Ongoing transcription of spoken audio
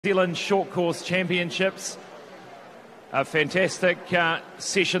New Zealand Short Course Championships. A fantastic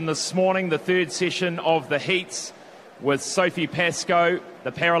session this morning, the third session of the heats with Sophie Pascoe,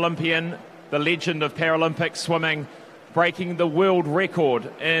 the Paralympian, the legend of Paralympic swimming, breaking the world record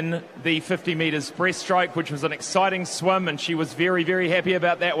in the 50 metres breaststroke, which was an exciting swim, and she was very, very happy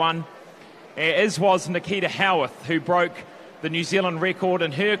about that one, as was Nikita Howarth, who broke the New Zealand record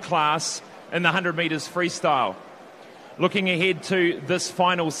in her class in the 100 metres freestyle. Looking ahead to this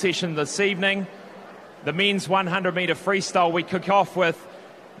final session this evening, the men's 100 metre freestyle, we kick off with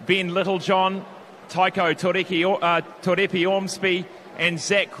Ben Littlejohn, Taiko Torepi Ormsby and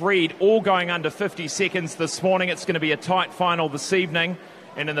Zach Reed, all going under 50 seconds this morning. It's going to be a tight final this evening.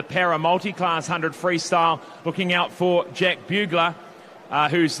 And in the para multi-class 100 freestyle, looking out for Jack Bugler,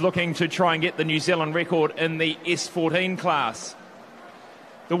 who's looking to try and get the New Zealand record in the S14 class.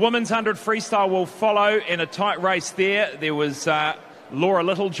 The women's 100 freestyle will follow in a tight race there. There was Laura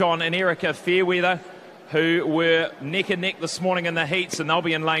Littlejohn and Erica Fairweather, who were neck and neck this morning in the heats, and they'll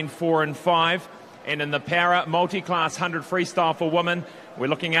be in lane 4 and 5. And in the para multi-class 100 freestyle for women, we're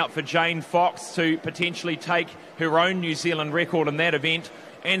looking out for Jane Fox to potentially take her own New Zealand record in that event.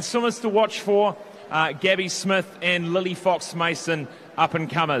 And swimmers to watch for, Gabby Smith and Lily Fox-Mason,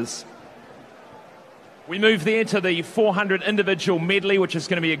 up-and-comers. We move there to the 400 individual medley, which is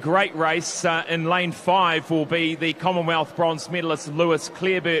going to be a great race. In lane 5 will be the Commonwealth bronze medalist Lewis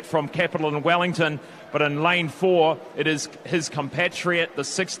Clareburt from Capital and Wellington. But in lane 4, it is his compatriot, the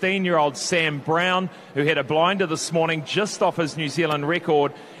 16-year-old Sam Brown, who had a blinder this morning just off his New Zealand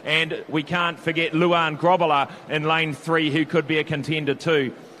record. And we can't forget Luan Grobbelaar in lane 3, who could be a contender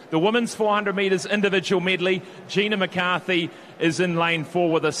too. The women's 400 metres individual medley, Gina McCarthy is in lane 4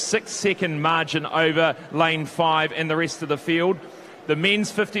 with a 6-second margin over lane 5 and the rest of the field. The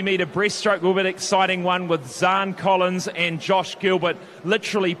men's 50 metre breaststroke will be an exciting one with Zahn Collins and Josh Gilbert,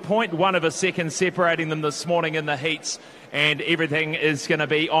 literally 0.1 of a second separating them this morning in the heats. And everything is going to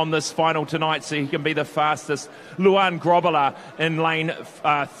be on this final tonight, so he can be the fastest. Luan Grobbelaar in lane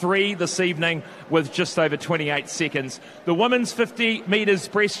 3 this evening with just over 28 seconds. The women's 50 metres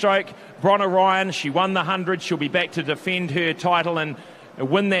breaststroke, Bronagh Ryan, she won the 100. She'll be back to defend her title and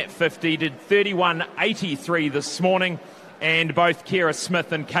win that 50. Did 31.83 this morning. And both Kira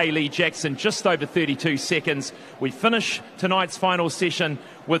Smith and Kaylee Jackson just over 32 seconds. We finish tonight's final session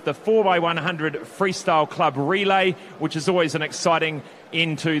with the 4x100 Freestyle Club Relay, which is always an exciting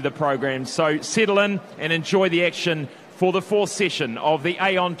end to the program. So settle in and enjoy the action for the fourth session of the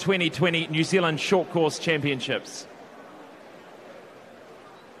Aon 2020 New Zealand Short Course Championships.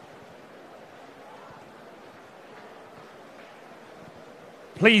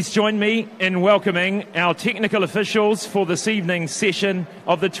 Please join me in welcoming our technical officials for this evening's session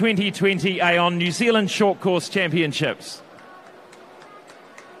of the 2020 Aon New Zealand Short Course Championships.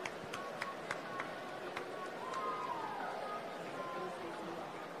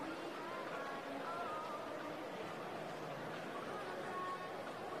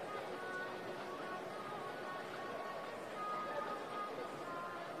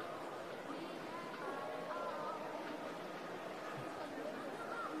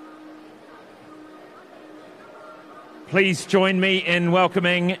 Please join me in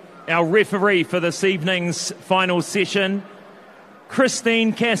welcoming our referee for this evening's final session,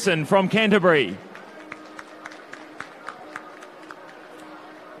 Christine Casson from Canterbury.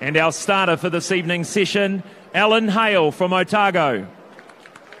 And our starter for this evening's session, Alan Hale from Otago.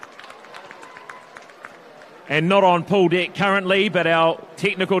 And not on pool deck currently, but our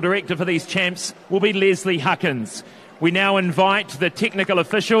technical director for these champs will be Leslie Huckins. We now invite the technical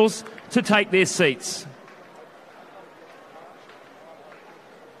officials to take their seats.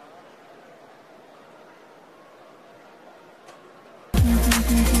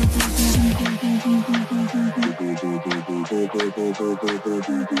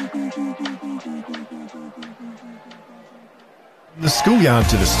 From the schoolyard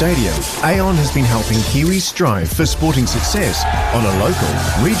to the stadium, Aon has been helping Kiwis strive for sporting success on a local,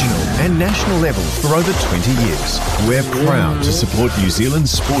 regional and national level for over 20 years. We're proud to support New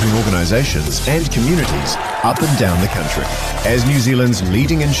Zealand's sporting organisations and communities up and down the country. As New Zealand's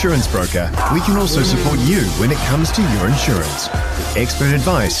leading insurance broker, we can also support you when it comes to your insurance with expert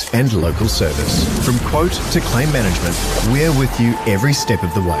advice and local service. From quote to claim management, we're with you every step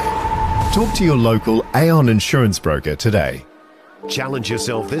of the way. Talk to your local Aon insurance broker today. Challenge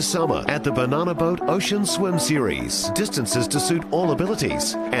yourself this summer at the Banana Boat Ocean Swim Series. Distances to suit all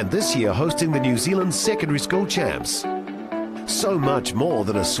abilities. And this year hosting the New Zealand Secondary School Champs. So much more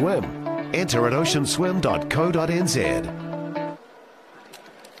than a swim. Enter at oceanswim.co.nz.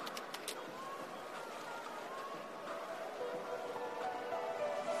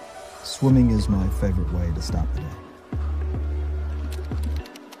 Swimming is my favourite way to start the day.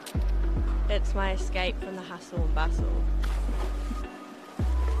 It's my escape from the hustle and bustle.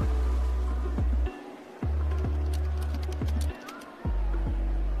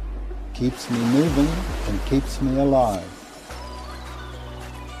 Keeps me moving and keeps me alive.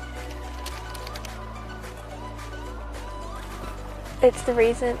 It's the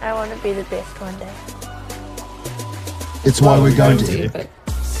reason I want to be the best one day. It's why we're going to Epic.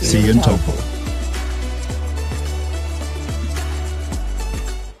 See you in Taupo.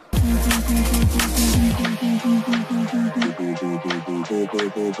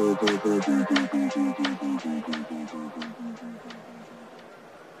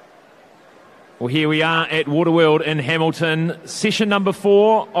 Well, here we are at Waterworld in Hamilton, session number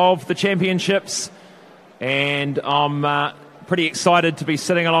 4 of the championships, and I'm pretty excited to be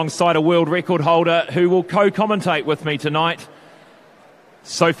sitting alongside a world record holder who will co-commentate with me tonight.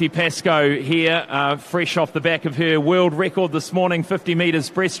 Sophie Pascoe here, fresh off the back of her world record this morning, 50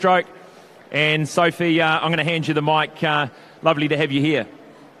 metres breaststroke. And Sophie, I'm going to hand you the mic. Lovely to have you here.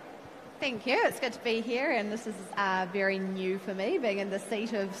 Thank you. It's good to be here, and this is very new for me, being in the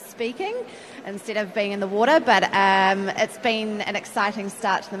seat of speaking instead of being in the water, but it's been an exciting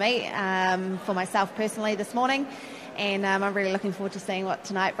start to the meet for myself personally this morning, and I'm really looking forward to seeing what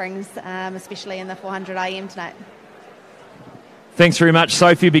tonight brings, especially in the 400 IM tonight. Thanks very much,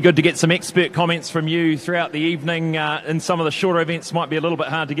 Sophie. It'd be good to get some expert comments from you throughout the evening. In some of the shorter events, might be a little bit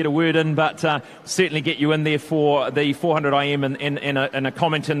hard to get a word in, but certainly get you in there for the 400 IM and a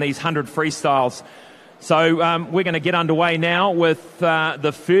comment in these 100 freestyles. So we're going to get underway now with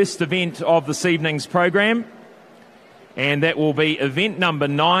the first event of this evening's program, and that will be event number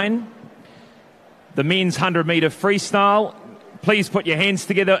 9, the men's 100-metre freestyle. Please put your hands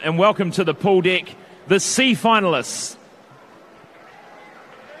together and welcome to the pool deck the C finalists.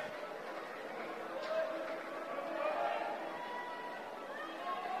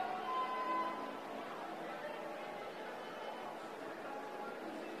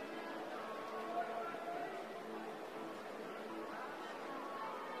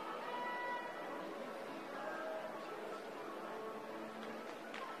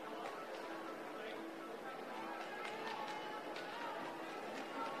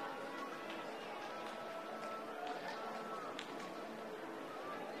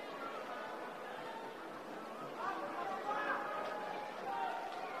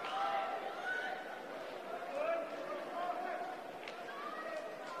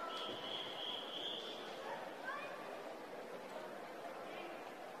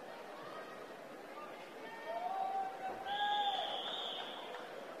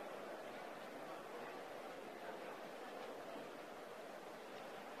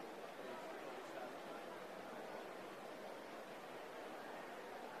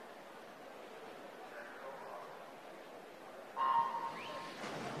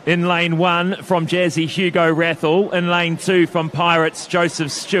 In lane 1 from Jazzy Hugo Rathel. In lane 2 from Pirates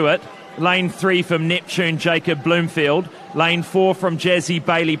Joseph Stewart. Lane 3 from Neptune Jacob Bloomfield. Lane 4 from Jazzy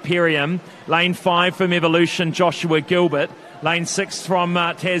Bailey Perriam. Lane 5 from Evolution Joshua Gilbert. Lane 6 from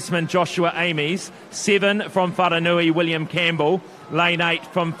Tasman Joshua Amies. 7 from Wharanui William Campbell. Lane 8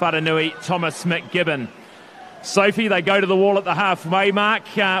 from Wharanui Thomas McGibbon. Sophie, they go to the wall at the halfway mark.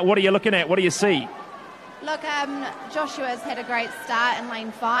 What are you looking at? What do you see? Look, Joshua's had a great start in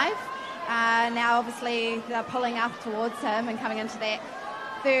lane 5. Now, obviously, they're pulling up towards him and coming into that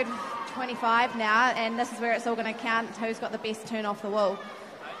third 25 now, and this is where it's all going to count, who's got the best turn off the wall.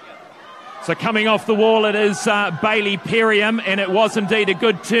 So coming off the wall, it is Bailey Perriam, and it was indeed a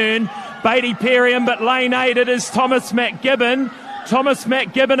good turn. Bailey Perriam, but lane 8, it is Thomas McGibbon. Thomas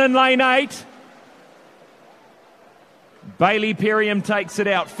McGibbon in lane 8. Bailey Perriam takes it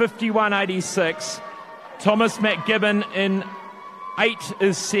out, 51.86. Thomas McGibbon in 8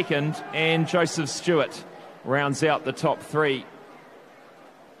 is second, and Joseph Stewart rounds out the top 3.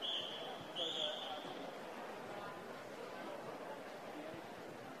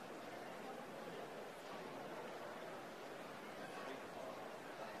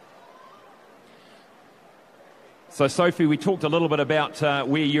 So, Sophie, we talked a little bit about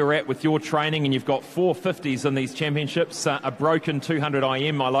where you're at with your training, and you've got 4 50s in these championships, a broken 200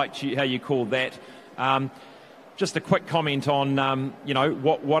 IM. I liked how you called that. Just a quick comment on,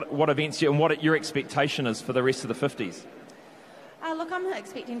 what events and what your expectation is for the rest of the 50s. Look, I'm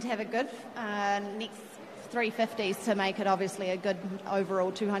expecting to have a good next 3 50s to make it obviously a good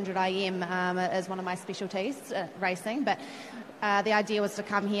overall 200 IM is one of my specialties, racing. But the idea was to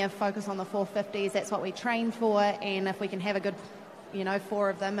come here, focus on the 450s. That's what we trained for, and if we can have a good 4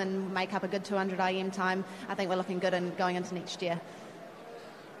 of them and make up a good 200 IM time, I think we're looking good in going into next year.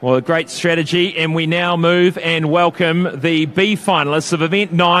 Well, a great strategy, and we now move and welcome the B finalists of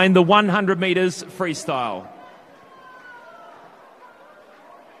Event 9, the 100 metres freestyle.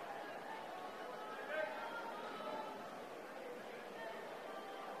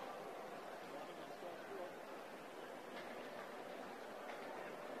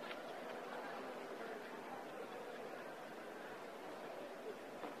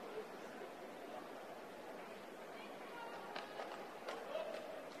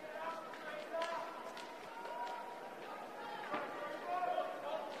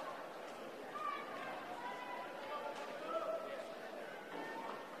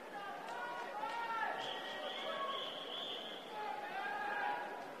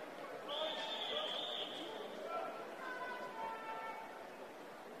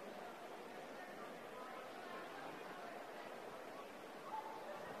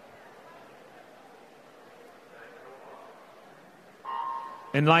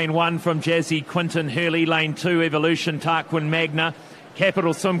 In lane 1 from Jazzy, Quinton Hurley. Lane 2, Evolution, Tarquin Magna.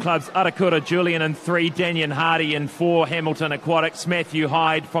 Capital Swim Club's Arakura Julian in 3. Daniel Hardy in 4. Hamilton Aquatics. Matthew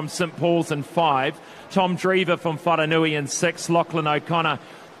Hyde from St Paul's in 5. Tom Drever from Wharanui in 6. Lachlan O'Connor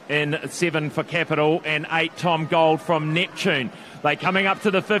in 7 for Capital. And 8, Tom Gold from Neptune. They coming up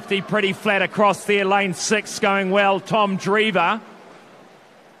to the 50, pretty flat across there. Lane 6 going well. Tom Drever.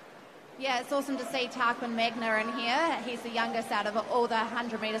 Yeah, it's awesome to see Tarquin Magna in here. He's the youngest out of all the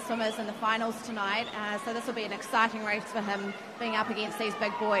 100-metre swimmers in the finals tonight. So this will be an exciting race for him, being up against these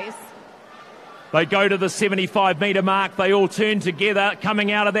big boys. They go to the 75-metre mark. They all turn together.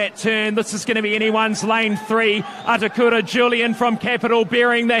 Coming out of that turn, this is going to be anyone's. Lane 3, Atakura Julian from Capital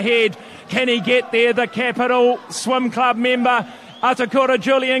bearing the head. Can he get there? The Capital Swim Club member, Atakura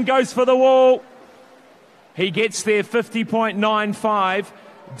Julian, goes for the wall. He gets there, 50.95.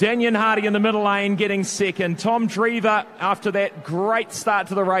 Daniel Hardy in the middle lane getting second. Tom Drever, after that great start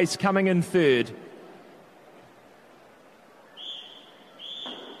to the race, coming in third.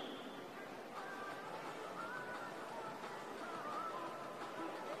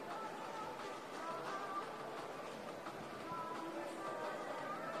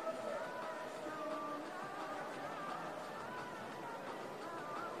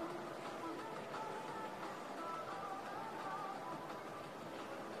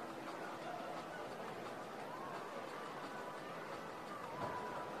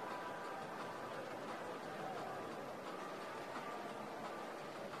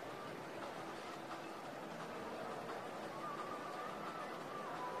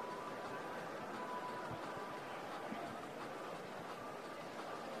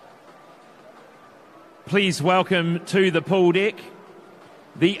 Please welcome to the pool deck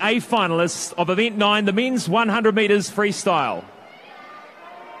the A finalists of Event 9, the men's 100 metres freestyle.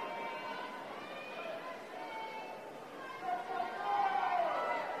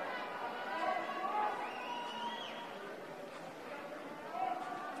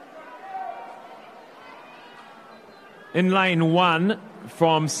 In lane 1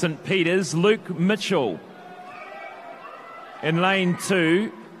 from St Peter's, Luke Mitchell. In lane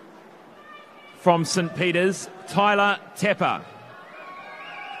 2 from St Peter's, Tyler Tapper.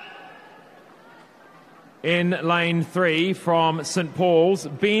 In lane 3 from St Paul's,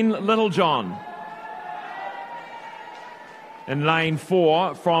 Ben Littlejohn. In lane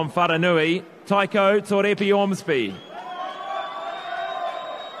 4 from Wharanui, Taiko Torepi Ormsby.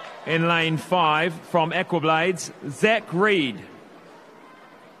 In lane 5 from Aquablades, Zach Reed.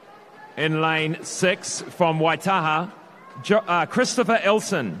 In lane 6 from Waitaha, Christopher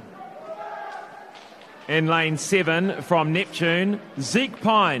Elson. In lane 7 from Neptune, Zeke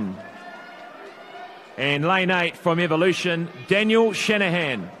Pine. And lane 8 from Evolution, Daniel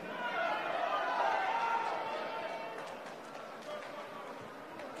Shanahan.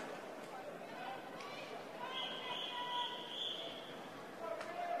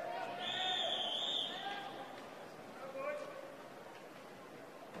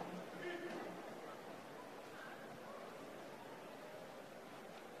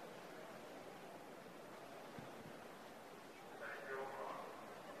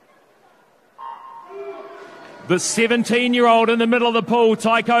 The 17-year-old in the middle of the pool,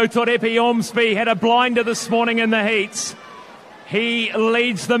 Taiko Torepi Ormsby, had a blinder this morning in the heats. He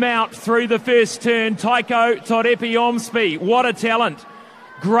leads them out through the first turn. Taiko Torepi Ormsby, what a talent.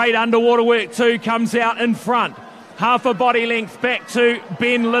 Great underwater work too, comes out in front. Half a body length back to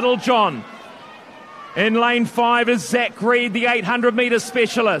Ben Littlejohn. In lane 5 is Zach Reed, the 800-metre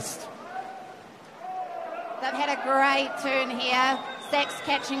specialist. They've had a great turn here. Zach's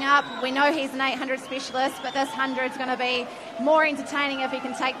catching up. We know he's an 800 specialist, but this 100 is going to be more entertaining if he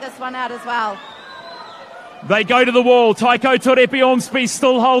can take this one out as well. They go to the wall. Taiko Torepi Ormsby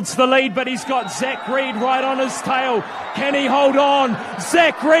still holds the lead, but he's got Zach Reed right on his tail. Can he hold on?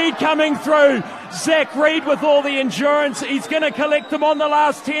 Zach Reed coming through. Zach Reed with all the endurance. He's going to collect them on the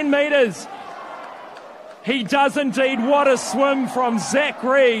last 10 metres. He does indeed. What a swim from Zach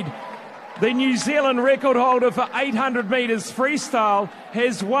Reed. The New Zealand record holder for 800 metres freestyle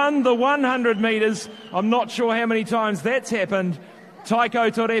has won the 100 metres. I'm not sure how many times that's happened. Taiko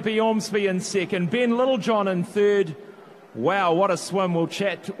Torepi Ormsby in second, Ben Littlejohn in third. Wow, what a swim. We'll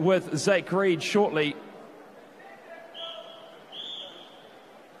chat with Zach Reed shortly.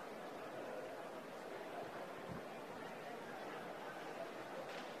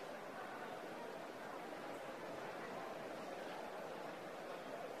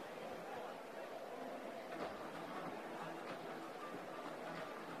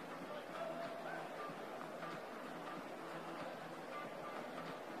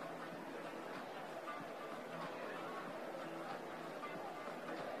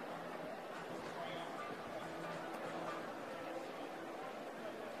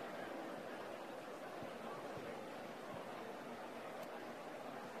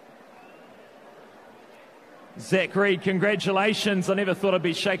 Zach Reed, congratulations. I never thought I'd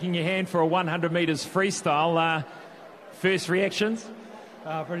be shaking your hand for a 100 metres freestyle. First reactions?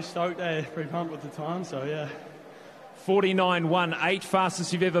 Pretty stoked, pretty pumped with the time, so yeah. 49.18,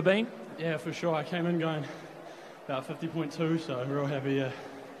 fastest you've ever been? Yeah, for sure. I came in going about 50.2, so real happy, yeah.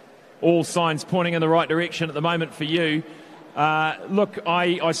 All signs pointing in the right direction at the moment for you. Look,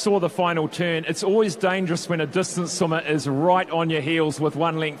 I saw the final turn. It's always dangerous when a distance swimmer is right on your heels with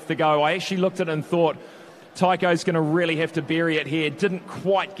one length to go. I actually looked at it and thought, Taiko's going to really have to bury it here. Didn't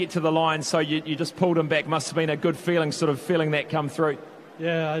quite get to the line, so you just pulled him back. Must have been a good feeling, sort of feeling that come through.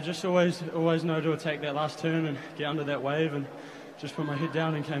 Yeah, I just always know to attack that last turn and get under that wave and just put my head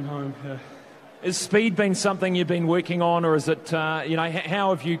down and came home. Yeah. Has speed been something you've been working on, or is it, how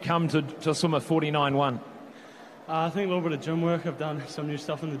have you come to swim a 49.1? I think a little bit of gym work. I've done some new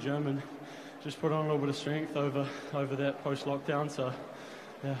stuff in the gym and just put on a little bit of strength over that post-lockdown, so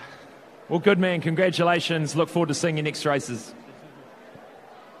yeah. Well, good man. Congratulations. Look forward to seeing your next races.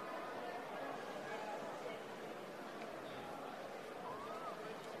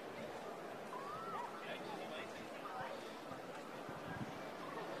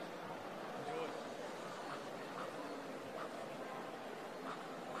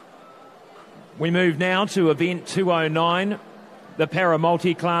 We move now to event 209, the para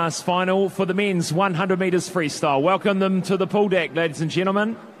multi-class final for the men's 100 metres freestyle. Welcome them to the pool deck, ladies and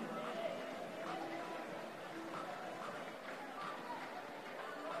gentlemen.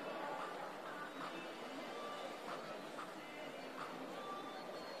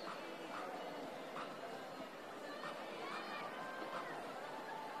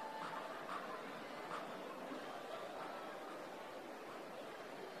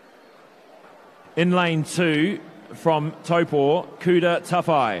 In lane 2 from Taupō, Kuda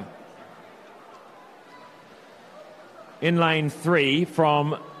Tawhai. In lane 3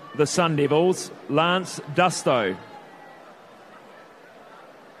 from the Sun Devils, Lance Dusto.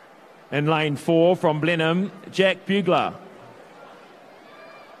 In lane 4 from Blenheim, Jack Bugler.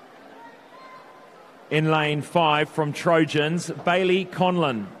 In lane 5 from Trojans, Bailey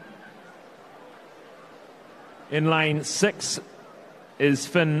Conlon. In lane 6 is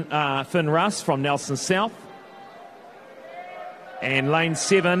Finn Russ from Nelson South. And lane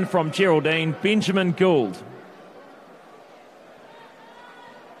 7 from Geraldine, Benjamin Gould.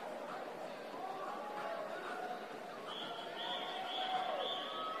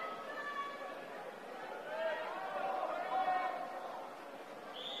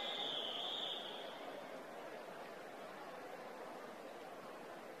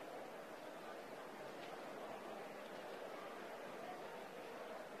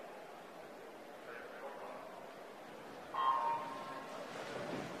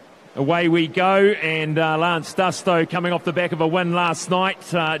 Away we go, and Lance Dusto coming off the back of a win last night.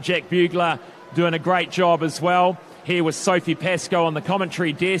 Jack Bugler doing a great job as well. Here with Sophie Pascoe on the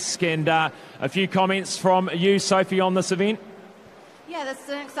commentary desk, and a few comments from you, Sophie, on this event. Yeah, this is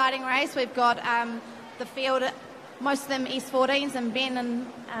an exciting race. We've got the field, most of them East 14s and Ben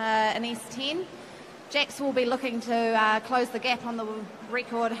in East 10. Jacks will be looking to close the gap on the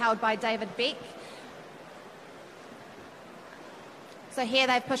record held by David Beck. So here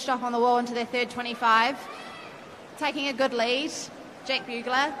they've pushed off on the wall into their third 25. Taking a good lead, Jack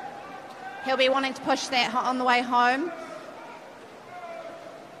Bugler. He'll be wanting to push that on the way home.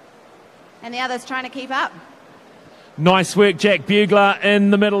 And the others trying to keep up. Nice work, Jack Bugler in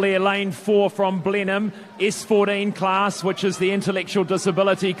the middle there, lane 4 from Blenheim, S14 class, which is the intellectual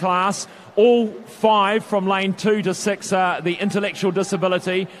disability class. All 5 from lane 2 to 6 are the intellectual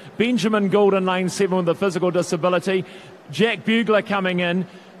disability. Benjamin Gould in lane 7 with the physical disability. Jack Bugler coming in,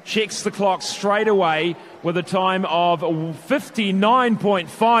 checks the clock straight away with a time of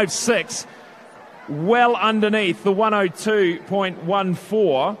 59.56, well underneath the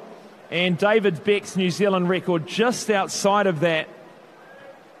 102.14. And David Beck's New Zealand record just outside of that.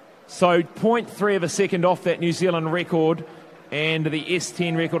 So 0.3 of a second off that New Zealand record and the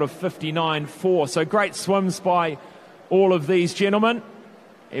S10 record of 59.4. So great swims by all of these gentlemen.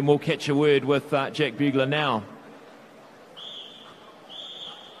 And we'll catch a word with Jack Bugler now.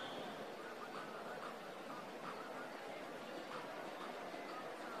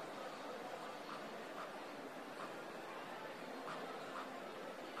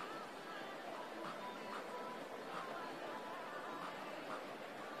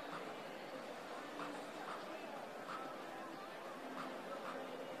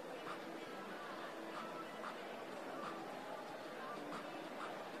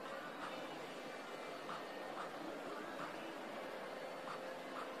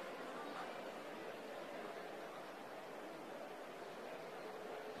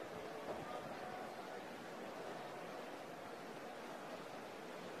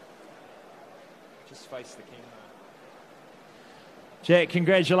 Just face the camera. Jack,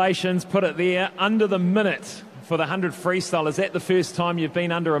 congratulations. Put it there. Under the minute for the 100 freestyle. Is that the first time you've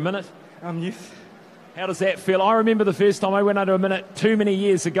been under a minute? Yes. How does that feel? I remember the first time I went under a minute too many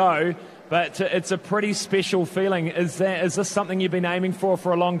years ago, but it's a pretty special feeling. Is this something you've been aiming for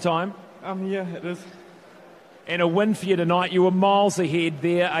a long time? Yeah, it is. And a win for you tonight. You were miles ahead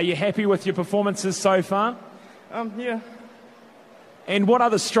there. Are you happy with your performances so far? Yeah. And what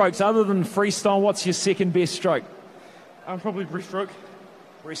other strokes, other than freestyle, what's your second best stroke? Probably breaststroke.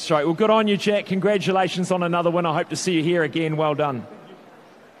 Breaststroke. Well, good on you, Jack. Congratulations on another win. I hope to see you here again. Well done.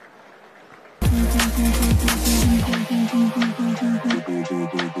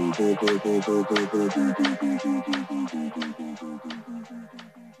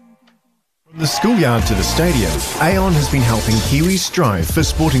 From the schoolyard to the stadium, Aon has been helping Kiwis strive for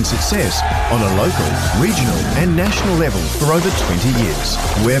sporting success on a local, regional and national level for over 20 years.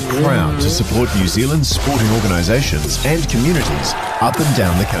 We're proud to support New Zealand's sporting organisations and communities up and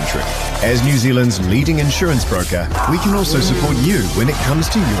down the country. As New Zealand's leading insurance broker, we can also support you when it comes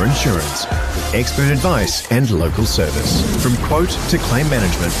to your insurance. With expert advice and local service. From quote to claim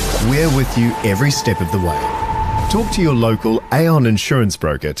management, we're with you every step of the way. Talk to your local Aon insurance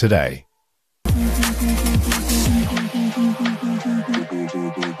broker today.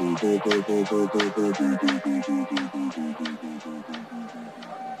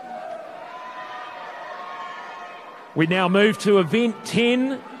 We now move to event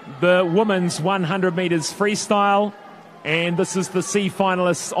 10, the women's 100 metres freestyle, and this is the C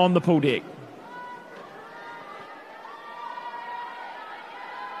finalists on the pool deck.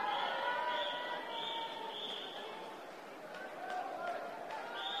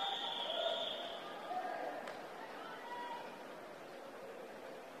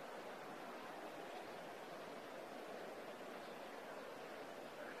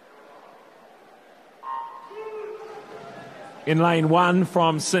 In lane 1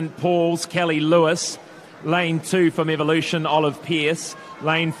 from St Paul's, Kelly Lewis. Lane 2 from Evolution, Olive Pearce.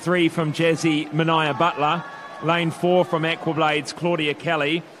 Lane 3 from Jazzy, Mania Butler. Lane 4 from Aquablades, Claudia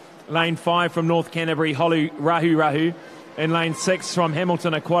Kelly. Lane 5 from North Canterbury, Holu Rahu. In lane 6 from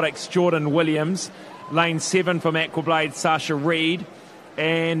Hamilton Aquatics, Jordan Williams. Lane 7 from Aquablades, Sasha Reid.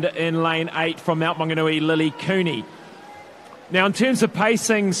 And in lane 8 from Mount Maunganui, Lily Cooney. Now, in terms of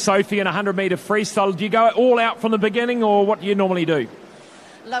pacing, Sophie, in a 100-metre freestyle, do you go all out from the beginning, or what do you normally do?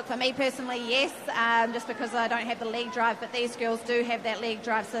 Look, for me personally, yes, just because I don't have the leg drive, but these girls do have that leg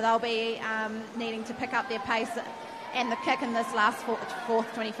drive, so they'll be needing to pick up their pace and the kick in this last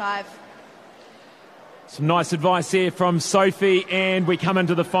fourth 25. Some nice advice there from Sophie, and we come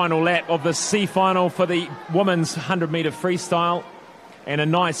into the final lap of the C final for the women's 100-metre freestyle. And a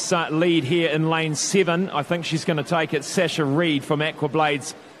nice lead here in lane 7. I think she's going to take it. Sasha Reid from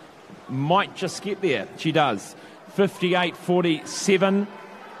Aquablades might just get there. She does. 58.47.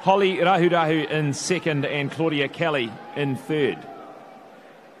 Holly Rahu in second and Claudia Kelly in third.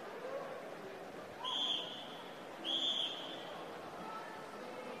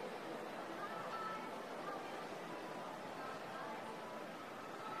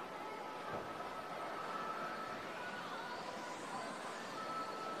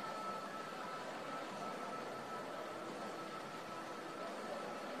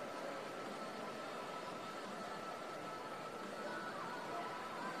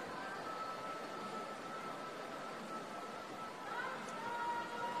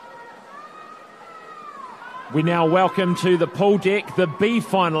 We now welcome to the pool deck the B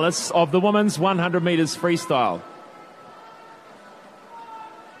finalists of the women's 100 metres freestyle.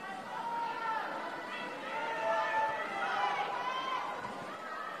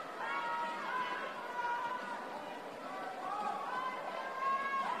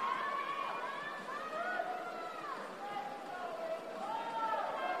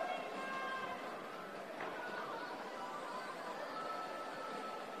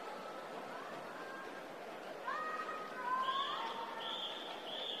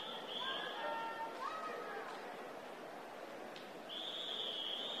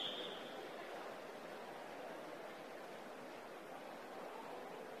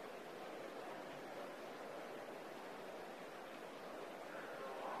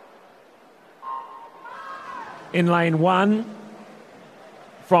 In lane 1,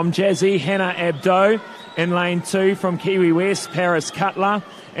 from Jazzy, Hannah Abdo. In lane 2, from Kiwi West, Paris Cutler.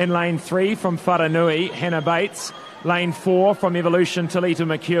 In lane 3, from Wharanui, Hannah Bates. Lane 4, from Evolution, Talita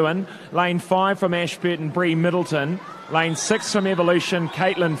McEwen. Lane 5, from Ashburton, Bree Middleton. Lane 6, from Evolution,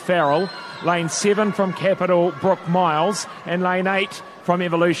 Caitlin Farrell. Lane 7, from Capital, Brooke Miles. And lane 8, from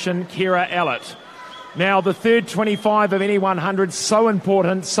Evolution, Kira Ellett. Now, the third 25 of any 100, so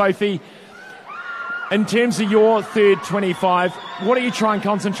important. Sophie, in terms of your third 25, what do you try and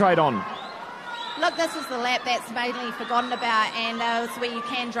concentrate on? Look, this is the lap that's mainly forgotten about, and it's where you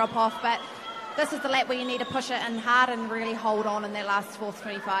can drop off, but this is the lap where you need to push it in hard and really hold on in that last fourth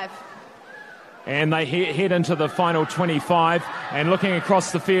 25. And they head into the final 25, and looking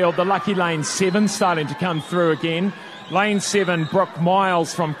across the field, the lucky lane 7 starting to come through again. Lane 7, Brooke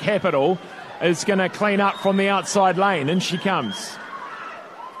Miles from Capital, is going to clean up from the outside lane, and she comes.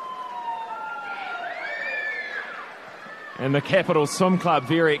 And the Capital Swim Club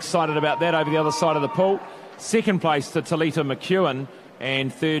very excited about that over the other side of the pool. Second place to Talita McEwen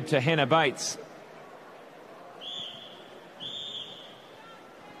and third to Hannah Bates.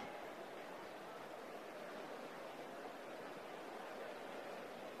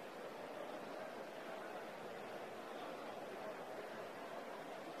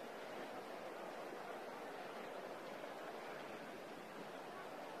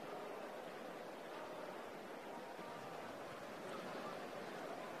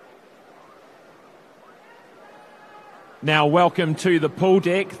 Now welcome to the pool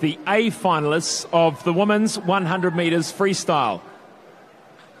deck, the A finalists of the women's 100 metres freestyle.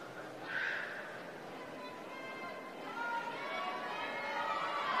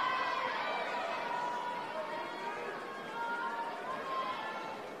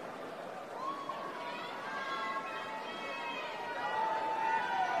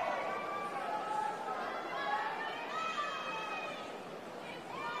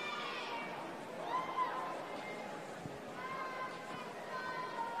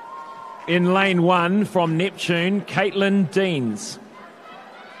 In lane 1 from Neptune, Caitlin Deans.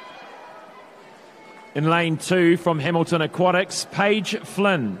 In lane 2 from Hamilton Aquatics, Paige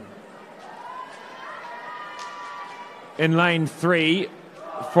Flynn. In lane 3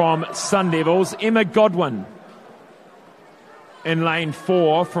 from Sun Devils, Emma Godwin. In lane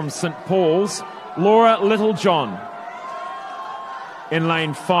 4 from St Paul's, Laura Littlejohn. In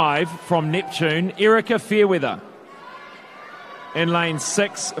lane 5 from Neptune, Erica Fairweather. In lane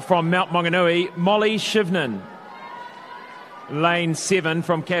 6 from Mount Maunganui, Molly Shivnan. Lane 7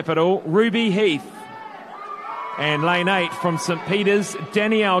 from Capital, Ruby Heath. And lane 8 from St Peter's,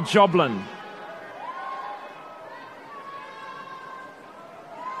 Danielle Joblin.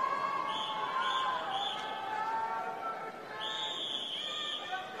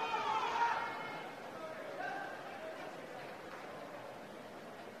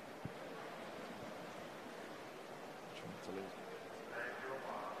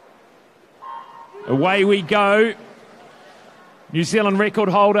 Away we go. New Zealand record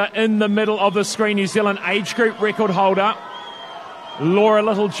holder in the middle of the screen. New Zealand age group record holder, Laura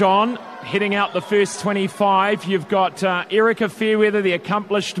Littlejohn, heading out the first 25. You've got Erica Fairweather, the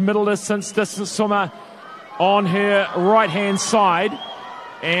accomplished middle distance swimmer, on her right-hand side.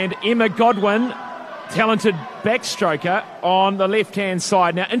 And Emma Godwin, talented backstroker, on the left-hand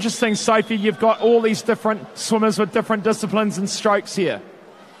side. Now, interesting, Sophie, you've got all these different swimmers with different disciplines and strokes here.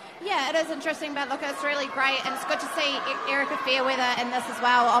 Yeah, it is interesting, but look, it's really great, and it's good to see Erica Fairweather in this as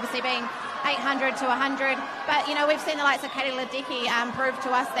well, obviously being 800 to 100. But, you know, we've seen the likes of Katie Ledecky prove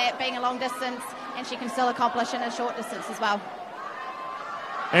to us that being a long distance, and she can still accomplish in a short distance as well.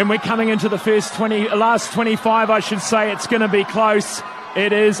 And we're coming into the last 25, I should say. It's going to be close.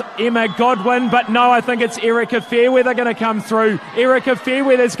 It is Emma Godwin, but no, I think it's Erica Fairweather going to come through. Erica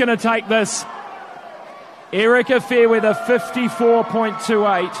Fairweather's going to take this. Erica Fairweather,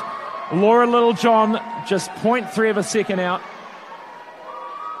 54.28. Laura Littlejohn just 0.3 of a second out.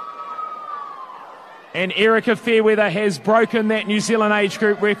 And Erica Fairweather has broken that New Zealand age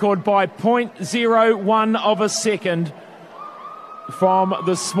group record by 0.01 of a second from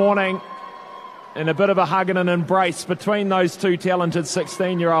this morning. And a bit of a hug and an embrace between those two talented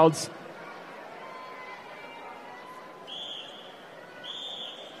 16-year-olds.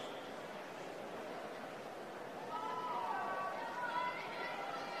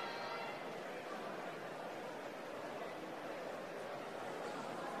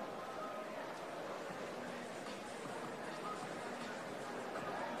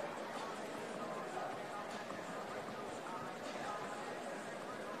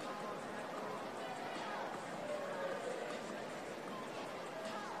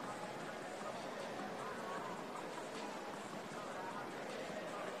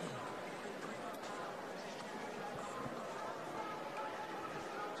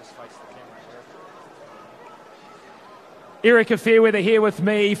 Erica Fairweather here with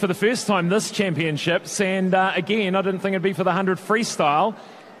me for the first time this championships, and again, I didn't think it'd be for the 100 freestyle.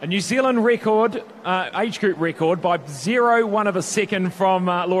 A New Zealand record, age group record, by 0.1 of a second from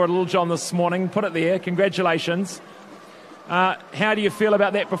Laura Littlejohn this morning. Put it there. Congratulations. How do you feel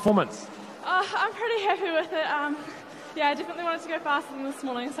about that performance? I'm pretty happy with it. Yeah, I definitely wanted to go faster than this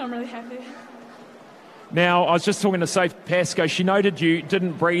morning, so I'm really happy. Now, I was just talking to Sophie Pascoe. She noted you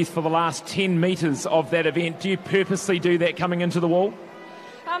didn't breathe for the last 10 metres of that event. Do you purposely do that coming into the wall?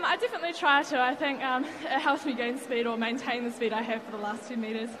 I definitely try to. I think it helps me gain speed or maintain the speed I have for the last 10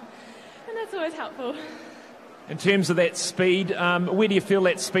 metres, and that's always helpful. In terms of that speed, where do you feel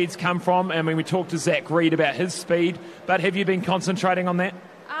that speed's come from? I mean, we talked to Zach Reed about his speed, but have you been concentrating on that?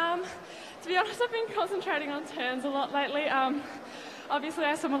 To be honest, I've been concentrating on turns a lot lately. Obviously,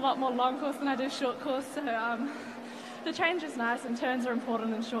 I swim a lot more long course than I do short course, so the change is nice, and turns are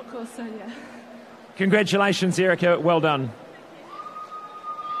important in short course, so yeah. Congratulations, Erica. Well done.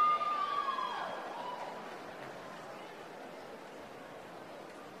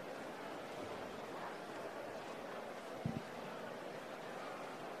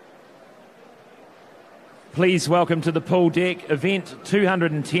 Please welcome to the pool deck, event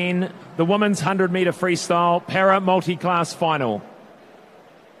 210, the women's 100-metre freestyle para multi-class final.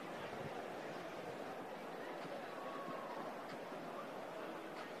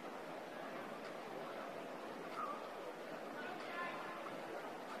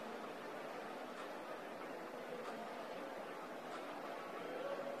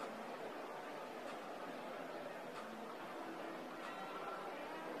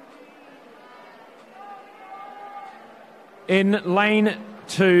 In lane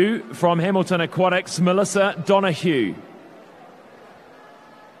 2 from Hamilton Aquatics, Melissa Donahue.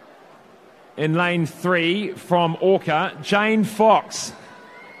 In lane 3 from Orca, Jane Fox.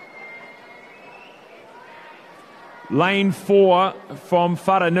 Lane 4 from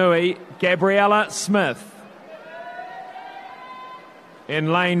Wharanui, Gabriella Smith.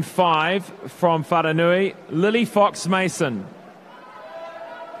 In lane 5 from Wharanui, Lily Fox Mason.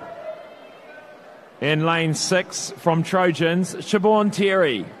 In lane 6 from Trojans, Siobhan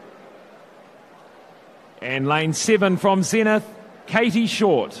Terry. And lane 7 from Zenith, Katie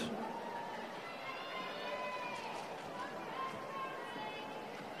Short.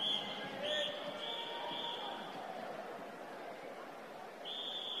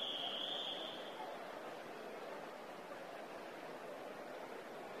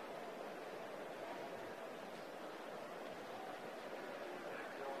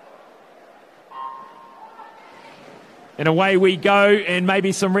 And away we go, and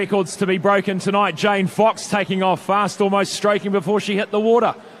maybe some records to be broken tonight. Jane Fox taking off fast, almost stroking before she hit the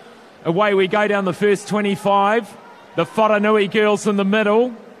water. Away we go down the first 25. The Wharanui girls in the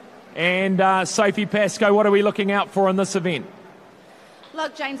middle. And Sophie Pascoe, what are we looking out for in this event?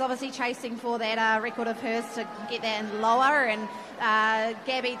 Look, Jane's obviously chasing for that record of hers to get that in lower, and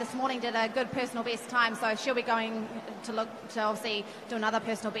Gabby this morning did a good personal best time, so she'll be going to look to obviously do another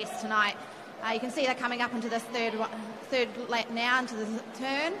personal best tonight. You can see they're coming up into this third lap now, into the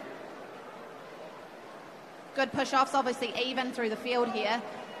turn. Good push-offs, obviously even through the field here.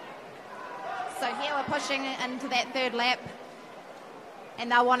 So here we're pushing into that third lap,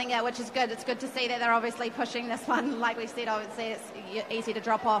 and they're wanting it, which is good. It's good to see that they're obviously pushing this one. Like we said, I would say it's easy to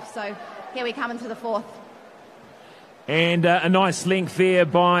drop off. So here we come into the fourth. And a nice length there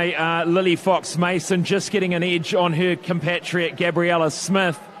by Lily Fox Mason, just getting an edge on her compatriot Gabriella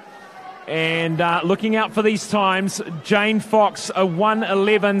Smith. And looking out for these times, Jane Fox, a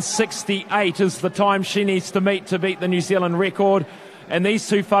 1:11.68 is the time she needs to beat the New Zealand record. And these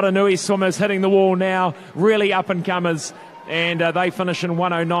two Wharanui swimmers hitting the wall now, really up-and-comers. and they finish in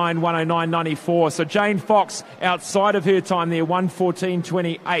 109.94. So Jane Fox outside of her time there,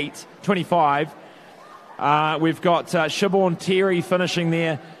 114.25. We've got Siobhan Terry finishing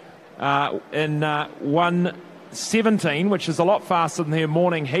there in 1:17, which is a lot faster than her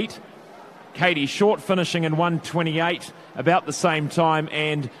morning heat. Katie Short finishing in 1:28, about the same time,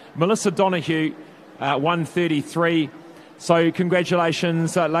 and Melissa Donoghue 1:33. So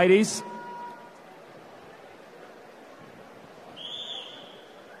congratulations, ladies.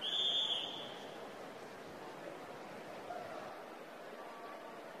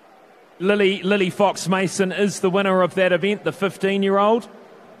 Lily Fox Mason is the winner of that event, the 15-year-old.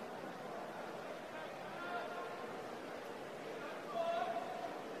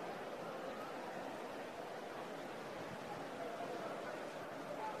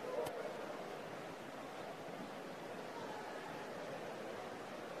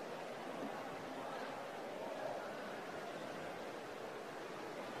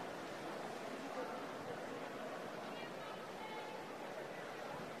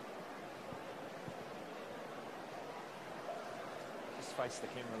 Face the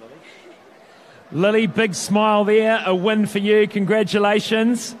camera, Lily. Lily, big smile there, a win for you,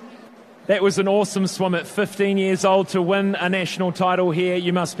 congratulations. That was an awesome swim at 15 years old to win a national title here.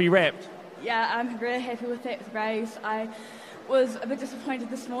 You must be rapt. Yeah, I'm really happy with that race. I was a bit disappointed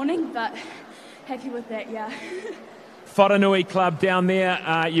this morning, but happy with that, yeah. Wharanui Club down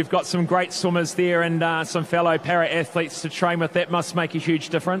there, you've got some great swimmers there and some fellow para-athletes to train with. That must make a huge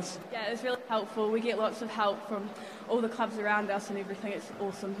difference. Yeah, it's really helpful. We get lots of help from all the clubs around us and everything. It's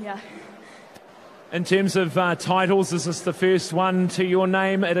awesome, yeah. In terms of titles, is this the first one to your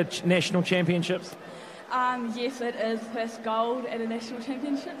name at a national championships? Yes, it is. First gold at a national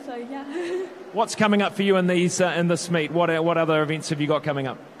championship, so yeah. What's coming up for you in these in this meet? What other events have you got coming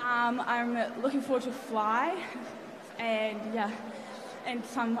up? I'm looking forward to fly, and yeah, and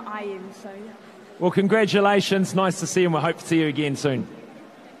some IM. So yeah. Well, congratulations. Nice to see you, and we hope to see you again soon.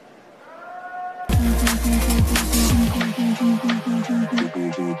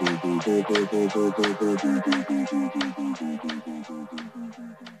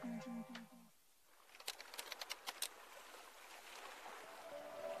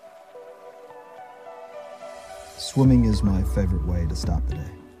 Swimming is my favourite way to start the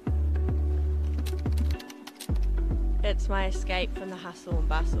day. It's my escape from the hustle and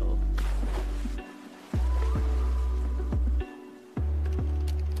bustle.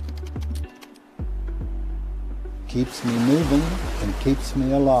 Keeps me moving and keeps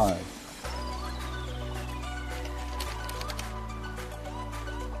me alive.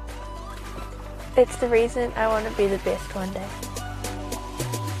 It's the reason I want to be the best one day.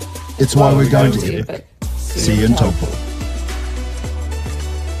 It's why we're going to Epic. See you in Taupo.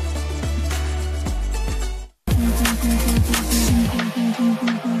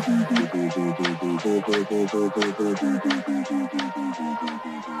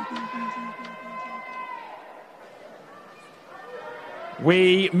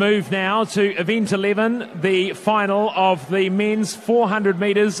 We move now to event 11, the final of the men's 400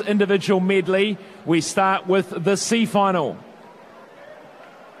 metres individual medley. We start with the C final.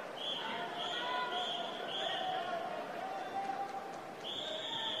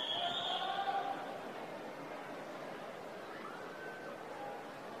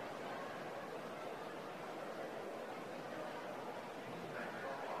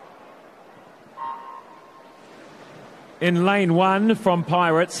 In lane 1 from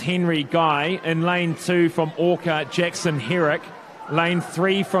Pirates, Henry Guy. In lane 2 from Orca, Jackson Herrick. Lane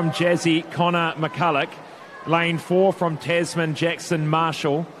 3 from Jazzy, Connor McCulloch. Lane 4 from Tasman, Jackson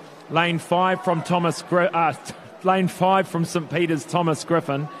Marshall. Lane 5 from Lane 5 from St Peter's, Thomas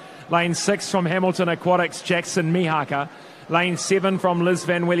Griffin. Lane 6 from Hamilton Aquatics, Jackson Mihaka. Lane 7 from Liz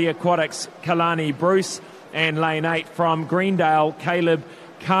Van Willie Aquatics, Kalani Bruce. And lane 8 from Greendale, Caleb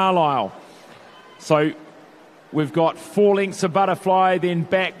Carlisle. So we've got 4 lengths of butterfly, then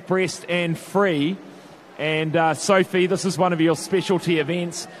back, breast and free. And Sophie, this is one of your specialty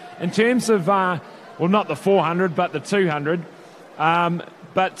events. In terms of, well, not the 400, but the 200.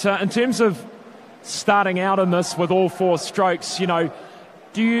 But in terms of starting out in this with all 4 strokes, you know,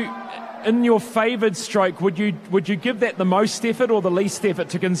 do you, in your favoured stroke, would you give that the most effort or the least effort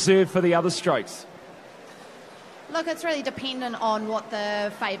to conserve for the other strokes? Look, it's really dependent on what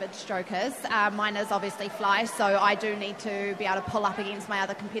the favoured stroke is. Mine is obviously fly, so I do need to be able to pull up against my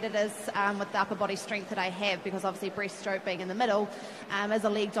other competitors with the upper body strength that I have, because obviously breaststroke being in the middle is a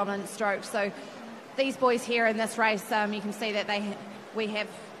leg dominant stroke. So these boys here in this race, you can see that they're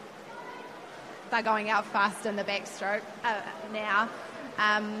going out fast in the backstroke now,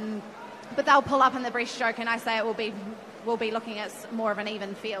 but they'll pull up in the breaststroke, and I say it will be we'll be looking at more of an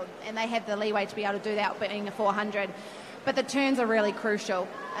even field, and they have the leeway to be able to do that being a 400. But the turns are really crucial,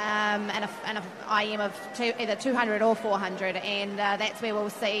 and an IM of either 200 or 400, and that's where we'll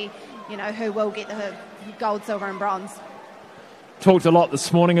see, who will get the gold, silver and bronze. Talked a lot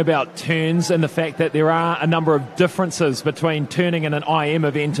this morning about turns and the fact that there are a number of differences between turning in an IM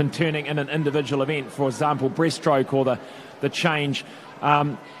event and turning in an individual event, for example, breaststroke or the change.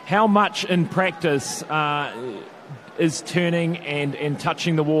 How much in practice is turning and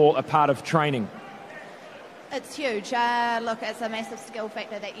touching the wall a part of training? It's huge. Look, it's a massive skill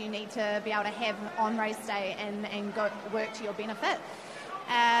factor that you need to be able to have on race day and go work to your benefit.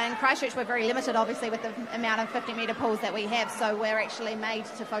 In Christchurch, we're very limited, obviously, with the amount of 50-metre pools that we have, so we're actually made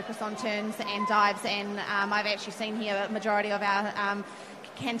to focus on turns and dives, and I've actually seen here a majority of our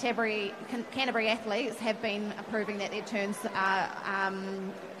Canterbury athletes have been proving that their turns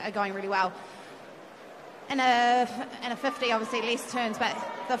are going really well. In a 50, obviously less turns, but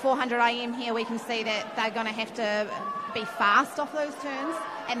the 400 IM here, we can see that they're going to have to be fast off those turns,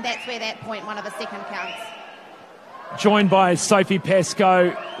 and that's where that 0.1 of a second counts. Joined by Sophie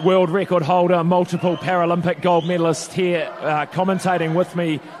Pascoe, world record holder, multiple Paralympic gold medalist here, commentating with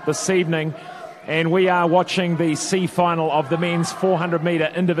me this evening. And we are watching the C final of the men's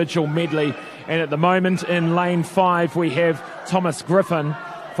 400-metre individual medley. And at the moment in lane 5, we have Thomas Griffin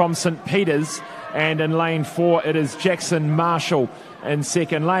from St Peter's. And in lane 4, it is Jackson Marshall in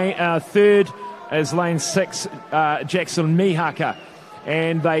second. Third is lane 6, Jackson Mihaka.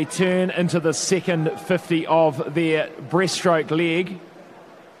 And they turn into the second 50 of their breaststroke leg.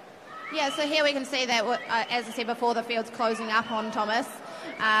 Yeah, so here we can see that, as I said before, the field's closing up on Thomas.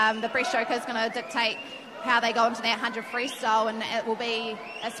 The breaststroke is going to dictate how they go into that 100 freestyle, and it will be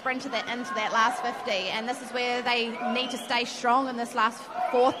a sprint into that last 50. And this is where they need to stay strong in this last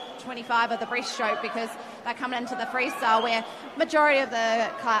fourth 25 of the breaststroke, because they're coming into the freestyle where majority of the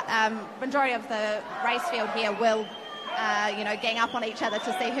race field here will gang up on each other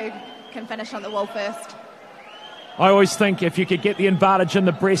to see who can finish on the wall first. I always think if you could get the advantage in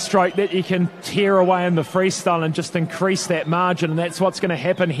the breaststroke, that you can tear away in the freestyle and just increase that margin, and that's what's going to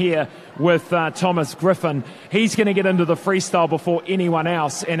happen here with Thomas Griffin. He's going to get into the freestyle before anyone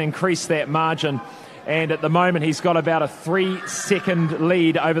else and increase that margin, and at the moment he's got about a 3-second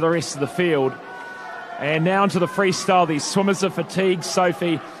lead over the rest of the field. And now into the freestyle. These swimmers are fatigued.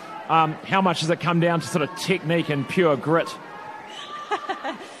 Sophie, how much does it come down to sort of technique and pure grit?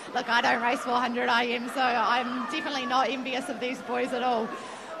 Look, I don't race 400 IM, so I'm definitely not envious of these boys at all.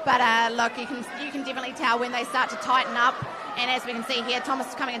 But look, you can definitely tell when they start to tighten up. And as we can see here, Thomas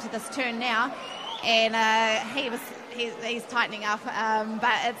is coming into this turn now, and he's tightening up.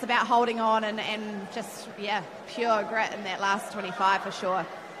 But it's about holding on and just pure grit in that last 25 for sure.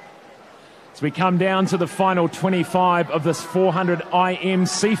 So we come down to the final 25 of this 400 IM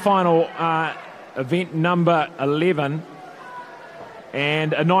C final event number 11.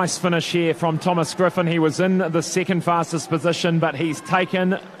 And a nice finish here from Thomas Griffin. He was in the second fastest position, but he's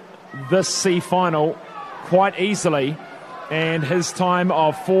taken this C final quite easily. And his time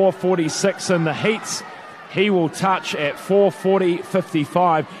of 4:46 in the heats, he will touch at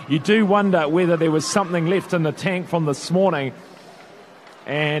 4:40.55. You do wonder whether there was something left in the tank from this morning.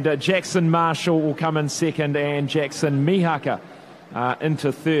 And Jackson Marshall will come in second, and Jackson Mihaka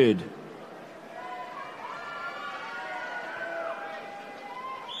into third.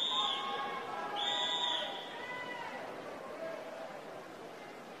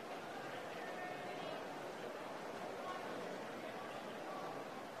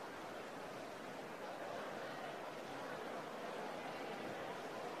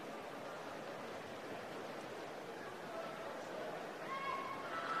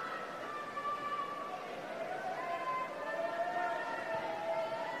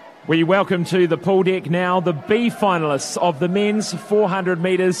 We welcome to the pool deck now the B finalists of the men's 400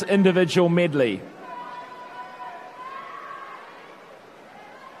 metres individual medley.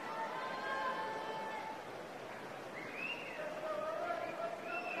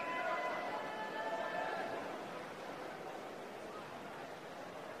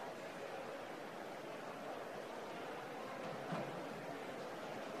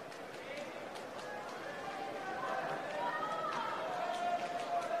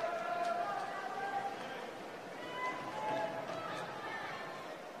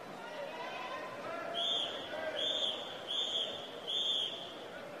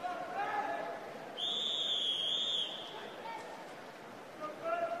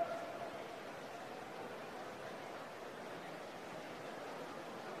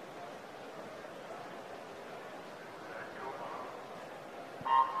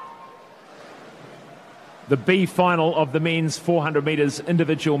 the B final of the men's 400 metres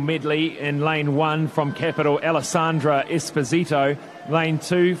individual medley. In lane 1 from Capital, Alessandra Esposito. Lane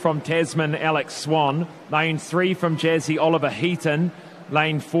 2 from Tasman, Alex Swan. Lane 3 from Jazzy Oliver Heaton.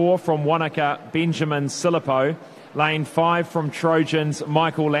 Lane 4 from Wanaka, Benjamin Silipo. Lane 5 from Trojans,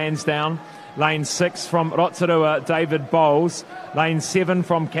 Michael Lansdowne. Lane 6 from Rotorua, David Bowles. Lane 7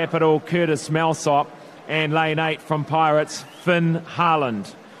 from Capital, Curtis Malsop. And lane 8 from Pirates, Finn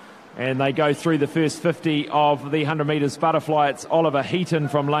Harland. And they go through the first 50 of the 100 metres butterfly. It's Oliver Heaton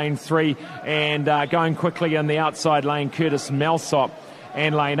from lane 3, and going quickly in the outside lane, Curtis Malsop.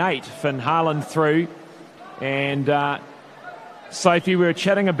 And lane 8, Finn Harland through. And Sophie, we were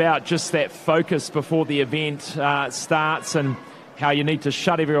chatting about just that focus before the event starts, and how you need to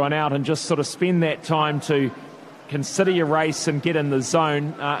shut everyone out and just sort of spend that time to consider your race and get in the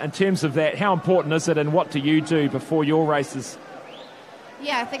zone. In terms of that, how important is it, and what do you do before your races?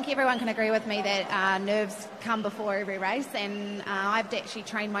 Yeah, I think everyone can agree with me that nerves come before every race, and I've actually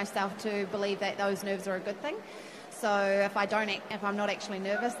trained myself to believe that those nerves are a good thing. So if I'm not actually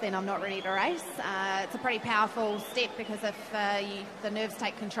nervous, then I'm not ready to race. It's a pretty powerful step, because if the nerves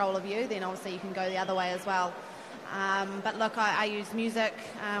take control of you, then obviously you can go the other way as well. But look, I use music.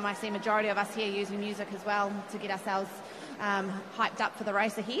 I see a majority of us here using music as well to get ourselves hyped up for the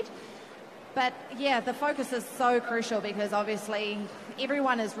race ahead. But yeah, the focus is so crucial, because obviously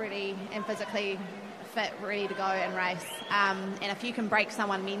everyone is ready and physically fit, ready to go and race. And if you can break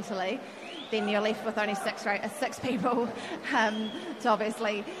someone mentally, then you're left with only six people to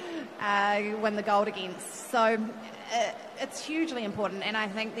obviously win the gold against. So it's hugely important, and I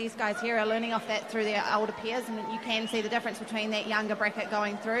think these guys here are learning off that through their older peers, and you can see the difference between that younger bracket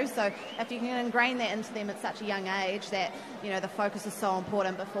going through. So if you can ingrain that into them at such a young age, that the focus is so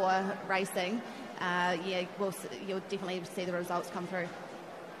important before racing, you'll definitely see the results come through.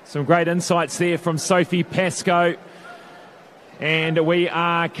 Some great insights there from Sophie Pascoe. And we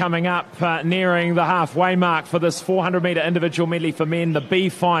are coming up, nearing the halfway mark for this 400-metre individual medley for men, the B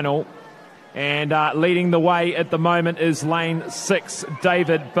final. And leading the way at the moment is lane 6,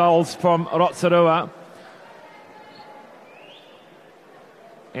 David Bowles from Rotorua.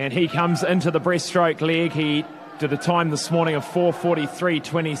 And he comes into the breaststroke leg. He did a time this morning of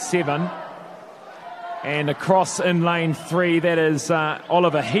 4:43.27. And across in lane 3, that is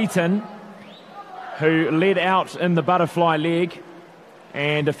Oliver Heaton, who led out in the butterfly leg,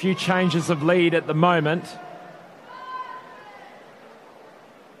 and a few changes of lead at the moment.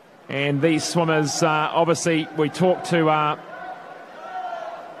 And these swimmers, obviously, we talked to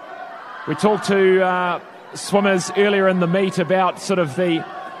swimmers earlier in the meet about sort of the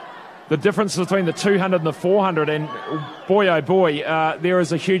difference between the 200 and the 400, and boy oh boy, there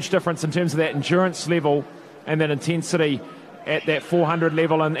is a huge difference in terms of that endurance level and that intensity at that 400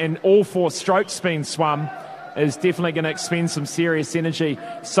 level, and all 4 strokes being swum is definitely going to expend some serious energy.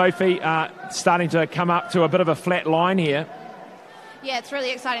 Sophie, starting to come up to a bit of a flat line here. Yeah, it's really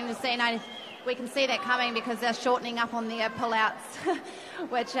exciting to see, and we can see that coming, because they're shortening up on their pull-outs,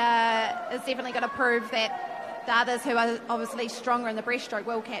 which is definitely going to prove that the others who are obviously stronger in the breaststroke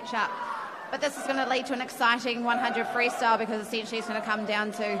will catch up. But this is going to lead to an exciting 100 freestyle, because essentially it's going to come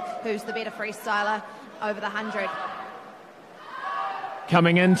down to who's the better freestyler over the 100.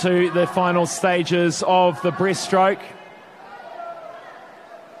 Coming into the final stages of the breaststroke.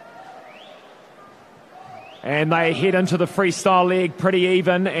 And they head into the freestyle leg pretty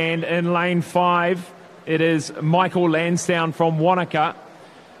even, and in lane 5 it is Michael Lansdowne from Wanaka.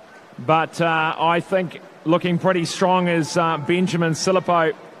 But I think looking pretty strong is Benjamin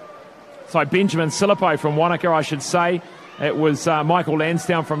Silipo from Wanaka, I should say. It was Michael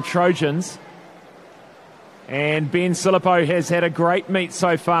Lansdowne from Trojans. And Ben Silipo has had a great meet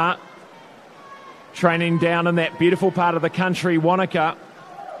so far, training down in that beautiful part of the country, Wanaka.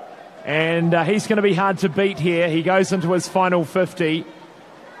 And he's going to be hard to beat here. He goes into his final 50.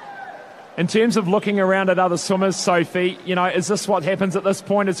 In terms of looking around at other swimmers, Sophie, is this what happens at this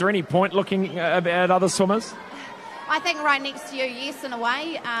point? Is there any point looking at other swimmers? I think right next to you, yes, in a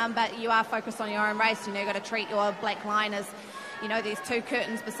way, but you are focused on your own race. You've got to treat your black line as, these 2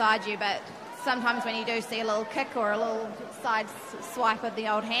 curtains beside you, but sometimes when you do see a little kick or a little side swipe of the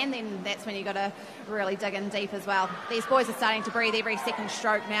old hand, then that's when you've got to really dig in deep as well. These boys are starting to breathe every second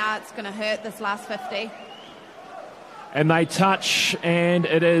stroke now. It's going to hurt this last 50. And they touch, and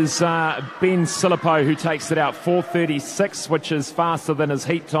it is Ben Silipo who takes it out, 4:36, which is faster than his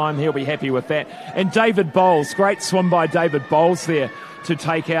heat time. He'll be happy with that. And David Bowles, great swim by David Bowles there to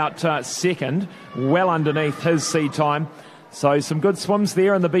take out second, well underneath his seed time. So some good swims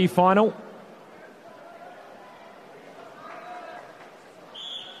there in the B final.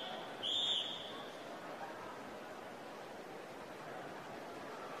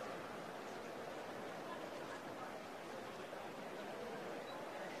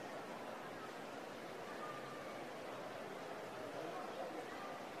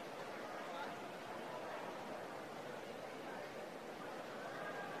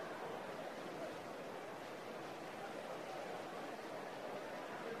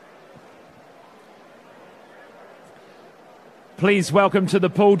 Please welcome to the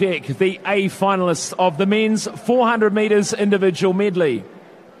pool deck the A finalists of the men's 400 metres individual medley.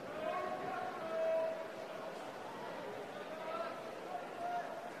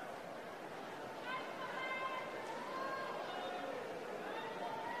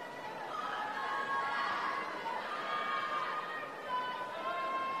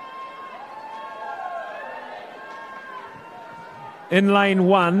 In lane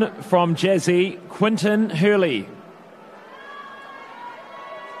 1 from Jazzy, Quinton Hurley.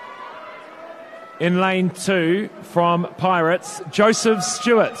 In lane 2 from Pirates, Joseph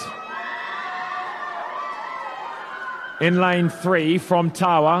Stewart. In lane 3 from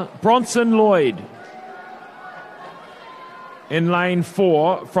Tawa, Bronson Lloyd. In lane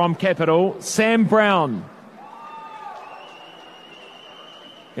 4 from Capital, Sam Brown.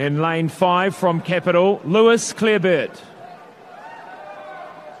 In lane 5 from Capital, Lewis Clareburt.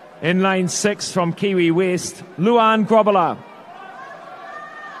 In lane 6 from Kiwi West, Luan Grobbelaar.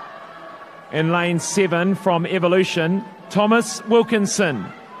 In lane 7 from Evolution, Thomas Wilkinson.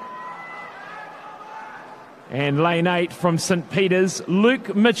 And lane 8 from St Peter's,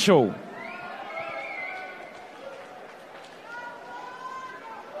 Luke Mitchell.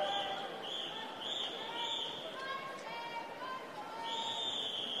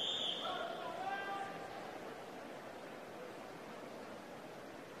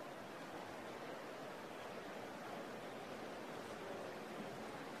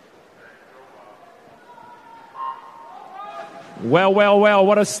 Well,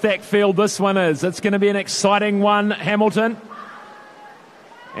 what a stacked field this one is. It's going to be an exciting one, Hamilton.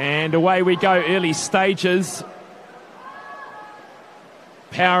 And away we go, early stages.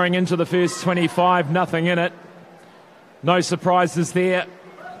 Powering into the first 25, nothing in it. No surprises there,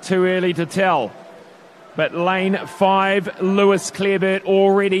 too early to tell. But lane 5, Lewis Clareburt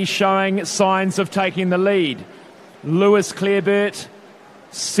already showing signs of taking the lead. Lewis Clareburt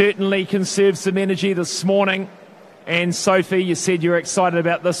certainly conserved some energy this morning. And Sophie, you said you're excited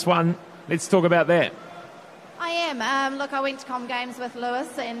about this one. Let's talk about that. I am. Look, I went to Com Games with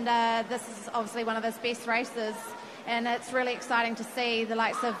Lewis, and this is obviously one of his best races. And it's really exciting to see the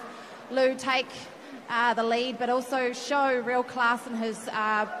likes of Lou take the lead, but also show real class in his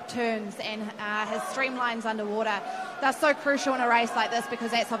turns and his streamlines underwater. They're so crucial in a race like this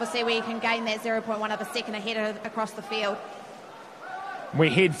because that's obviously where you can gain that 0.1 of a second ahead across the field. We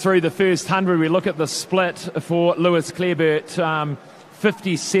head through the first 100. We look at the split for Lewis Clareburt,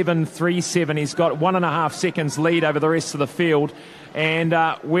 57.37. He's got 1.5 seconds lead over the rest of the field. And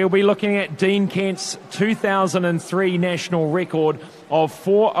we'll be looking at Dean Kent's 2003 national record of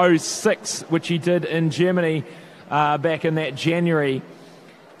 4:06, which he did in Germany back in that January.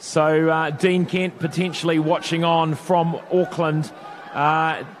 So Dean Kent potentially watching on from Auckland.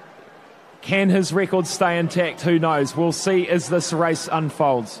 Can his record stay intact? Who knows? We'll see as this race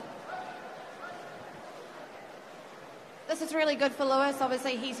unfolds. This is really good for Lewis.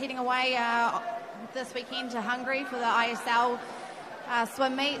 Obviously, he's heading away this weekend to Hungary for the ISL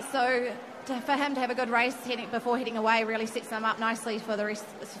swim meet. So for him to have a good race before heading away really sets them up nicely for the rest,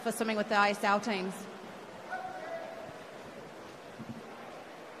 for swimming with the ISL teams.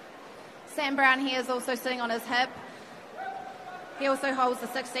 Sam Brown here is also sitting on his hip. He also holds the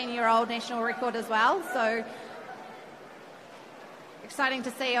 16-year-old national record as well, so exciting to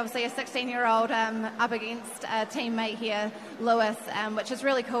see, obviously, a 16-year-old up against a teammate here, Lewis, which is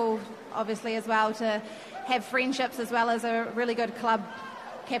really cool, obviously, as well, to have friendships as well as a really good club,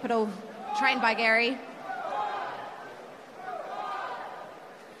 Capital, trained by Gary.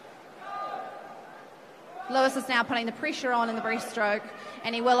 Lewis is now putting the pressure on in the breaststroke,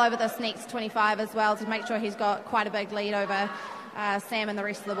 and he will over this next 25 as well to make sure he's got quite a big lead over Sam and the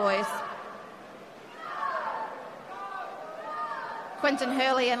rest of the boys. Quinton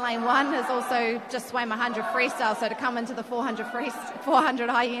Hurley in lane 1 has also just swam 100 freestyle, so to come into the 400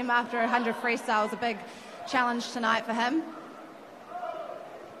 IM after 100 freestyle is a big challenge tonight for him.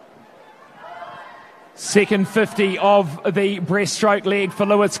 Second 50 of the breaststroke leg for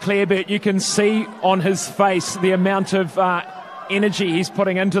Lewis Clareburt. You can see on his face the amount of energy he's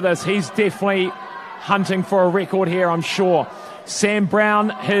putting into this. He's definitely hunting for a record here, I'm sure. Sam Brown,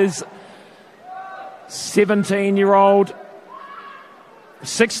 his 16-year-old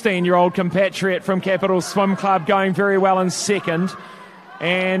compatriot from Capital Swim Club, going very well in second.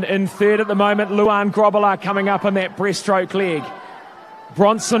 And in third at the moment, Luan Grobbelaar coming up in that breaststroke leg.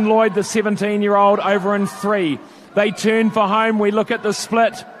 Bronson Lloyd, the 17-year-old, over in 3. They turn for home. We look at the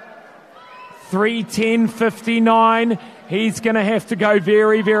split. 3:10.59. He's going to have to go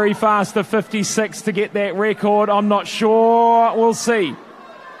very, very fast to 56 to get that record. I'm not sure. We'll see.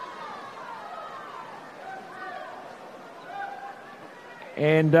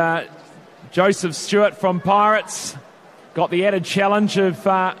 And Joseph Stewart from Pirates got the added challenge of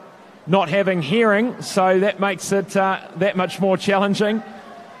not having hearing, so that makes it that much more challenging,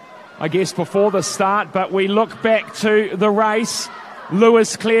 I guess, before the start. But we look back to the race.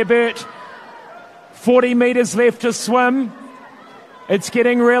 Lewis Clareburt, 40 metres left to swim. It's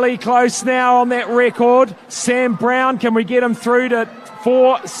getting really close now on that record. Sam Brown, can we get him through to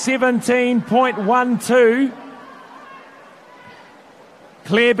 4:17.12?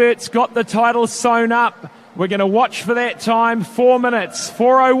 Clareburt's got the title sewn up. We're going to watch for that time. 4 minutes,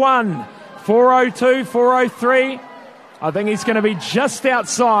 4:01, 4:02, 4:03. I think he's going to be just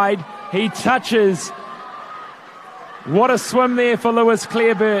outside. He touches. What a swim there for Lewis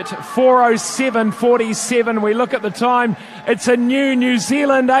Clareburt. 4:07.47. We look at the time. It's a New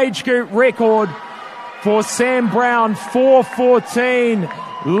Zealand age group record for Sam Brown. 4:14.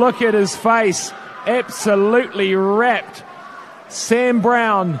 Look at his face. Absolutely wrapped. Sam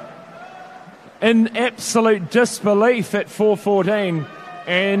Brown in absolute disbelief at 4:14.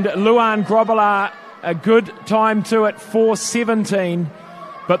 And Luan Grobbelaar, a good time too at 4:17.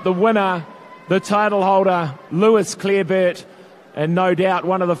 But the winner, the title holder, Lewis Clareburt, and no doubt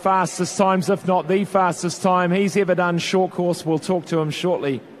one of the fastest times, if not the fastest time he's ever done short course. We'll talk to him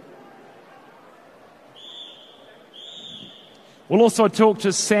shortly. We'll also talk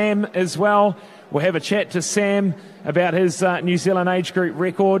to Sam as well. We'll have a chat to Sam about his New Zealand age group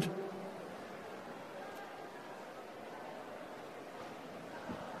record.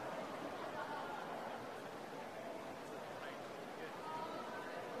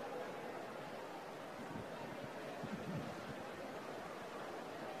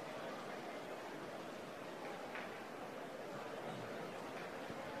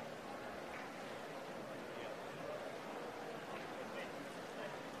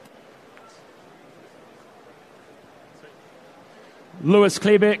 Lewis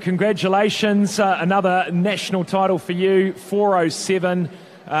Clareburt, congratulations. Another national title for you, 4:07.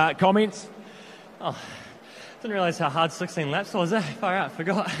 Comments? Oh, didn't realise how hard 16 laps was. Far out,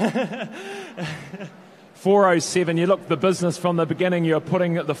 forgot. 4:07. You looked the business from the beginning. You were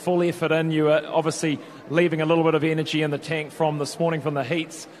putting the full effort in. You were obviously leaving a little bit of energy in the tank from this morning from the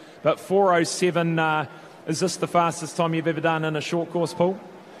heats. But 4:07, is this the fastest time you've ever done in a short course pool?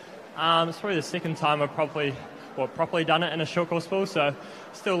 It's probably the second time I've properly done it in a short course pool, so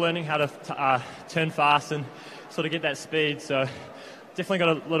still learning how to turn fast and sort of get that speed, so definitely got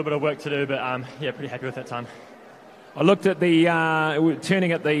a little bit of work to do, but yeah, pretty happy with that time. I looked at the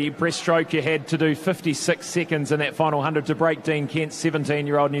turning at the breaststroke. You had to do 56 seconds in that final 100 to break Dean Kent's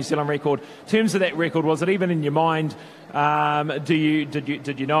 17-year-old New Zealand record. In terms of that record, was it even in your mind? Did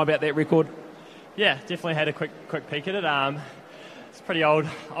you know about that record? Yeah, definitely had a quick peek at it. It's a pretty old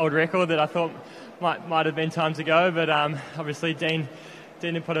record that I thought might have been time to go, but obviously Dean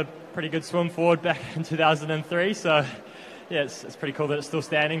had put a pretty good swim forward back in 2003, so yeah, it's pretty cool that it's still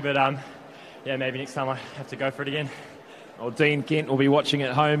standing, but yeah, maybe next time I have to go for it again. Well, Dean Kent will be watching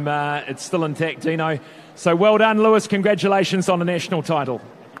at home. It's still intact, Dino. So well done, Lewis. Congratulations on the national title.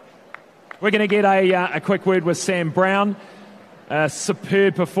 We're going to get a quick word with Sam Brown.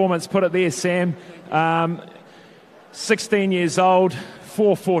 Superb performance, put it there, Sam. 16 years old.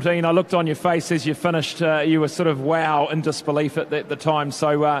 4:14. I looked on your face as you finished. You were sort of wow in disbelief at the time.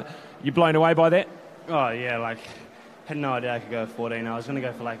 So you blown away by that? Oh yeah, had no idea I could go 14. I was going to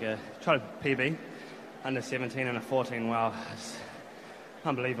go for try to PB under 17 and a 14. Wow, it's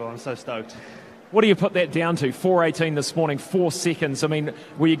unbelievable. I'm so stoked. What do you put that down to? 4:18 this morning, 4 seconds. I mean,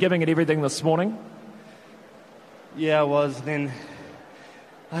 were you giving it everything this morning? Yeah, I was. Then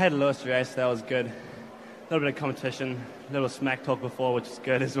I had a Lewis race. That was good. A little bit of competition, a little smack talk before, which is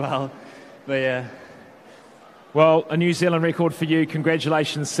good as well. But yeah. Well, a New Zealand record for you.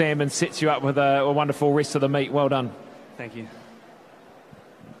 Congratulations, Sam, and sets you up with a wonderful rest of the meet. Well done. Thank you.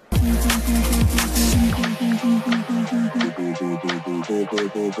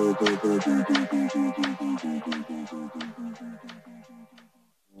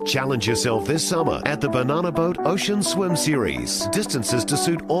 Challenge yourself this summer at the Banana Boat Ocean Swim Series. Distances to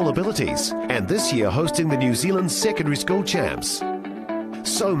suit all abilities. And this year hosting the New Zealand Secondary School Champs.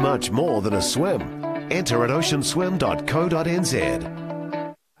 So much more than a swim. Enter at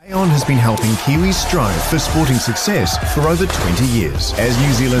oceanswim.co.nz. Aon has been helping Kiwis strive for sporting success for over 20 years. As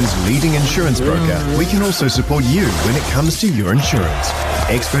New Zealand's leading insurance broker, we can also support you when it comes to your insurance.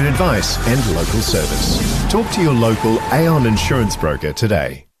 Expert advice and local service. Talk to your local Aon insurance broker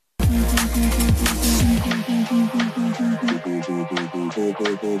today.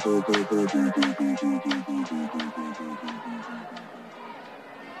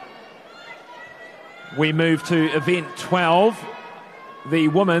 We move to event 12. the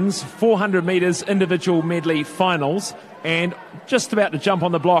women's 400 metres individual medley finals, and just about to jump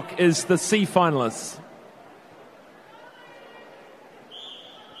on the block is the C finalists.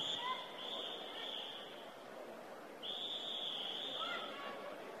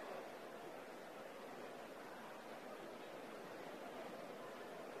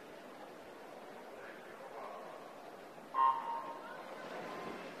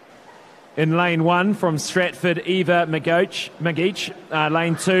 In lane 1 from Stratford, Eva McGeach.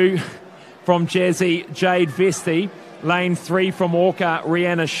 Lane 2 from Jazzy, Jade Vesti. Lane 3 from Walker,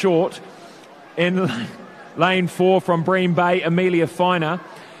 Rihanna Short. In lane 4 from Bream Bay, Amelia Finer.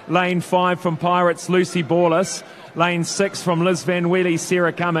 Lane 5 from Pirates, Lucy Borlas. Lane 6 from Liz Van Wheelie,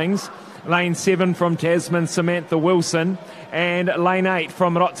 Sarah Cummings. Lane 7 from Tasman, Samantha Wilson. And lane 8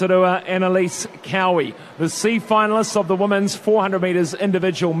 from Rotorua, Annalise Cowie. The C finalists of the women's 400 metres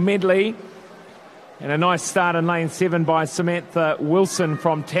individual medley. And a nice start in lane 7 by Samantha Wilson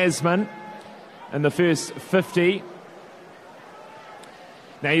from Tasman in the first 50.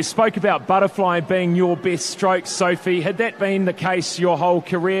 Now, you spoke about butterfly being your best stroke, Sophie. Had that been the case your whole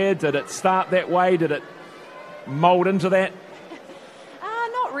career? Did it start that way? Did it mould into that?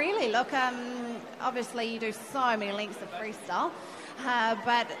 Not really. Look, obviously you do so many lengths of freestyle,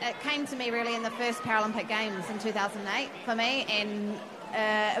 but it came to me really in the first Paralympic Games in 2008 for me, and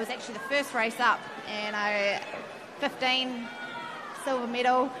it was actually the first race up, and 15 silver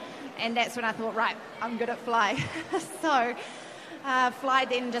medal, and that's when I thought, right, I'm good at fly. So fly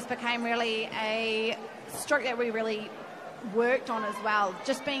then just became really a stroke that we really worked on as well,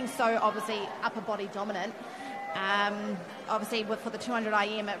 just being so obviously upper body dominant. Obviously for the 200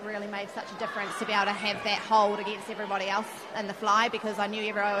 IM it really made such a difference to be able to have that hold against everybody else in the fly, because I knew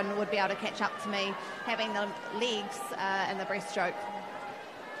everyone would be able to catch up to me having the legs in the breaststroke.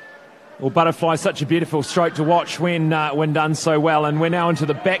 Well, butterfly, such a beautiful stroke to watch when done so well. And we're now into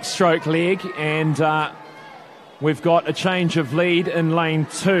the backstroke leg, and we've got a change of lead in lane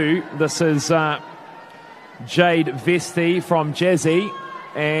 2. This is Jade Vesti from Jazzy,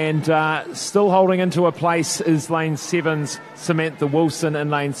 and still holding into a place is lane 7's Samantha Wilson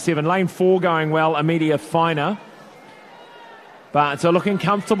in lane 7. Lane 4 going well, Amelia Finer. But looking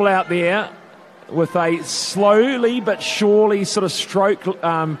comfortable out there with a slowly but surely sort of stroke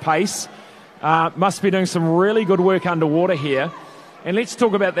pace. Must be doing some really good work underwater here. And let's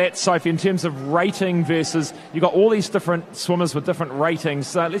talk about that, Sophie, in terms of rating versus... You've got all these different swimmers with different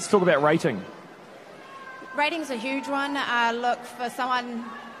ratings. Let's talk about rating. Rating's a huge one. Look, for someone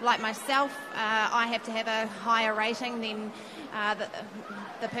like myself, I have to have a higher rating than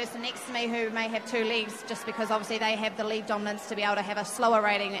the person next to me who may have 2 legs, just because obviously they have the leg dominance to be able to have a slower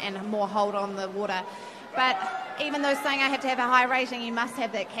rating and more hold on the water. But even though saying I have to have a high rating, you must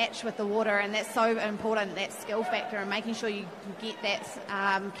have that catch with the water, and that's so important, that skill factor, and making sure you get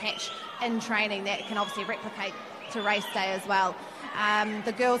that catch in training that can obviously replicate to race day as well.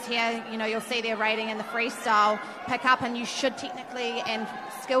 The girls here, you know, you'll see their rating in the freestyle pick up, and you should technically and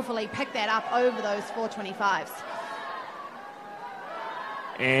skillfully pick that up over those 425s.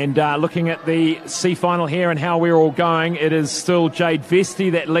 And looking at the C final here and how we're all going, it is still Jade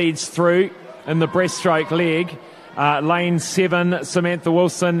Vesti that leads through in the breaststroke leg. Lane 7, Samantha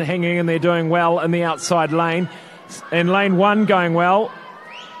Wilson hanging in there doing well in the outside lane. In lane 1 going well,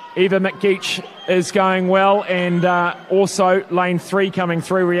 Eva McGeach is going well, and also lane 3 coming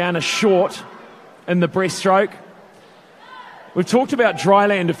through, Rihanna Short in the breaststroke. We've talked about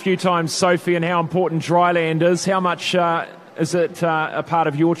dryland a few times, Sophie, and how important dryland is. How much is it a part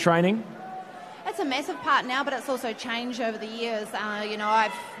of your training? It's a massive part now, but it's also changed over the years. You know,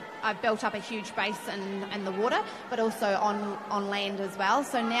 I've built up a huge base in the water, but also on land as well.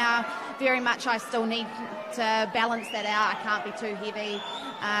 So now very much I still need to balance that out. I can't be too heavy,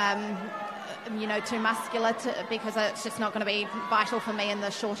 you know, too muscular, because it's just not going to be vital for me in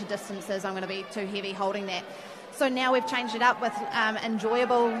the shorter distances. I'm going to be too heavy holding that. So now we've changed it up with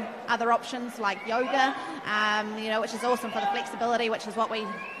enjoyable other options like yoga, you know, which is awesome for the flexibility, which is what we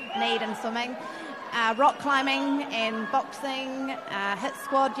need in swimming. Rock climbing and boxing, hit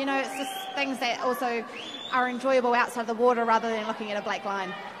squad, you know, it's just things that also are enjoyable outside the water rather than looking at a black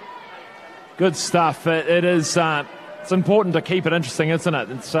line. Good stuff. It is, it's important to keep it interesting, isn't it?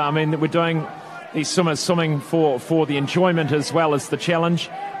 It's, I mean, we're doing these swimmers swimming for the enjoyment as well as the challenge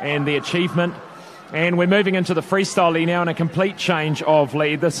and the achievement. And we're moving into the freestyle lead now in a complete change of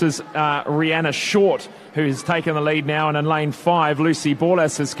lead. This is Rihanna Short, who has taken the lead now, and in lane 5, Lucy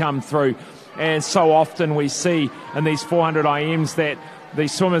Borlas has come through. And so often we see in these 400 IMs that the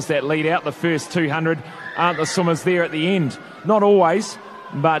swimmers that lead out the first 200 aren't the swimmers there at the end. Not always,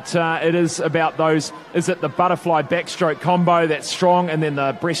 but it is about those. Is it the butterfly backstroke combo that's strong and then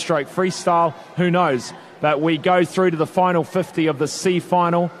the breaststroke freestyle? Who knows? But we go through to the final 50 of the C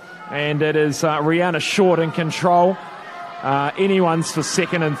final, and it is Rihanna Short in control. Anyone's for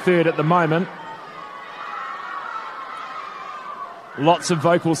second and third at the moment. Lots of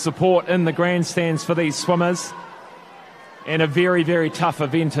vocal support in the grandstands for these swimmers, and a very, very tough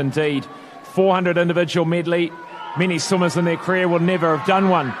event indeed. 400 individual medley. Many swimmers in their career will never have done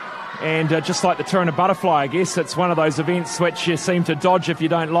one. And just like the Turner Butterfly, I guess, it's one of those events which you seem to dodge if you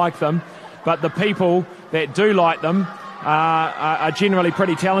don't like them. But the people that do like them are generally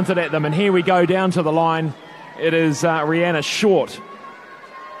pretty talented at them. And here we go down to the line. It is Rihanna Short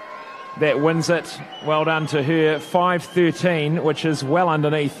that wins it. Well done to her. 5:13, which is well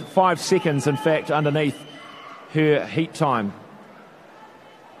underneath, 5 seconds, in fact, underneath her heat time.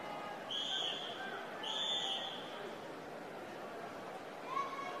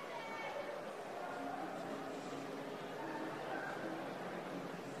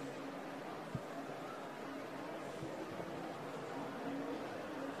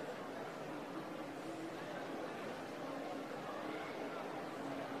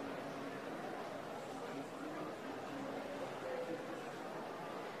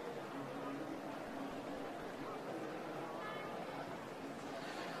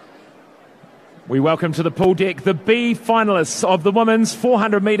 We welcome to the pool deck the B finalists of the women's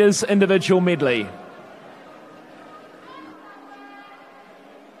 400 metres individual medley.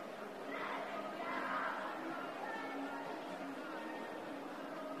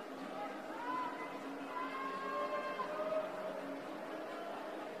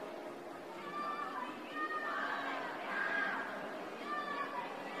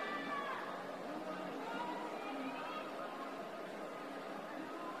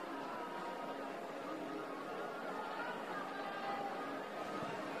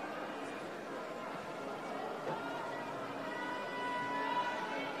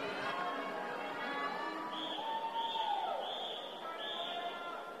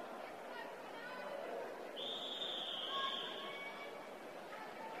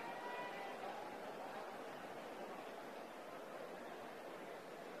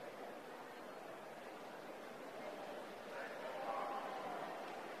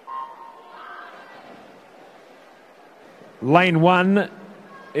 Lane 1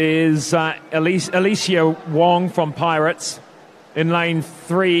 is Alicia Wong from Pirates. In lane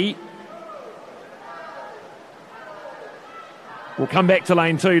 3, we'll come back to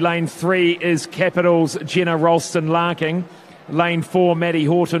lane 2. Lane 3 is Capital's Jenna Ralston-Larking. Lane 4, Maddie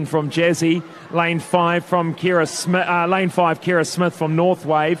Horton from Jazzy. Lane 5 from Kira Smith. Lane 5, Kira Smith from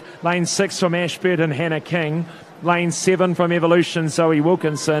Northwave. Lane 6 from Ashburton, Hannah King. Lane 7 from Evolution, Zoe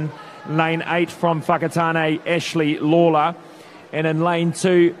Wilkinson. Lane 8 from Whakatane, Ashley Lawler. And in lane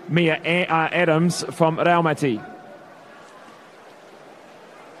 2, Mia Adams from Raumati.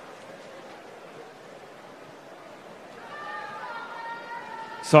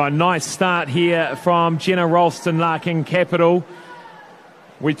 So a nice start here from Jenna Ralston-Larking, Capital.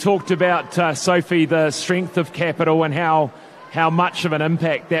 We talked about, Sophie, the strength of Capital and how much of an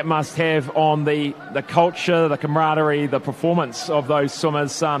impact that must have on the culture, the camaraderie, the performance of those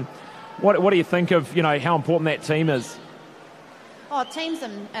swimmers. What do you think of, how important that team is? Oh, team's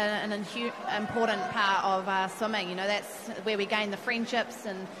an important part of swimming. That's where we gain the friendships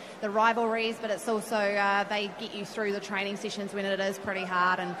and the rivalries, but it's also they get you through the training sessions when it is pretty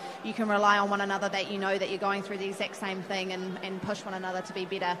hard, and you can rely on one another that that you're going through the exact same thing and push one another to be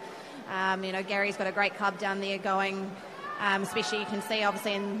better. Gary's got a great club down there going. Especially you can see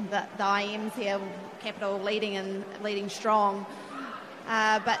obviously in the IMs here, Capital leading strong.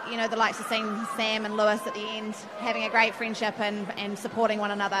 But the likes of seeing Sam and Lewis at the end having a great friendship and supporting one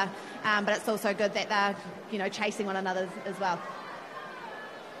another. But it's also good that they're chasing one another as well.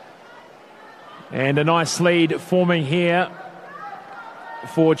 And a nice lead forming here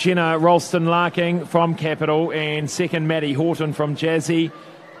for Jenna Ralston-Larking from Capital, and second Maddie Horton from Jazzy.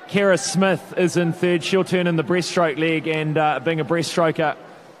 Kara Smith is in third. She'll turn in the breaststroke leg, and being a breaststroker,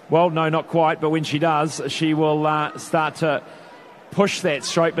 well, no, not quite, but when she does, she will start to push that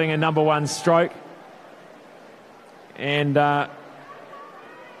stroke, being a number one stroke. And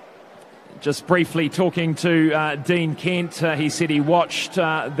just briefly talking to Dean Kent, he said he watched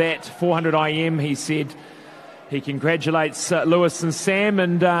that 400 IM. He said he congratulates Lewis and Sam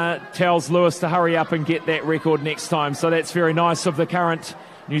and tells Lewis to hurry up and get that record next time. So that's very nice of the current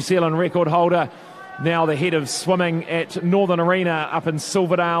New Zealand record holder, now the head of swimming at Northern Arena up in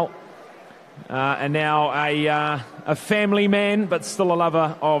Silverdale, and now a family man, but still a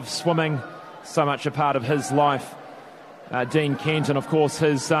lover of swimming, so much a part of his life. Dean Kent, and of course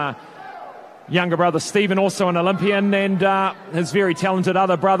his younger brother Stephen, also an Olympian, and his very talented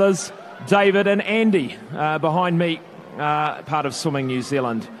other brothers David and Andy behind me, part of Swimming New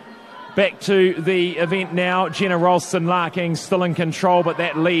Zealand. Back to the event now. Jenna Ralston-Larking still in control, but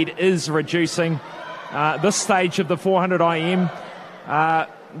that lead is reducing. This stage of the 400 IM,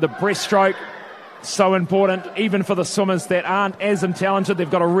 the breaststroke, so important, even for the swimmers that aren't as talented. They've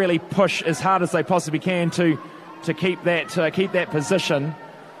got to really push as hard as they possibly can to keep that position.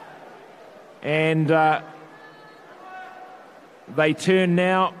 And they turn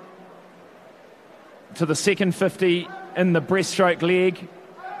now to the second 50 in the breaststroke leg.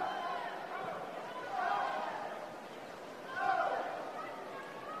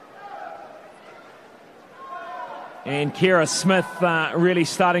 And Kira Smith really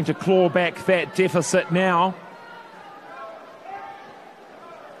starting to claw back that deficit now.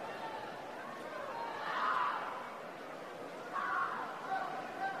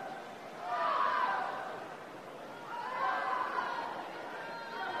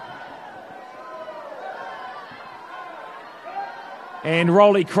 And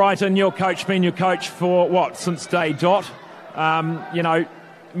Rolly Crichton, your coach, been your coach for what, since day dot?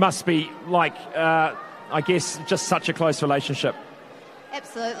 Must be like, I guess, just such a close relationship.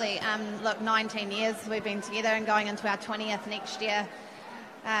 Absolutely. Look, 19 years we've been together and going into our 20th next year.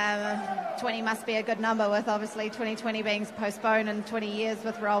 20 must be a good number, with obviously 2020 being postponed and 20 years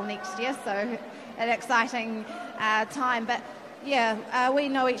with Roll next year. So an exciting time. But yeah, we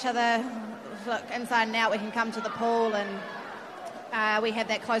know each other. Look, inside and out. We can come to the pool and we have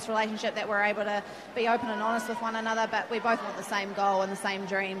that close relationship that we're able to be open and honest with one another, but we both want the same goal and the same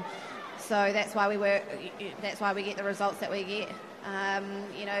dream. So that's why we work. That's why we get the results that we get.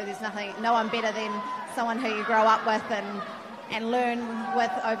 There's no one better than someone who you grow up with and learn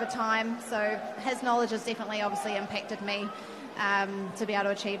with over time. So his knowledge has definitely, obviously, impacted me to be able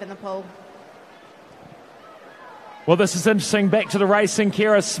to achieve in the pool. Well, this is interesting. Back to the racing.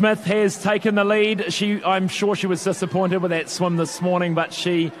 Kira Smith has taken the lead. I'm sure she was disappointed with that swim this morning, but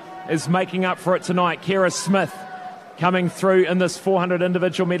she is making up for it tonight. Kira Smith coming through in this 400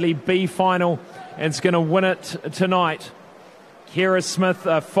 individual medley B final and is going to win it tonight. Kira Smith,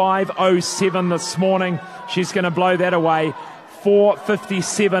 5:07 this morning. She's going to blow that away.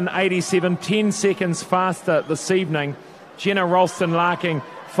 4:57.87, 10 seconds faster this evening. Jenna Ralston-Larking,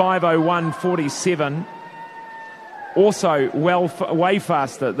 5:01.47. Also way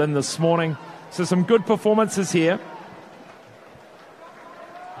faster than this morning. So some good performances here.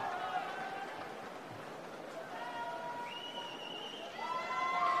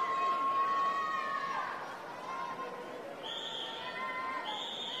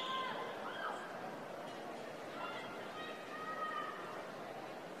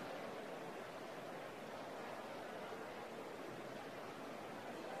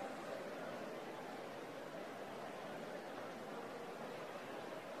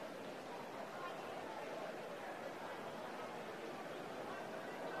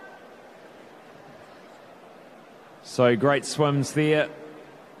 So great swims there.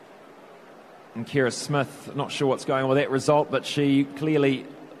 And Kira Smith, not sure what's going on with that result, but she clearly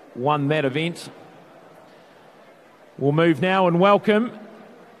won that event. We'll move now and welcome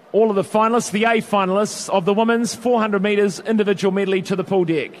all of the finalists, the A finalists of the women's 400 metres individual medley to the pool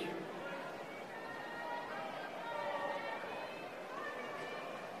deck.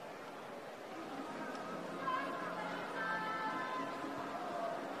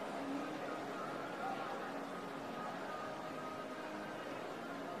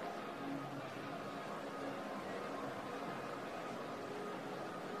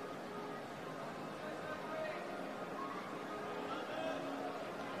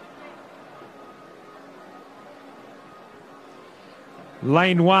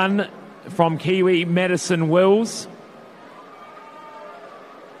 Lane 1 from Kiwi, Madison Wills.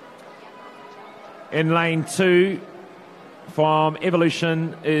 In lane 2 from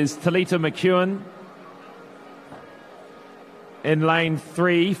Evolution is Talita McEwen. In lane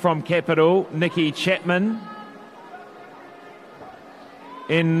 3 from Capital, Nikki Chapman.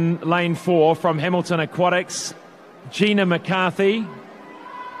 In lane 4 from Hamilton Aquatics, Gina McCarthy.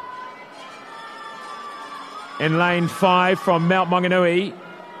 In lane 5 from Mount Maunganui,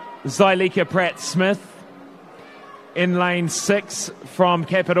 Zyleka Pratt-Smith. In lane 6 from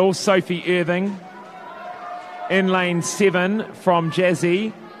Capital, Sophie Irving. In lane 7 from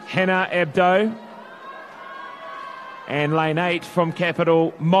Jazzy, Hannah Abdo. And lane 8 from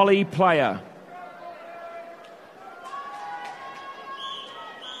Capital, Molly Player.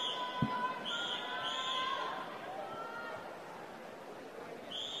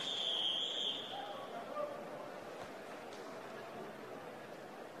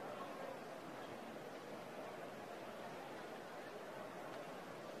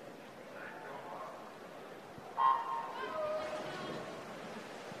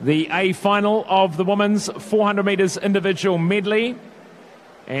 the A final of the women's 400 metres individual medley.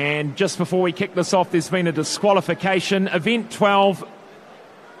 And just before we kick this off, there's been a disqualification. Event 12,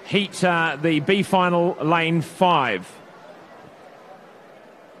 heat the B final, lane 5.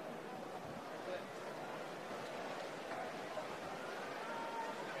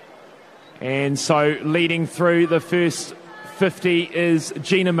 And so leading through the first 50 is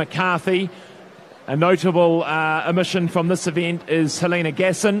Gina McCarthy. A notable omission from this event is Helena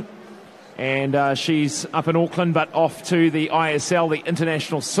Gasson. And she's up in Auckland, but off to the ISL, the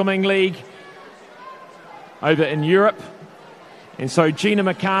International Swimming League, over in Europe. And so Gina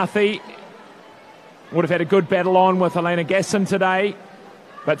McCarthy would have had a good battle on with Helena Gasson today.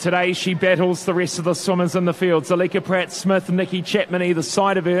 But today she battles the rest of the swimmers in the field. Zalika Pratt-Smith, Nikki Chapman either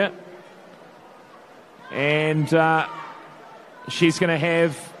side of her. And she's going to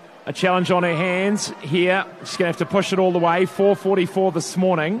have a challenge on her hands here. She's going to have to push it all the way. 4:44 this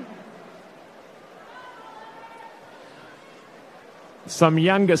morning. Some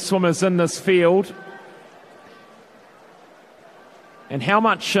younger swimmers in this field. And how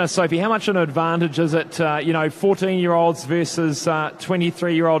much, Sophie, how much an advantage is it, 14-year-olds versus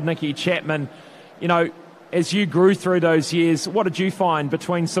 23-year-old Nikki Chapman? You know, as you grew through those years, what did you find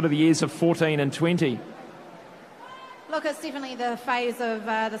between sort of the years of 14 and 20? Look, it's definitely the phase of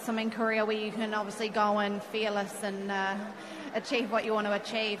the swimming career where you can obviously go in fearless and achieve what you want to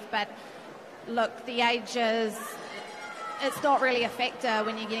achieve. But look, the age is, it's not really a factor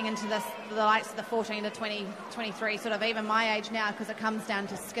when you're getting into the likes of the 14 to 20, 23, sort of even my age now, because it comes down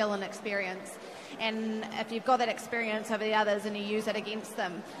to skill and experience. And if you've got that experience over the others and you use it against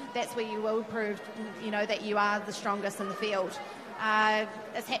them, that's where you will prove, that you are the strongest in the field.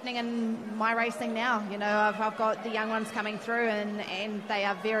 It's happening in my racing now. I've got the young ones coming through and they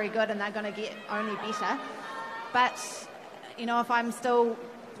are very good and they're going to get only better. But, if I'm still,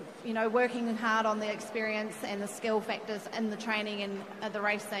 working hard on the experience and the skill factors in the training and the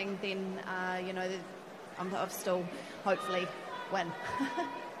racing, then, I'll still hopefully win.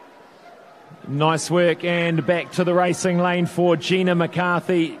 Nice work, and back to the racing lane for Gina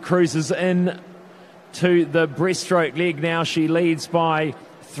McCarthy. Cruises in to the breaststroke leg now. She leads by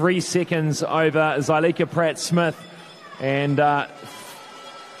 3 seconds over Zalika Pratt-Smith, and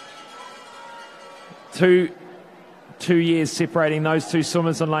two years separating those two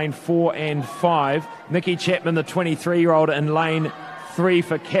swimmers in lane 4 and 5. Nikki Chapman, the 23-year-old, in lane 3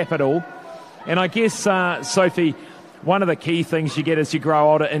 for Capital. And I guess, Sophie, one of the key things you get as you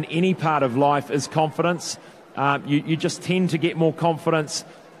grow older in any part of life is confidence. You just tend to get more confidence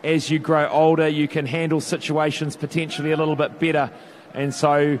as you grow older. You can handle situations potentially a little bit better. And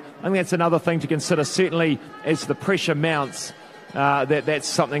so I think that's another thing to consider, certainly as the pressure mounts, that's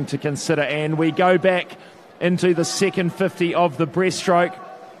something to consider. And we go back into the second 50 of the breaststroke.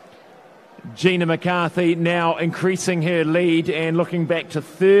 Gina McCarthy now increasing her lead and looking back to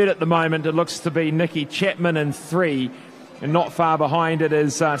third at the moment. It looks to be Nikki Chapman in 3, and not far behind it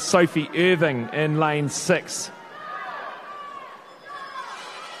is Sophie Irving in lane 6.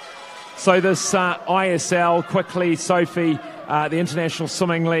 So this ISL, quickly, Sophie, the International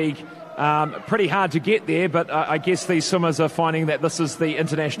Swimming League, pretty hard to get there, but I guess these swimmers are finding that this is the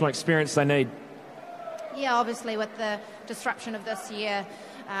international experience they need. Yeah, obviously with the disruption of this year,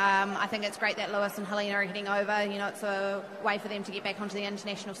 I think it's great that Lewis and Helena are heading over. It's a way for them to get back onto the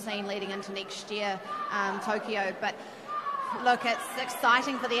international scene leading into next year, Tokyo. But look, it's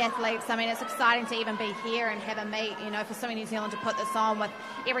exciting for the athletes. I mean, it's exciting to even be here and have a meet, for Swimming New Zealand to put this on with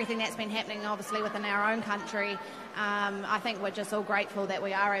everything that's been happening, obviously, within our own country. I think we're just all grateful that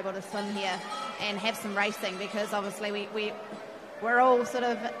we are able to swim here and have some racing, because obviously we're all sort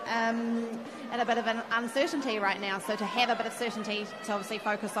of in a bit of an uncertainty right now. So to have a bit of certainty to obviously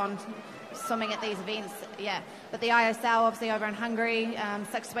focus on swimming at these events, yeah. But the ISL, obviously over in Hungary,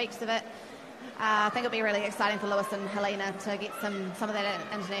 6 weeks of it. I think it'll be really exciting for Lewis and Helena to get some of that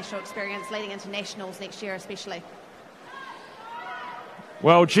international experience leading into nationals next year especially.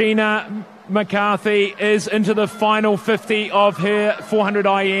 Well, Gina McCarthy is into the final 50 of her 400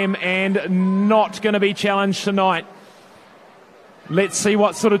 IM and not going to be challenged tonight. Let's see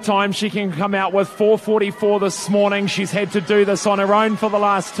what sort of time she can come out with. 4:44 this morning. She's had to do this on her own for the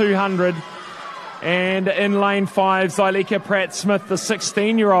last 200. And in lane 5, Zalika Pratt-Smith, the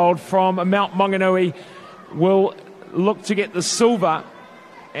 16-year-old from Mount Maunganui, will look to get the silver.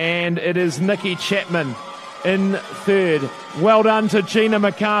 And it is Nikki Chapman in third. Well done to Gina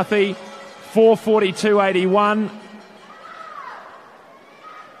McCarthy. 4:42.81.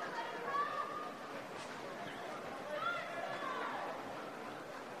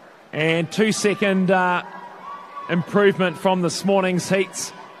 And 2-second improvement from this morning's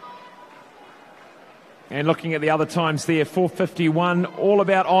heats And looking at the other times there, 4:51, all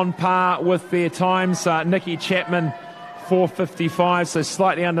about on par with their times. Nikki Chapman, 4:55, so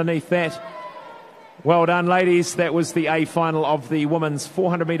slightly underneath that. Well done, ladies. That was the A final of the women's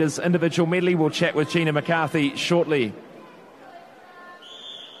 400 metres individual medley. We'll chat with Gina McCarthy shortly.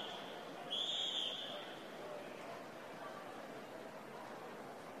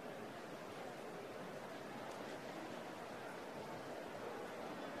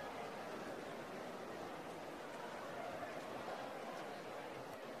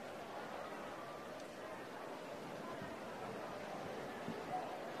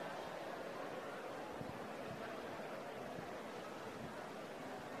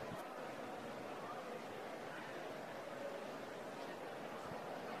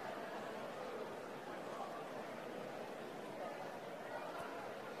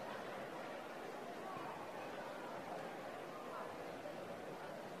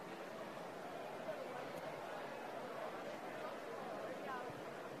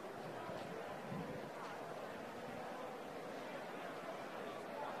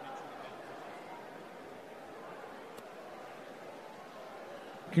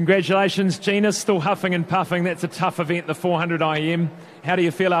 Congratulations, Gina. Still huffing and puffing. That's a tough event, the 400 IM. How do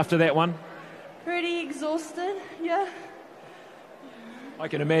you feel after that one? Pretty exhausted, yeah. I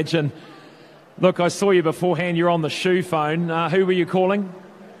can imagine. Look, I saw you beforehand. You're on the shoe phone. Who were you calling?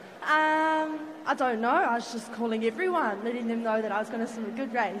 I don't know. I was just calling everyone, letting them know that I was going to swim a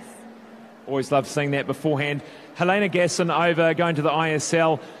good race. Always love seeing that beforehand. Helena Gasson over going to the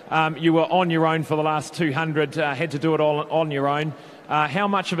ISL. You were on your own for the last 200, had to do it all on your own. How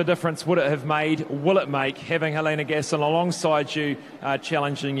much of a difference would it have made, will it make, having Helena Gasson alongside you,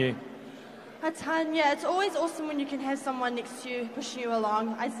 challenging you? A ton, yeah. It's always awesome when you can have someone next to you, pushing you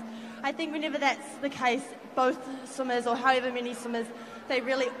along. I think whenever that's the case, both swimmers or however many swimmers, they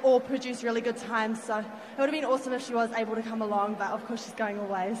really all produce really good times. So it would have been awesome if she was able to come along, but of course she's going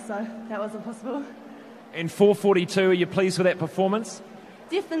away, so that wasn't possible. And 4:42, are you pleased with that performance?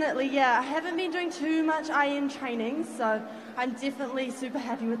 Definitely, yeah. I haven't been doing too much IM training, so I'm definitely super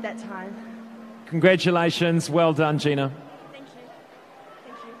happy with that time. Congratulations. Well done, Gina. Thank you.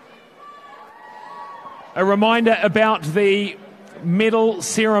 Thank you. A reminder about the medal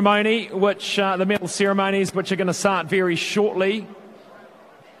ceremony, which the medal ceremonies which are going to start very shortly.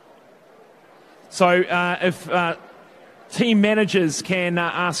 So if team managers can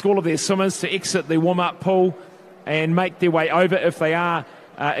ask all of their swimmers to exit the warm-up pool and make their way over if they are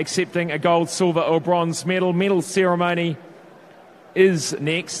accepting a gold, silver or bronze medal. Medal ceremony is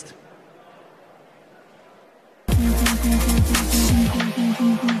next.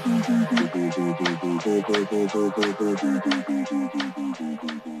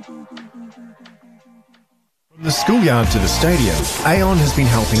 From the schoolyard to the stadium, Aon has been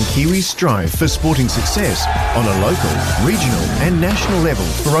helping Kiwis strive for sporting success on a local, regional and national level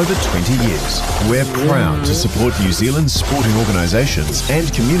for over 20 years. We're proud to support New Zealand's sporting organisations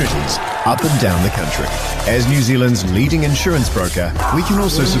and communities up and down the country. As New Zealand's leading insurance broker, we can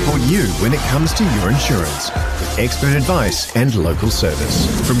also support you when it comes to your insurance with expert advice and local service.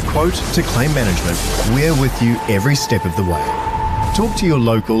 From quote to claim management, we're with you every step of the way. Talk to your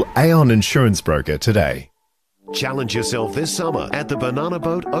local Aon insurance broker today. Challenge yourself this summer at the Banana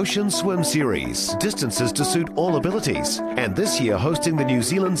Boat Ocean Swim Series. Distances to suit all abilities. And this year hosting the New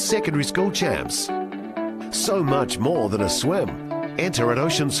Zealand Secondary School Champs. So much more than a swim. Enter at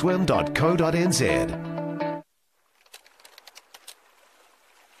oceanswim.co.nz.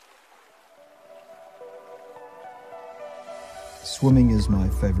 Swimming is my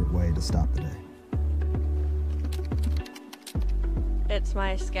favourite way to start the day. It's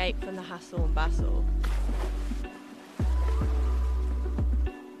my escape from the hustle and bustle.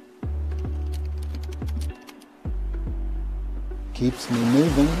 Keeps me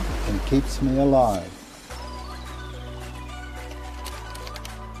moving and keeps me alive.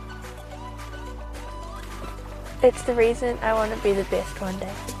 It's the reason I want to be the best one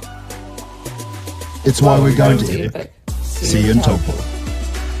day. It's why we're going to Epic. See you in Taupo.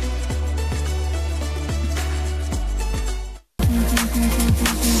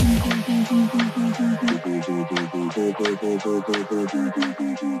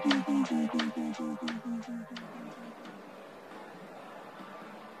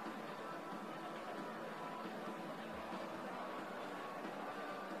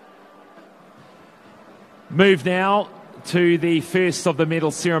 Move now to the first of the medal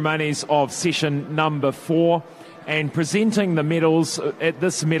ceremonies of session number 4, and presenting the medals at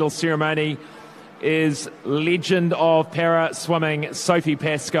this medal ceremony is legend of para swimming Sophie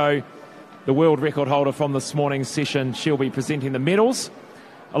Pascoe, the world record holder from this morning's session. She'll be presenting the medals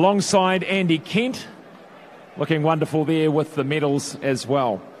alongside Andy Kent, looking wonderful there with the medals as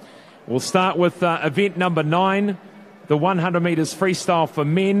well. We'll start with event number 9, the 100 metres freestyle for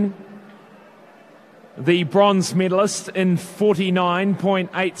men. The bronze medalist in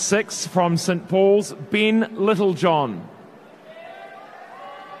 49.86 from St Paul's, Ben Littlejohn.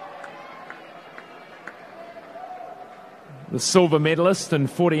 The silver medalist in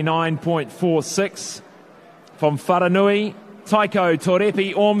 49.46 from Wharanui, Taiko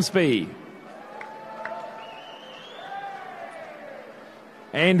Torepi Ormsby.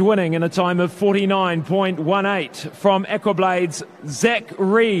 And winning in a time of 49.18 from Aquablades, Zach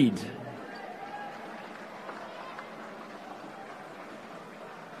Reed.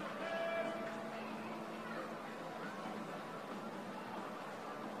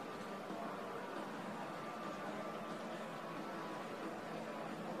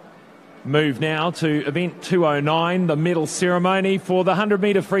 Move now to event 209, the medal ceremony for the 100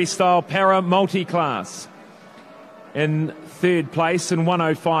 metre freestyle para multi-class. In third place in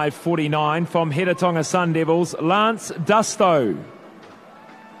 105.49 from Heretatonga Sun Devils, Lance Dusto.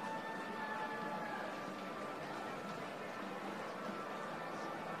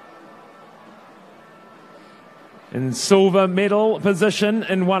 In silver medal position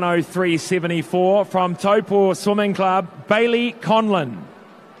in 103.74 from Taupō Swimming Club, Bailey Conlon.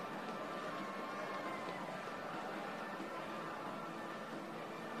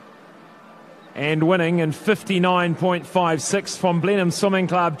 And winning in 59.56 from Blenheim Swimming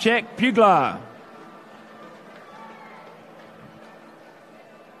Club, Jack Bugler.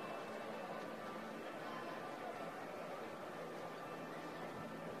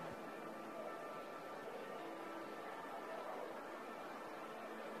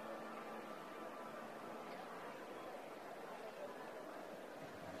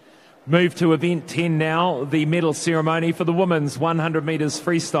 Move to event 10 now, the medal ceremony for the women's 100 metres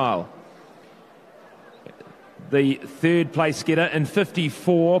freestyle. The third place getter in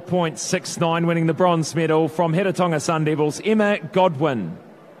 54.69, winning the bronze medal from Heretatonga Sun Devils, Emma Godwin.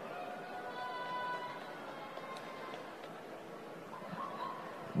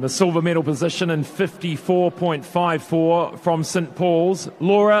 The silver medal position in 54.54 from St Paul's,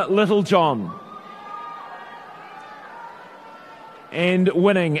 Laura Littlejohn. And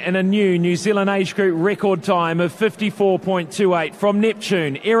winning in a New Zealand age group record time of 54.28 from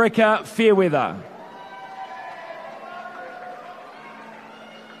Neptune, Erica Fairweather.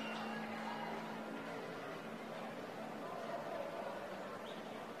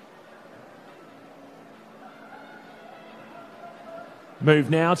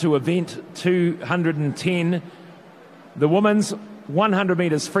 Move now to event 210, the women's 100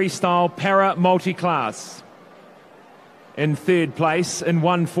 metres freestyle para multi-class. In third place in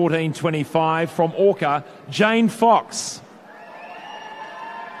 114.25 from Orca, Jane Fox.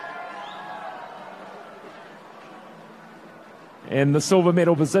 In the silver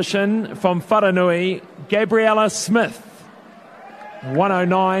medal position from Wharanui, Gabriella Smith,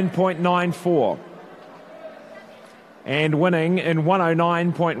 109.94. And winning in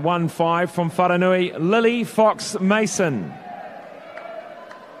 109.15 from Wharanui, Lily Fox Mason.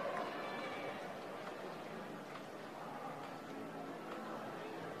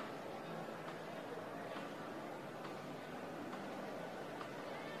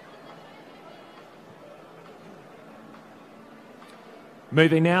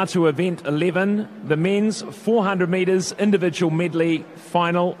 Moving now to event 11, the men's 400 metres individual medley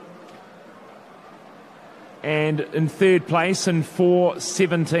final. And in third place in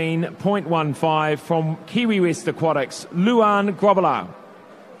 4:17.15 from Kiwi West Aquatics, Luan Grobler.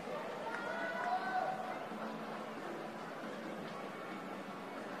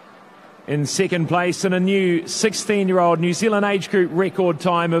 In second place in a new 16-year-old New Zealand age group record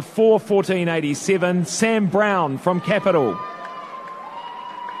time of 4:14.87, Sam Brown from Capital.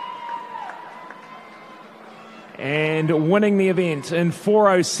 And winning the event in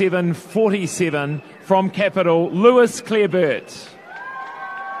 4:07.47 from Capital, Lewis Clareburt.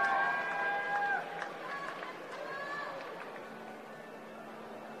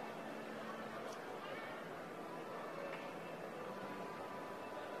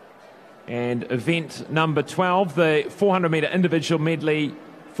 And event number 12, the 400 metre individual medley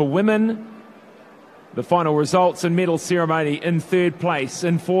for women. The final results and medal ceremony in third place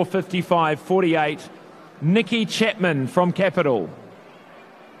in 4:55.48. Nikki Chapman from Capital.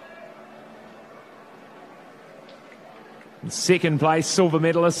 In second place, silver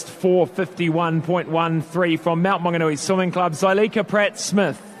medalist, 4:51.13 from Mount Maunganui Swimming Club, Zyleka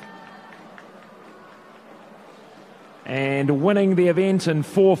Pratt-Smith. And winning the event in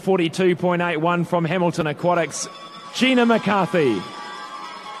 4:42.81 from Hamilton Aquatics, Gina McCarthy.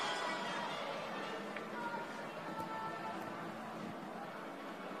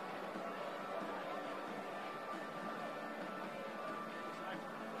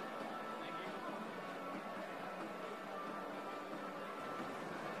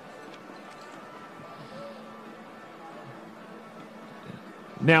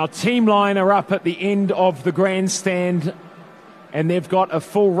 Now, Team Line are up at the end of the grandstand, and they've got a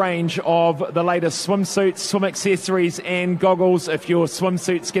full range of the latest swimsuits, swim accessories and goggles. If your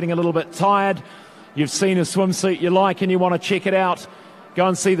swimsuit's getting a little bit tired, you've seen a swimsuit you like and you want to check it out, go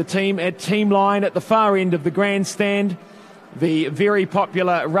and see the team at Team Line at the far end of the grandstand. The very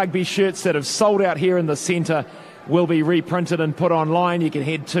popular rugby shirts that have sold out here in the centre will be reprinted and put online. You can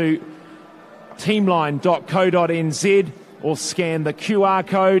head to teamline.co.nz or scan the QR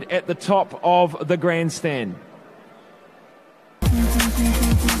code at the top of the grandstand.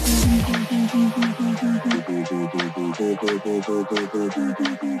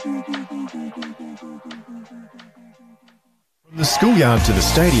 From the schoolyard to the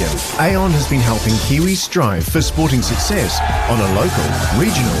stadium, Aon has been helping Kiwis strive for sporting success on a local,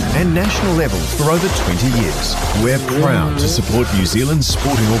 regional and national level for over 20 years. We're proud to support New Zealand's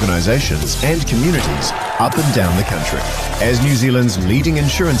sporting organisations and communities up and down the country. As New Zealand's leading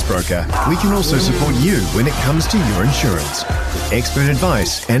insurance broker, we can also support you when it comes to your insurance. Expert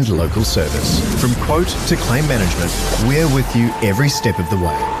advice and local service. From quote to claim management, we're with you every step of the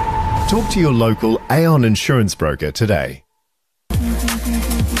way. Talk to your local Aon insurance broker today.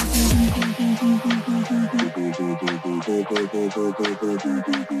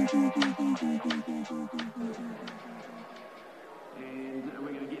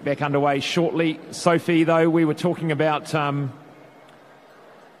 Back underway shortly. Sophie, though, we were talking about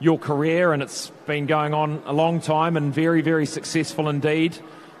your career, and it's been going on a long time and very, very successful indeed.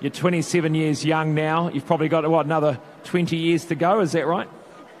 You're 27 years young now. You've probably got, another 20 years to go, is that right?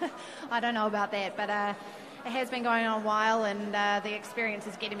 I don't know about that, but it has been going on a while, and the experience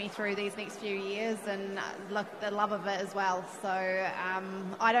is getting me through these next few years, and the love of it as well. So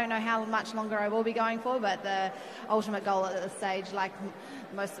I don't know how much longer I will be going for, but the ultimate goal at this stage, like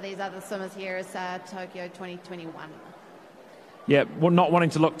most of these other swimmers here, is Tokyo 2021. Yeah, well, not wanting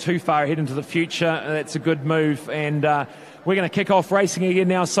to look too far ahead into the future, that's a good move. And we're going to kick off racing again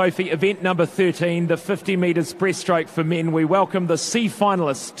now, Sophie. Event number 13, the 50 metres breaststroke for men. We welcome the C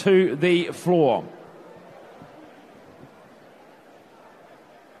finalists to the floor.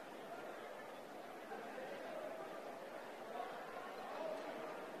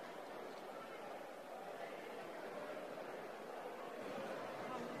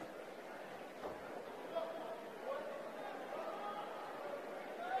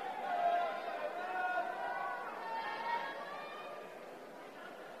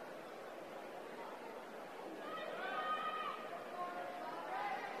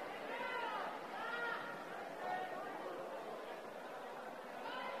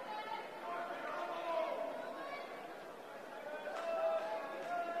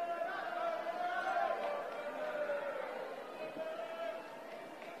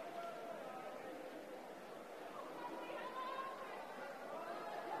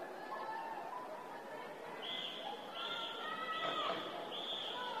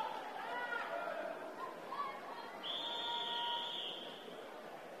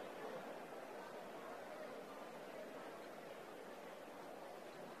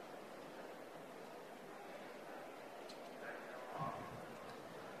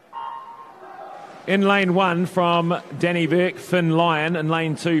 In lane 1 from Danny Burke, Finn Lyon. In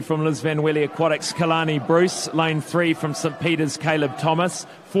lane 2 from Liz Van Welly Aquatics, Kalani Bruce. Lane 3 from St Peters, Caleb Thomas.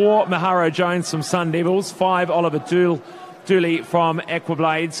 4, Maharo Jones from Sun Devils. 5, Oliver Dooley from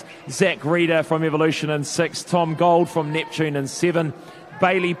Aquablades. Zach Reeder from Evolution in 6. Tom Gold from Neptune in 7.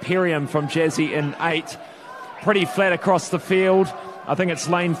 Bailey Perriam from Jazzy in 8. Pretty flat across the field. I think it's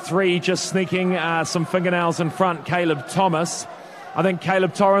lane 3 just sneaking some fingernails in front, Caleb Thomas. I think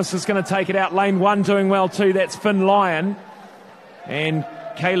Caleb Thomas is going to take it out. Lane 1 doing well too. That's Finn Lyon. And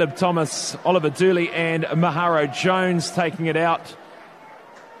Caleb Thomas, Oliver Dooley and Maharo Jones taking it out.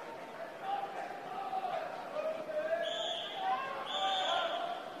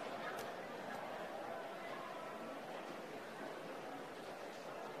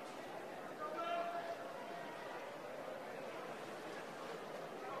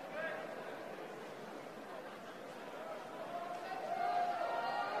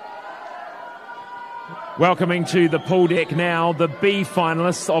 Welcoming to the pool deck now the B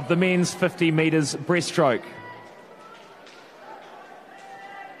finalists of the men's 50 metres breaststroke.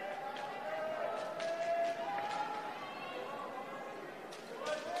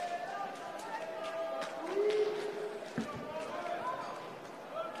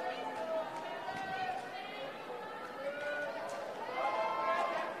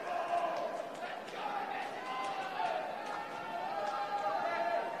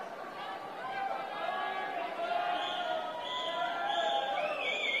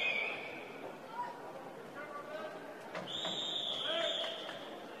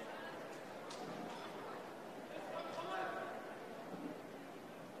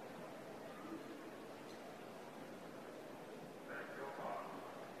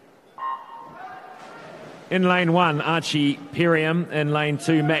 In lane 1, Archie Perriam. In lane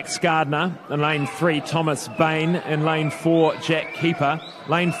 2, Max Gardner. In lane 3, Thomas Bain. In lane 4, Jack Keeper.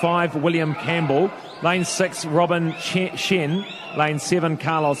 Lane 5, William Campbell. Lane 6, Robin Shen. Lane 7,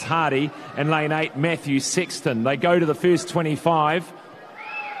 Carlos Hardy. And lane 8, Matthew Sexton. They go to the first 25.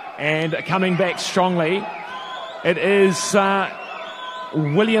 And coming back strongly, it is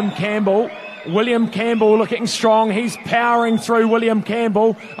William Campbell. William Campbell looking strong. He's powering through. William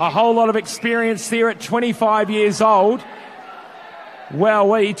Campbell, a whole lot of experience there at 25 years old.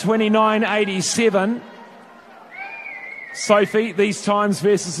 Wowee, 29.87. Sophie, these times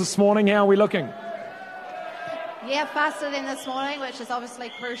versus this morning, how are we looking? Yeah, faster than this morning, which is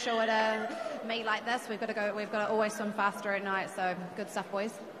obviously crucial at a meet like this. We've got to always swim faster at night, so good stuff,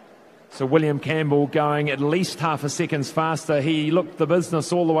 boys. So William Campbell going at least half a second faster. He looked the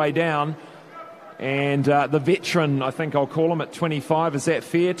business all the way down. And the veteran, I think I'll call him at 25. Is that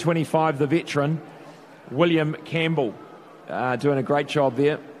fair? 25, the veteran. William Campbell doing a great job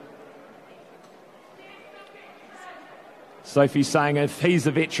there. Sophie's saying, if he's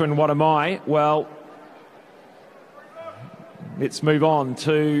a veteran, what am I? Well, let's move on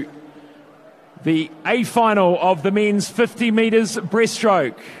to the A final of the men's 50 metres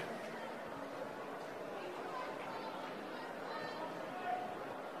breaststroke.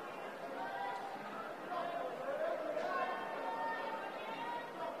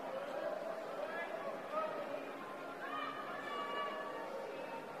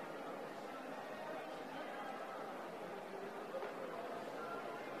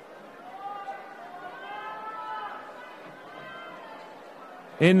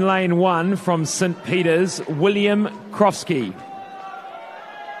 In lane 1 from St Peter's, William Krofsky.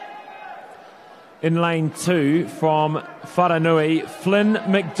 In lane 2 from Wharanui, Flynn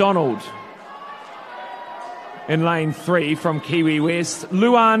McDonald. In lane 3 from Kiwi West,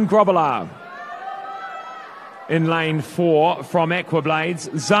 Luan Grobbelaar. In lane 4 from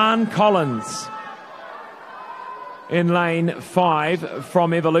Aquablades, Zahn Collins. In lane 5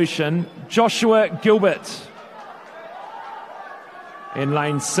 from Evolution, Joshua Gilbert. In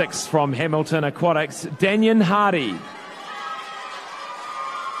lane 6 from Hamilton Aquatics, Danyan Hardy.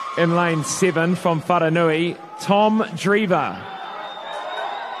 In lane 7 from Wharanui, Tom Drever.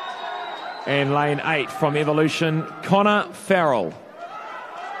 And lane 8 from Evolution, Connor Farrell.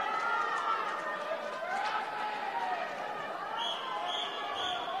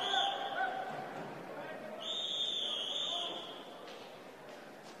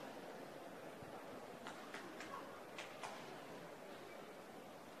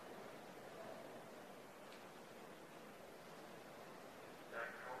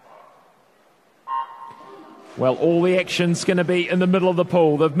 Well, all the action's going to be in the middle of the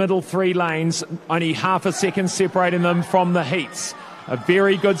pool. The middle 3 lanes, only half a second separating them from the heats. A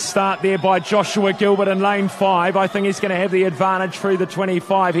very good start there by Joshua Gilbert in lane 5. I think he's going to have the advantage through the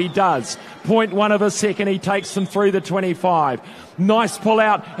 25. He does. 0.1 of a second, he takes them through the 25. Nice pull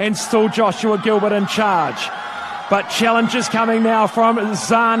out, and still Joshua Gilbert in charge. But challenges coming now from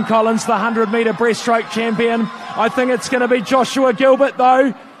Zahn Collins, the 100-metre breaststroke champion. I think it's going to be Joshua Gilbert,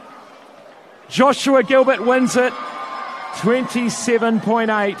 though. Joshua Gilbert wins it,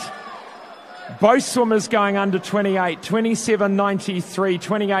 27.8. Both swimmers going under 28, 27.93,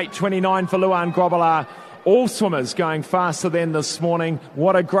 28.29 for Luan Grobbelaar. All swimmers going faster than this morning.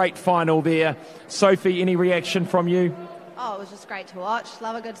 What a great final there. Sophie, any reaction from you? Oh, it was just great to watch.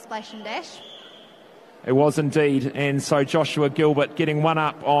 Love a good splash and dash. It was indeed. And so Joshua Gilbert getting one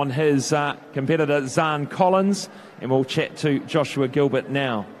up on his competitor Zahn Collins. And we'll chat to Joshua Gilbert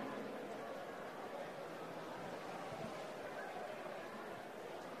now.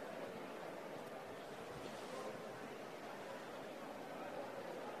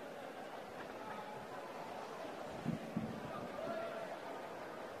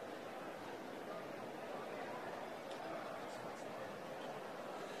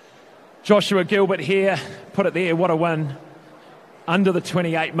 Joshua Gilbert here, put it there, what a win. Under the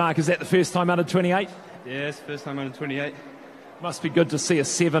 28 mark, is that the first time under 28? Yeah, it's the first time under 28. Must be good to see a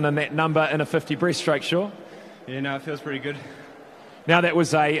 7 in that number in a 50 breaststroke, sure? Yeah, no, it feels pretty good. Now that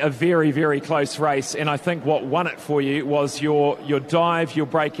was a very, very close race, and I think what won it for you was your dive, your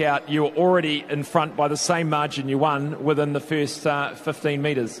breakout. You were already in front by the same margin you won within the first 15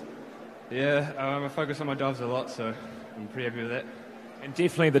 metres. Yeah, I focus on my dives a lot, so I'm pretty happy with that. And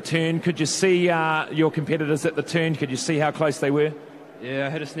definitely the turn. Could you see your competitors at the turn? Could you see how close they were? Yeah, I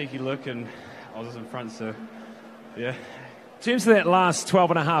had a sneaky look and I was in front, so yeah. In terms of that last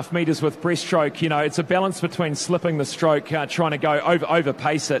 12.5 metres with breaststroke, you know, it's a balance between slipping the stroke, trying to go over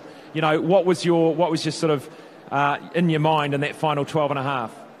pace it. You know, what was your sort of in your mind in that final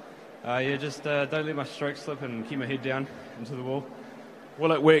 12.5? Just don't let my stroke slip and keep my head down into the wall.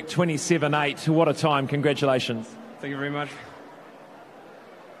 Well, it worked, 27.8. What a time. Congratulations. Thank you very much.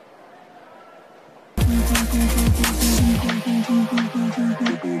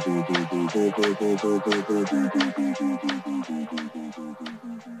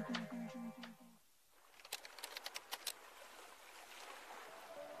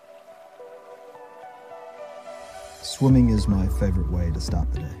 Swimming is my favourite way to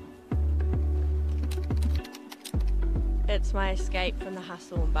start the day. It's my escape from the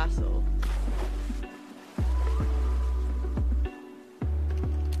hustle and bustle.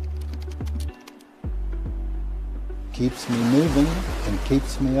 Keeps me moving and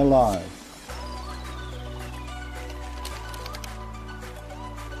keeps me alive.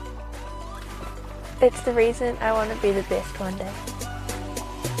 It's the reason I want to be the best one day.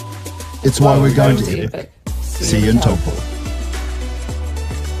 It's why we're going to Epic. See you in Taupo.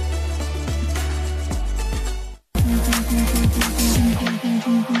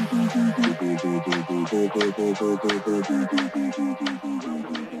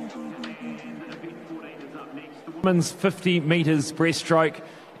 Women's 50 metres breaststroke,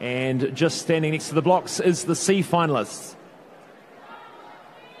 and just standing next to the blocks is the C finalists.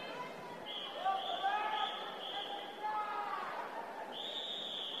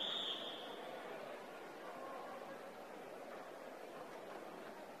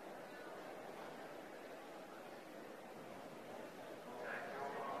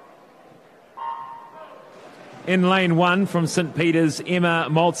 In lane 1 from St Peter's, Emma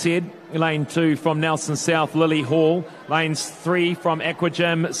Maltzed. Lane 2 from Nelson South, Lily Hall. Lanes 3 from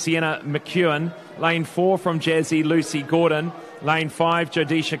Aquagym, Sienna McEwen. Lane 4 from Jazzy, Lucy Gordon. Lane 5,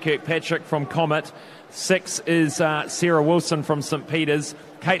 Jodisha Kirkpatrick from Comet. 6 is Sarah Wilson from St Peter's.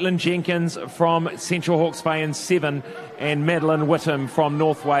 Caitlin Jenkins from Central Hawke's Bay in 7. And Madeline Whittam from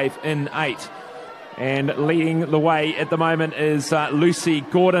North Wave in 8. And leading the way at the moment is Lucy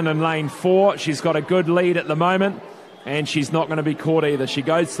Gordon in lane 4. She's got a good lead at the moment, and she's not going to be caught either. She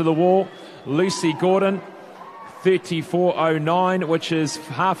goes to the wall. Lucy Gordon, 34.09, which is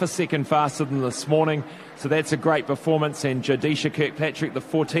half a second faster than this morning. So that's a great performance. And Jodisha Kirkpatrick, the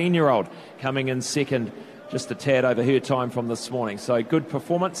 14-year-old, coming in second, just a tad over her time from this morning. So good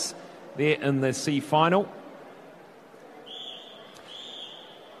performance there in the C final.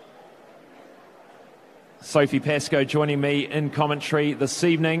 Sophie Pascoe joining me in commentary this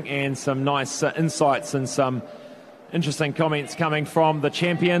evening, and some nice insights and some interesting comments coming from the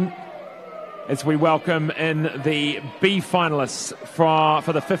champion as we welcome in the B finalists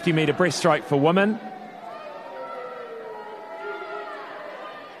for the 50 metre breaststroke for women.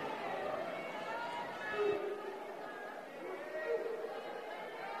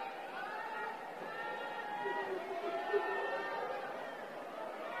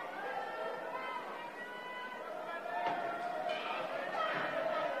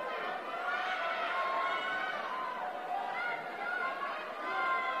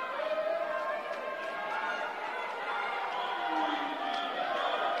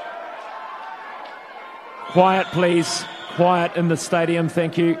 Quiet, please. Quiet in the stadium,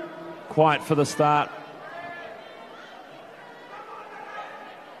 thank you. Quiet for the start.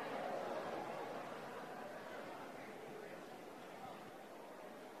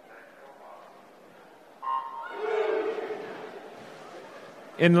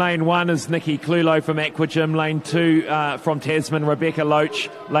 In lane 1 is Nikki Clulo from Aquagym. Lane 2 from Tasman, Rebecca Loach.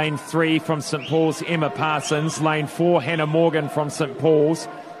 Lane 3 from St Paul's, Emma Parsons. Lane 4, Hannah Morgan from St Paul's.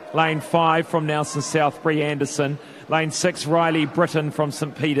 Lane 5 from Nelson South, Bree Anderson. Lane 6, Riley Britton from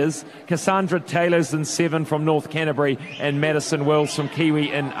St Peter's. Cassandra Taylor's in 7 from North Canterbury. And Madison Wills from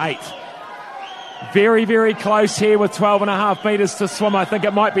Kiwi in 8. Very, very close here with 12.5 metres to swim. I think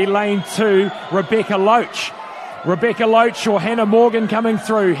it might be lane 2, Rebecca Loach. Rebecca Loach or Hannah Morgan coming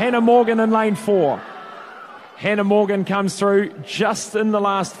through. Hannah Morgan in lane 4. Hannah Morgan comes through just in the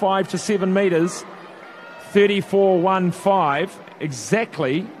last 5 to 7 metres. 34.15,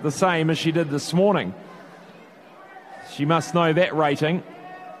 exactly the same as she did this morning. She must know that rating.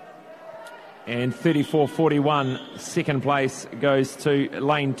 And 34.41, second place goes to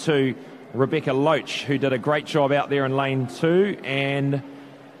lane 2, Rebecca Loach, who did a great job out there in lane 2. And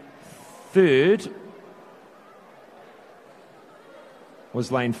third was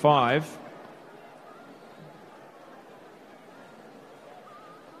lane 5.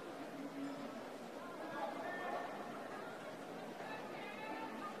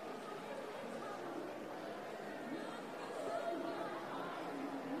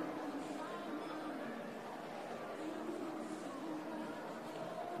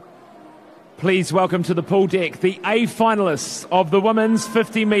 Please welcome to the pool deck the A finalists of the women's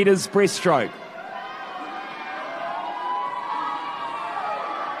 50 metres breaststroke.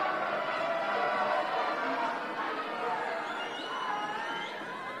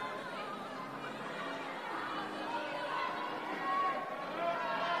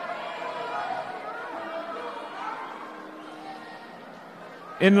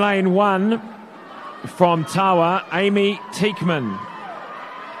 In lane 1, from Tawa, Amy Teekman.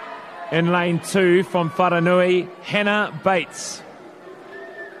 In lane 2, from Wharanui, Hannah Bates.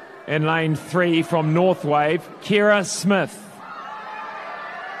 In lane 3, from North Wave, Kira Smith.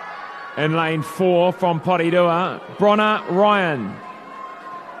 In lane 4, from Porirua, Bronna Ryan.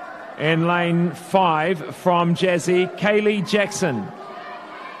 In lane 5, from Jazzy, Kaylee Jackson.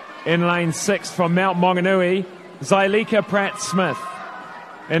 In lane 6, from Mount Maunganui, Zyleka Pratt-Smith.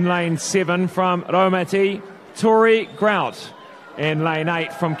 In lane 7 from Raumati, Tori Grout. In lane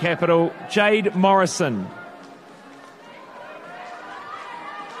 8 from Capital, Jade Morrison.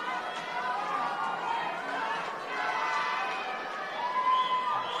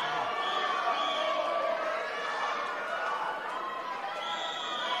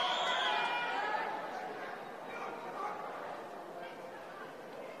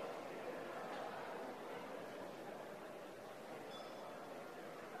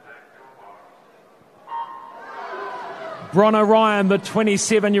 Bronna Ryan, the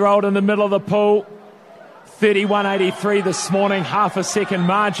 27-year-old in the middle of the pool, 31.83 this morning, half a second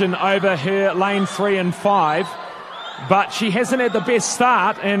margin over her lane 3 and 5. But she hasn't had the best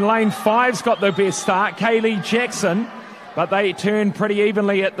start, and lane 5's got the best start, Kaylee Jackson. But they turn pretty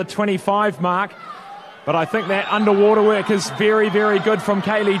evenly at the 25 mark. But I think that underwater work is very, very good from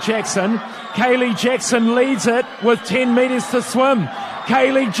Kaylee Jackson. Kaylee Jackson leads it with 10 metres to swim.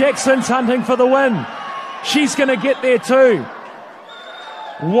 Kaylee Jackson's hunting for the win. She's going to get there too.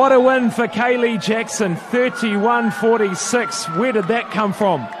 What a win for Kaylee Jackson, 31.46. Where did that come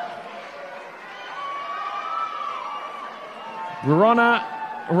from? Bronna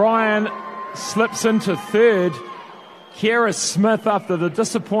Ryan slips into third. Kira Smith, after the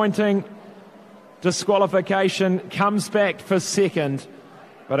disappointing disqualification, comes back for second.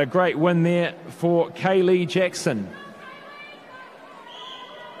 But a great win there for Kaylee Jackson.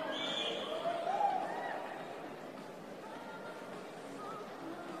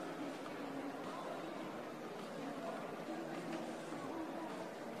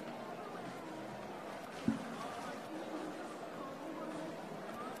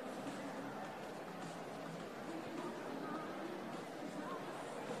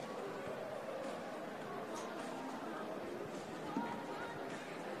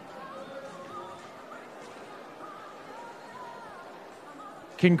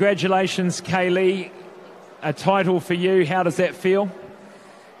 Congratulations, Kaylee. A title for you. How does that feel?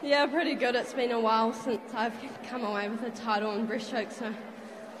 Yeah, pretty good. It's been a while since I've come away with a title in breaststroke, so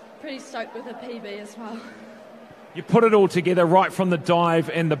pretty stoked with a PB as well. You put it all together right from the dive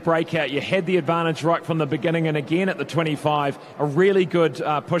and the breakout. You had the advantage right from the beginning, and again at the 25, a really good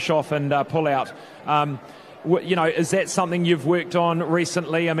push-off and pull-out. You know, is that something you've worked on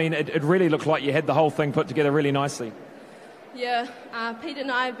recently? I mean, it really looked like you had the whole thing put together really nicely. Yeah, Pete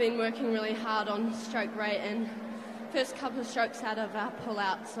and I have been working really hard on stroke rate and first couple of strokes out of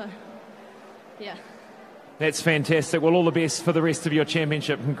pull-out, so yeah. That's fantastic. Well, all the best for the rest of your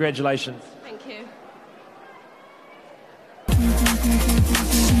championship. Congratulations. Thank you.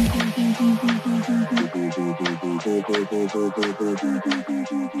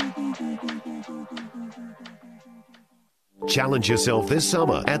 Challenge yourself this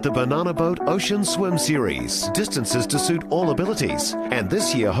summer at the Banana Boat Ocean Swim Series. Distances to suit all abilities. And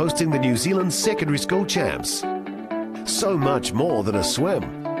this year hosting the New Zealand Secondary School Champs. So much more than a swim.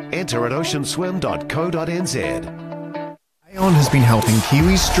 Enter at oceanswim.co.nz. Aon has been helping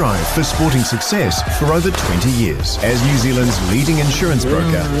Kiwis strive for sporting success for over 20 years. As New Zealand's leading insurance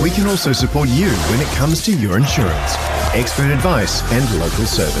broker, we can also support you when it comes to your insurance. Expert advice and local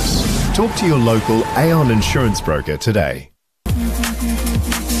service. Talk to your local Aon insurance broker today.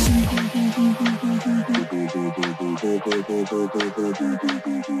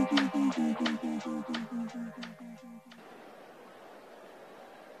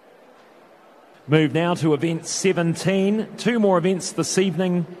 Move now to event 17. Two more events this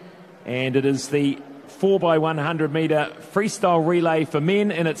evening, and it is the 4x100 metre freestyle relay for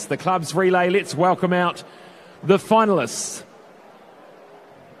men, and it's the club's relay. Let's welcome out the finalists.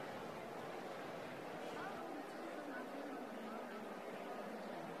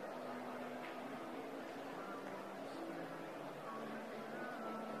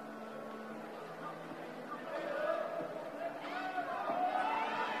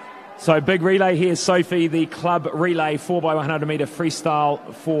 So big relay here, Sophie, the club relay 4x100 metre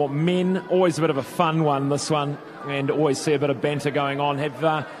freestyle for men. Always a bit of a fun one, this one, and always see a bit of banter going on. Have,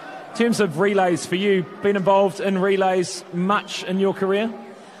 in terms of relays for you, been involved in relays much in your career?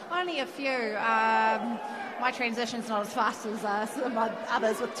 Only a few. My transition's not as fast as some of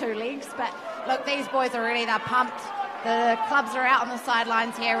others with 2 legs, but look, these boys are ready, they're pumped. The clubs are out on the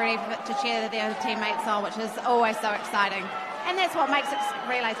sidelines here ready to cheer their teammates on, which is always so exciting. And that's what makes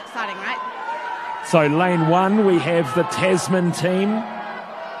relays exciting, right? So lane 1, we have the Tasman team.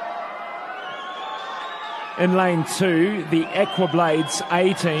 In lane 2, the Aquablades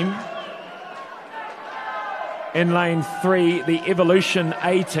A team. In lane 3, the Evolution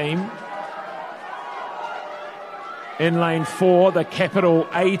A team. In lane 4, the Capital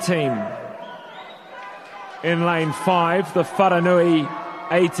A team. In lane 5, the Wharanui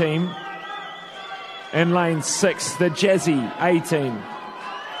A team. In lane 6, the Jazzy A team.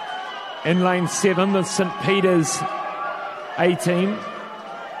 In lane 7, the St Peter's A team.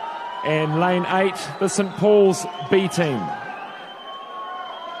 And lane 8, the St Paul's B team.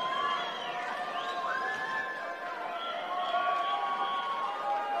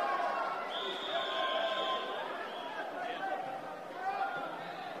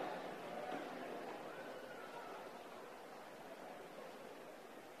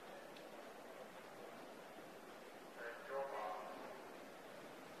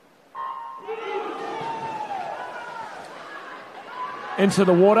 Into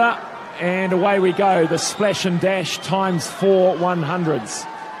the water, and away we go. The splash and dash times 4 100s.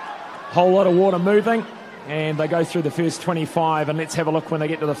 Whole lot of water moving, and they go through the first 25, and let's have a look when they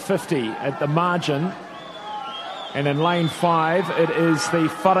get to the 50 at the margin. And in lane 5, it is the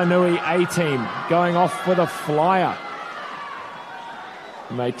Wharanui A team going off with a flyer.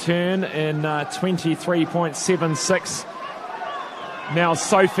 And they turn in 23.76. Now,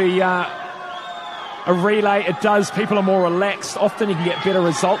 Sophie, a relay, it does, people are more relaxed. Often you can get better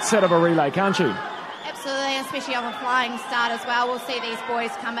results out of a relay, can't you? Absolutely, especially on a flying start as well. We'll see these boys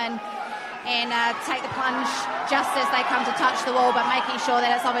come in and take the plunge just as they come to touch the wall, but making sure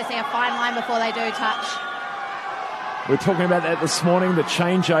that it's obviously a fine line before they do touch. We're talking about that this morning, the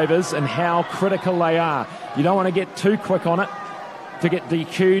changeovers and how critical they are. You don't want to get too quick on it to get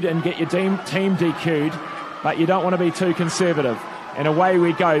DQ'd and get your team DQ'd, but you don't want to be too conservative. And away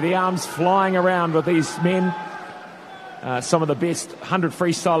we go. The arms flying around with these men. Some of the best 100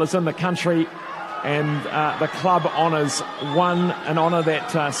 freestylers in the country. And the club honours an honour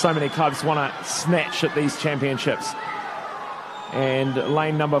that so many clubs want to snatch at these championships. And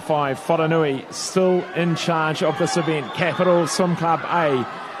lane number 5, Wharanui, still in charge of this event. Capital Swim Club A will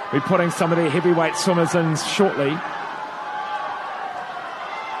be putting some of their heavyweight swimmers in shortly.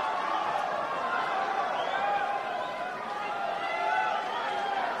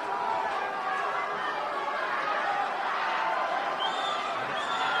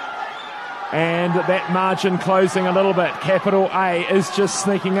 And that margin closing a little bit. Capital A is just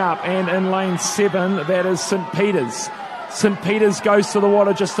sneaking up. And in lane 7, that is St Peter's. St Peter's goes to the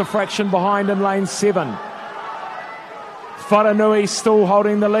water just a fraction behind in lane 7. Wharanui still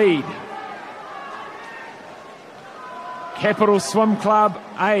holding the lead. Capital Swim Club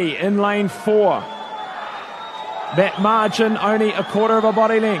A in lane 4. That margin only a quarter of a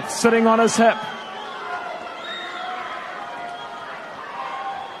body length, sitting on his hip.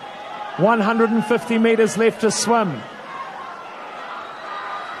 150 metres left to swim.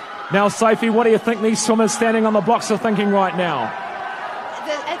 Now, Sophie, what do you think these swimmers standing on the blocks are thinking right now?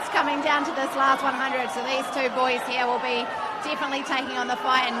 It's coming down to this last 100, so these 2 boys here will be definitely taking on the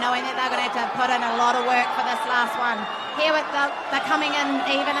fight and knowing that they're going to have to put in a lot of work for this last one. Here they're coming in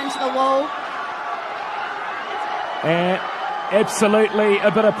even into the wall. Absolutely a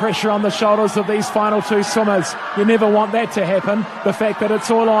bit of pressure on the shoulders of these final 2 swimmers. You never want that to happen. The fact that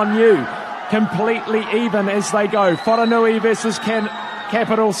it's all on you. Completely even as they go. Wharanui versus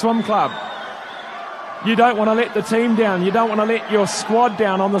Capital Swim Club. You don't want to let the team down. You don't want to let your squad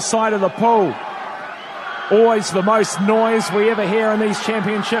down on the side of the pool. Always the most noise we ever hear in these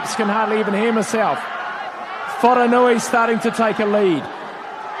championships. Can hardly even hear myself. Wharanui starting to take a lead.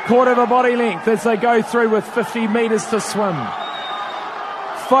 Quarter of a body length as they go through with 50 metres to swim.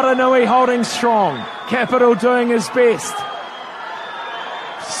 Wharanui holding strong. Capital doing his best.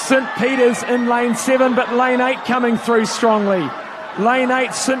 St Peter's in lane 7, but lane 8 coming through strongly. Lane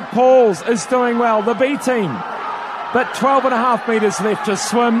 8, St Paul's is doing well, the B team. But 12.5 metres left to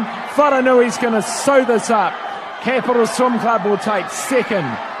swim. Wharanui's going to sew this up. Capital Swim Club will take second.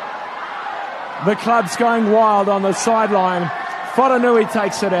 The club's going wild on the sideline. Wharanui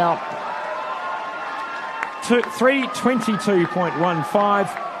takes it out. 3:22.15.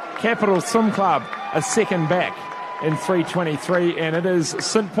 Capital Swim Club a second back in 3:23, and it is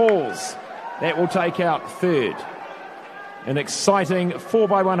St Paul's that will take out third. An exciting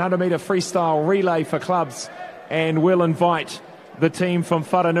 4x100 metre freestyle relay for clubs, and we'll invite the team from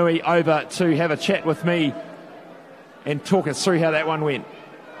Wharanui over to have a chat with me and talk us through how that one went.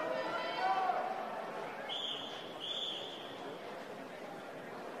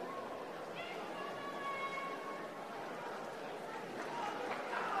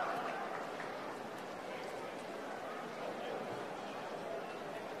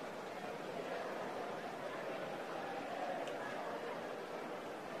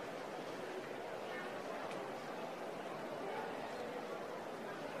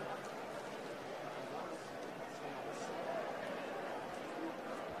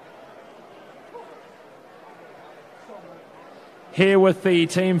 Here with the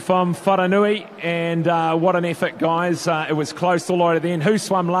team from Wharanui, and what an effort, guys. It was close all the way to the end. Who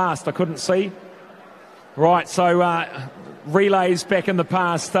swam last? I couldn't see. Right, so relays back in the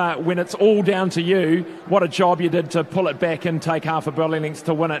past, when it's all down to you, what a job you did to pull it back and take half a building length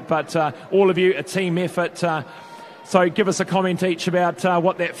to win it. But all of you, a team effort. So give us a comment each about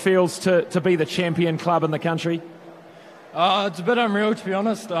what that feels to be the champion club in the country. It's a bit unreal, to be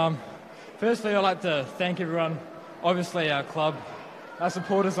honest. Firstly, I'd like to thank everyone. Obviously, our club, our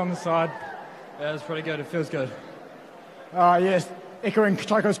supporters on the side. Yeah, it was pretty good. It feels good. Yes, echoing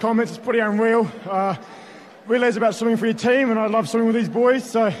Chaiko's comments, it's pretty unreal. Realised about swimming for your team, and I love swimming with these boys,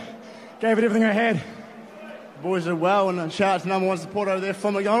 so gave it everything I had. The boys did well, and shout out to number one supporter over there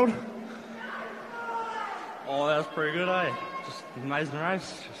from McDonald. Oh, that was pretty good, eh? Just an amazing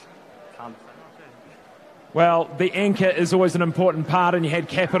race. Just can't. Well, the anchor is always an important part, and you had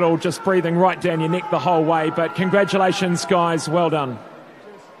Capital just breathing right down your neck the whole way. But congratulations, guys. Well done.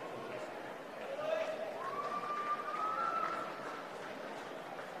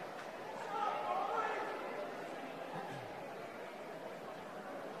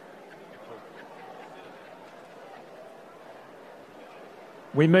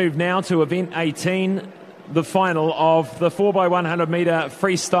 We move now to event 18, the final of the 4x100 metre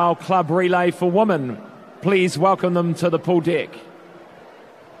freestyle club relay for women. Please welcome them to the pool deck.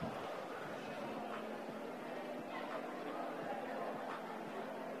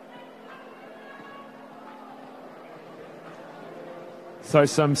 So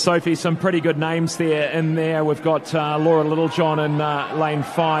some pretty good names there in there. We've got Laura Littlejohn in lane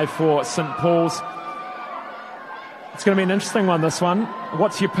 5 for St Paul's. It's going to be an interesting one, this one.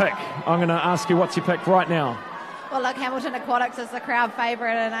 What's your pick? I'm going to ask you what's your pick right now. Well, look, Hamilton Aquatics is the crowd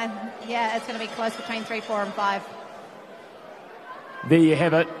favourite, and it's going to be close between 3, 4 and 5. There you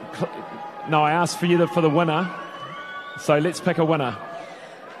have it. No, I asked for you for the winner, so let's pick a winner.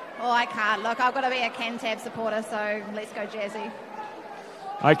 Oh, I can't. Look, I've got to be a Cantab supporter, so let's go Jazzy.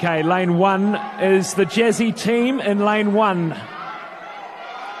 Okay, lane 1 is the Jazzy team in lane 1.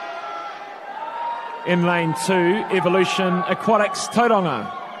 In lane 2, Evolution Aquatics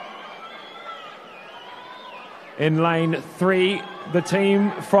Tauranga. In lane 3, the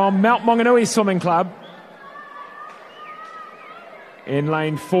team from Mount Maunganui Swimming Club. In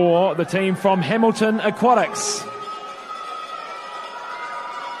lane 4, the team from Hamilton Aquatics.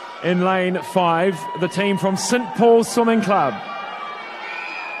 In lane 5, the team from St Paul's Swimming Club.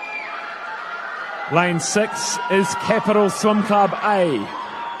 Lane 6 is Capital Swim Club A.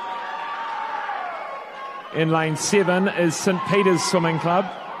 In lane 7 is St Peter's Swimming Club.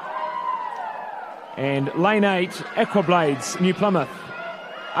 And lane 8, Aquablades, New Plymouth,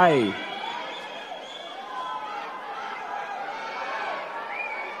 A.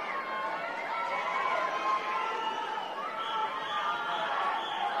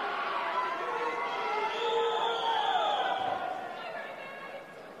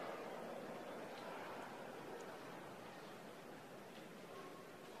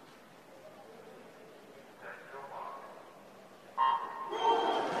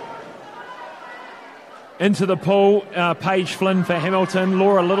 Into the pool, Paige Flynn for Hamilton,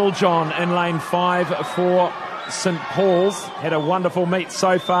 Laura Littlejohn in lane 5 for St Paul's. Had a wonderful meet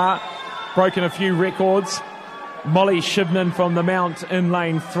so far, broken a few records. Molly Shivnan from the Mount in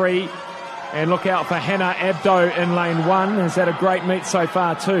lane 3. And look out for Hannah Abdo in lane 1, has had a great meet so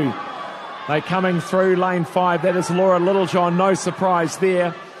far too. They coming through lane 5, that is Laura Littlejohn, no surprise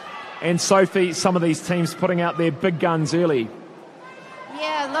there. And Sophie, some of these teams putting out their big guns early.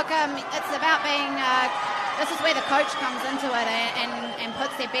 Yeah, look, it's about being... this is where the coach comes into it and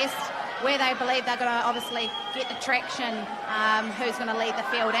puts their best where they believe they're going to obviously get the traction, who's going to lead the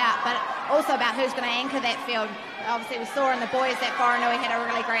field out, but also about who's going to anchor that field. Obviously, we saw in the boys that Wharanui had a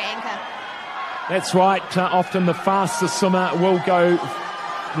really great anchor. That's right. Often the fastest swimmer will go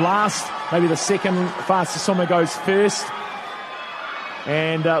last, maybe the second fastest swimmer goes first.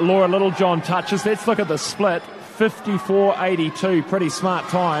 And Laura Littlejohn touches. Let's look at the split. 54.82, pretty smart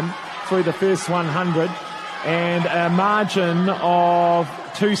time through the first 100. And a margin of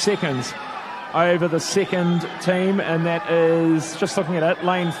 2 seconds over the second team. And that is, just looking at it,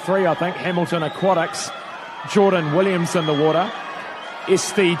 lane 3, I think, Hamilton Aquatics. Jordan Williams in the water.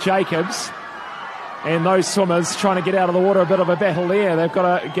 Esty Jacobs. And those swimmers trying to get out of the water, a bit of a battle there. They've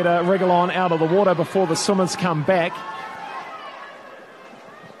got to get a wriggle on out of the water before the swimmers come back.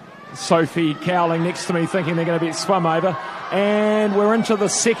 Sophie cowling next to me thinking they're going to be swum over. And we're into the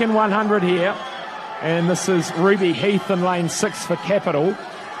second 100 here. And this is Ruby Heath in lane 6 for Capital.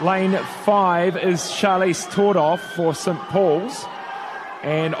 Lane 5 is Charlize Tordoff for St Paul's.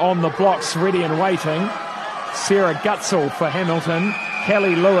 And on the blocks, ready and waiting, Sarah Gutzel for Hamilton.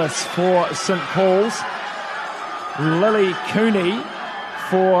 Kelly Lewis for St Paul's. Lily Cooney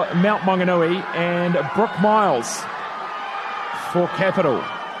for Mount Maunganui. And Brooke Miles for Capital.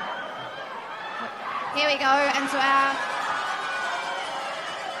 Here we go into our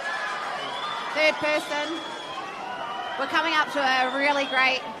third person. We're coming up to a really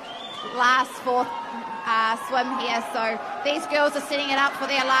great last fourth swim here. So these girls are setting it up for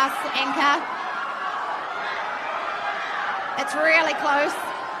their last anchor. It's really close.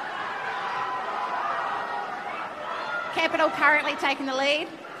 Capital currently taking the lead.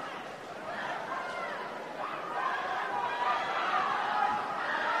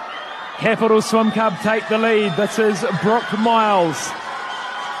 Capital Swim Club take the lead. This is Brooke Miles.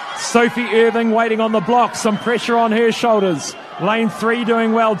 Sophie Irving waiting on the block. Some pressure on her shoulders. Lane 3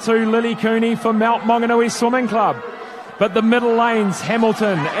 doing well too. Lily Cooney for Mount Maunganui Swimming Club. But the middle lanes,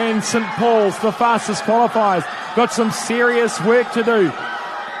 Hamilton and St Paul's, the fastest qualifiers, got some serious work to do.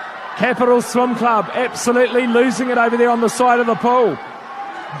 Capital Swim Club absolutely losing it over there on the side of the pool.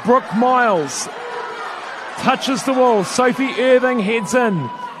 Brooke Miles touches the wall. Sophie Irving heads in.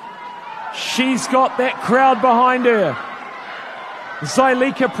 She's got that crowd behind her.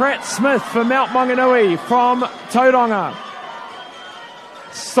 Zyleka Pratt-Smith for Mount Maunganui from Tauranga.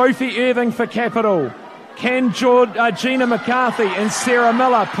 Sophie Irving for Capital. Can Gina McCarthy and Sarah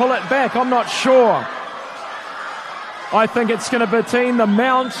Miller pull it back? I'm not sure. I think it's going to be between the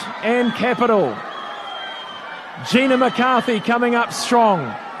Mount and Capital. Gina McCarthy coming up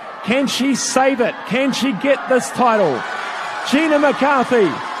strong. Can she save it? Can she get this title? Gina McCarthy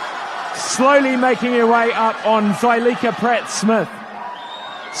slowly making her way up on Zyleka Pratt-Smith.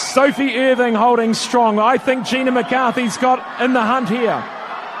 Sophie Irving holding strong. I think Gina McCarthy's got in the hunt here.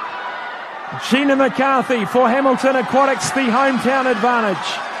 Gina McCarthy for Hamilton Aquatics, the hometown advantage.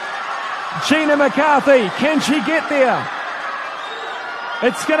 Gina McCarthy, can she get there?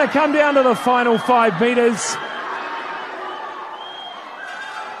 It's going to come down to the final 5 metres.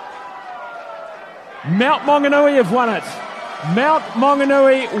 Mount Maunganui have won it. Mount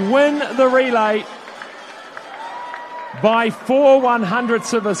Maunganui win the relay by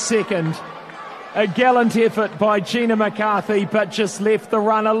 4/100ths of a second. A gallant effort by Gina McCarthy, but just left the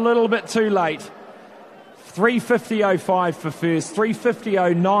run a little bit too late. 3:50.05 for first,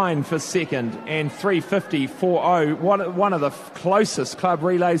 3:50.09 for second, and 3:50.40. One of the closest club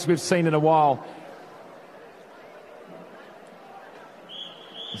relays we've seen in a while.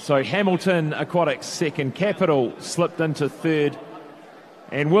 So Hamilton Aquatics second, Capital slipped into third.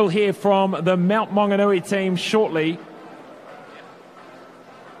 And we'll hear from the Mount Maunganui team shortly.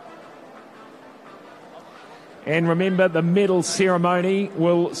 And remember, the medal ceremony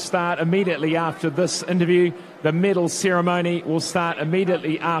will start immediately after this interview. The medal ceremony will start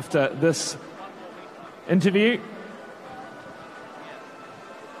immediately after this interview.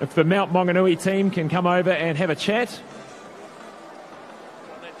 If the Mount Maunganui team can come over and have a chat.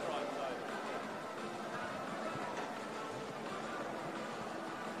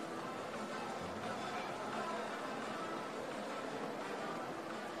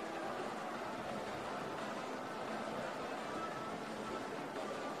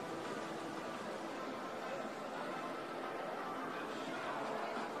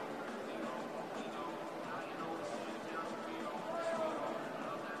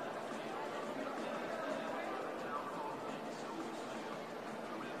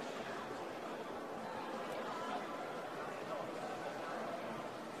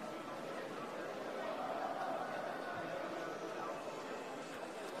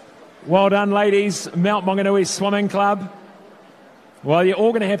 Well done, ladies. Mount Maunganui Swimming Club. Well, you're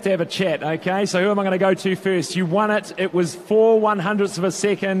all going to have a chat, okay? So who am I going to go to first? You won it. It was 4/100ths of a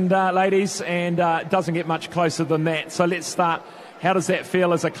second, ladies, and it doesn't get much closer than that. So let's start. How does that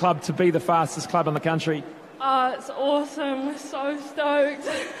feel as a club to be the fastest club in the country? It's awesome. We're so stoked.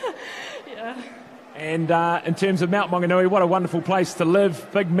 Yeah. And in terms of Mount Maunganui, what a wonderful place to live.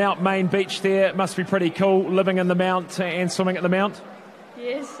 Big Mount Main beach there. It must be pretty cool living in the Mount and swimming at the Mount.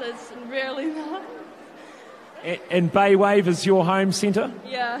 Yes, it's really nice. And Bay Wave is your home centre?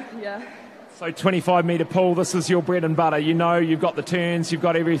 Yeah. So 25-metre pool, this is your bread and butter. You know, you've got the turns, you've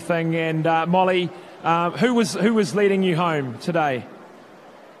got everything. And Molly, who was leading you home today?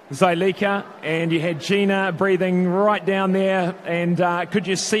 Zylika, and you had Gina breathing right down there. And could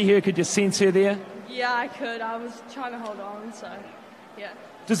you see her? Could you sense her there? Yeah, I could. I was trying to hold on, so yeah.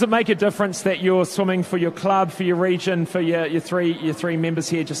 Does it make a difference that you're swimming for your club, for your region, for your three members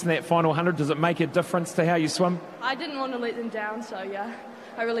here just in that final 100? Does it make a difference to how you swim? I didn't want to let them down, so yeah,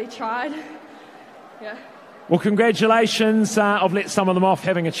 I really tried. Yeah. Well, congratulations. I've let some of them off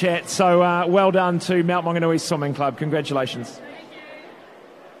having a chat, so well done to Mount Maunganui Swimming Club. Congratulations.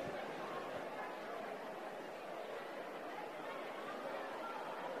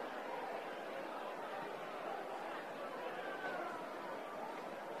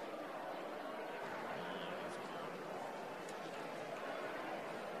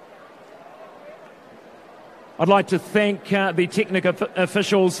 I'd like to thank the technical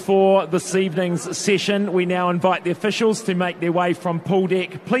officials for this evening's session. We now invite the officials to make their way from pool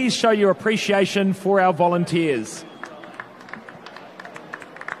deck. Please show your appreciation for our volunteers.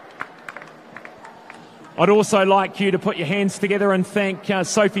 I'd also like you to put your hands together and thank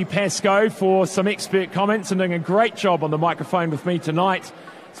Sophie Pascoe for some expert comments and doing a great job on the microphone with me tonight.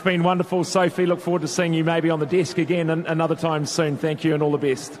 It's been wonderful, Sophie. Look forward to seeing you maybe on the desk again another time soon. Thank you and all the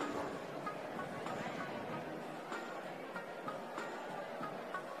best.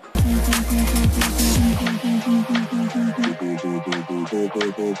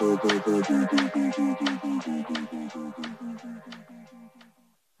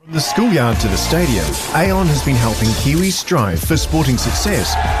 From the schoolyard to the stadium, Aon has been helping Kiwis strive for sporting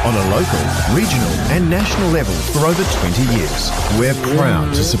success on a local, regional and national level for over 20 years. We're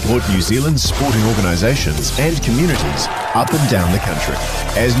proud to support New Zealand's sporting organisations and communities up and down the country.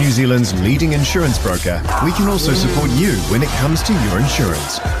 As New Zealand's leading insurance broker, we can also support you when it comes to your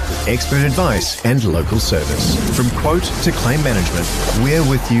insurance with expert advice and local service. From quote to claim management, we're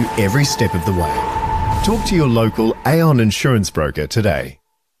with you every step of the way. Talk to your local Aon insurance broker today.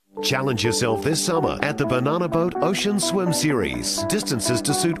 Challenge yourself this summer at the Banana Boat Ocean Swim Series. Distances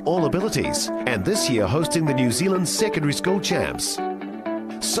to suit all abilities. And this year hosting the New Zealand Secondary School Champs.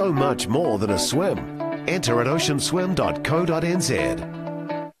 So much more than a swim. Enter at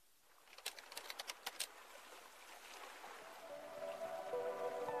oceanswim.co.nz.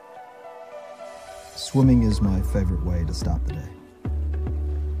 Swimming is my favourite way to start the day.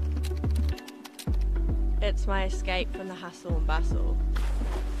 It's my escape from the hustle and bustle.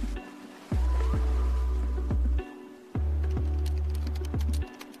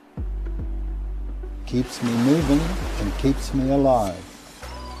 Keeps me moving and keeps me alive.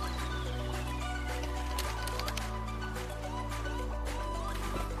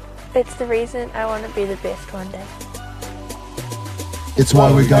 It's the reason I want to be the best one day. It's why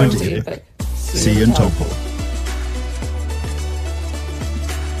we're going to Epic. See you in Taupo.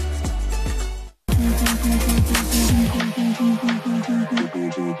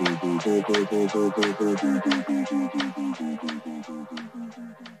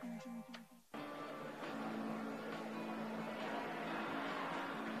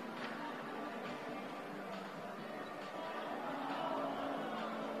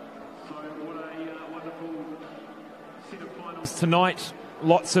 Tonight,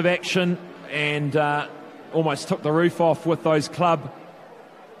 lots of action and almost took the roof off with those club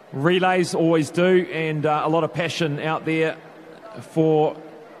relays, always do, and a lot of passion out there for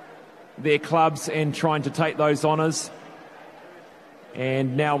their clubs and trying to take those honours.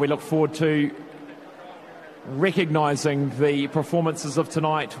 And now we look forward to recognising the performances of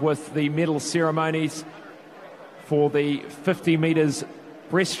tonight with the medal ceremonies for the 50 metres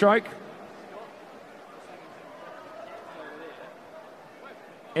breaststroke.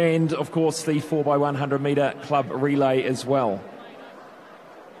 And, of course, the 4x100 metre club relay as well.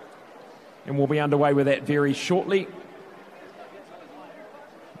 And we'll be underway with that very shortly.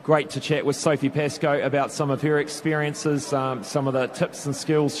 Great to chat with Sophie Pascoe about some of her experiences, some of the tips and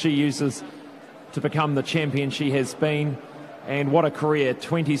skills she uses to become the champion she has been. And what a career,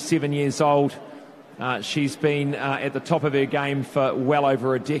 27 years old. She's been at the top of her game for well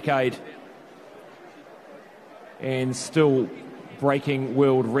over a decade and still breaking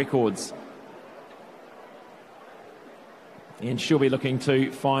world records. And she'll be looking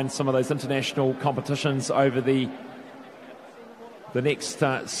to find some of those international competitions over the the next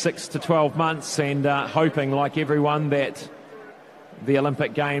 6 to 12 months, and hoping, like everyone, that the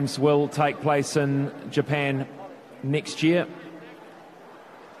Olympic Games will take place in Japan next year.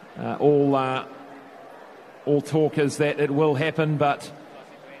 All talk is that it will happen, but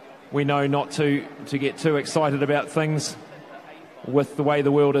we know not to get too excited about things with the way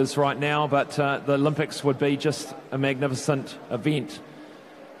the world is right now. But the Olympics would be just a magnificent event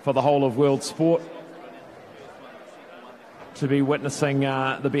for the whole of world sport, to be witnessing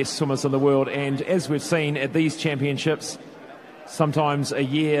the best swimmers in the world. And as we've seen at these championships, sometimes a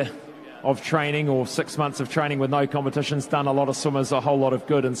year of training or 6 months of training with no competitions done a lot of swimmers a whole lot of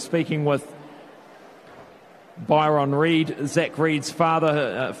good. And speaking with Byron Reid, Zach Reid's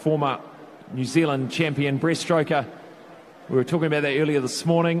father, former New Zealand champion breaststroker, we were talking about that earlier this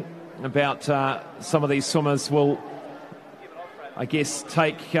morning, about some of these swimmers will, I guess,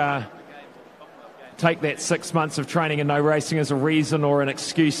 take that 6 months of training and no racing as a reason or an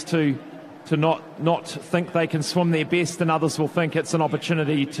excuse to not think they can swim their best, and others will think it's an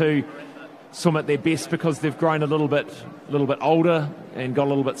opportunity to swim at their best because they've grown a little bit older and got a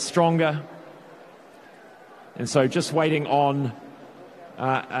little bit stronger. And so just waiting on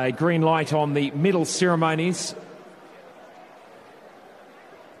a green light on the medal ceremonies.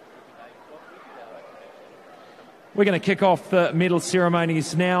 We're going to kick off the medal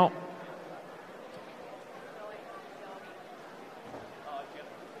ceremonies now.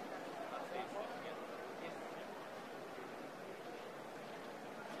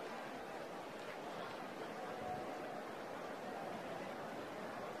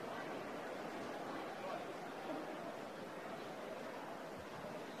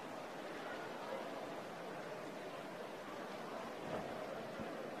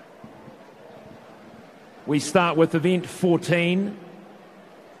 We start with event 13,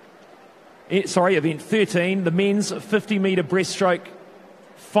 the men's 50-metre breaststroke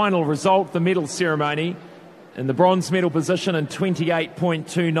final result, the medal ceremony. In the bronze medal position in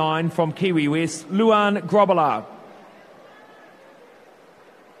 28.29 from Kiwi West, Luan Grobela.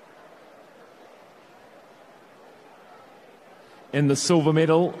 In the silver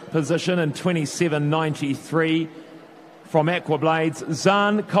medal position in 27.93 from Aqua Blades,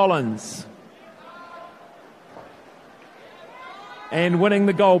 Zahn Collins. And winning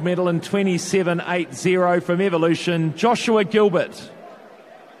the gold medal in 27.80 from Evolution, Joshua Gilbert.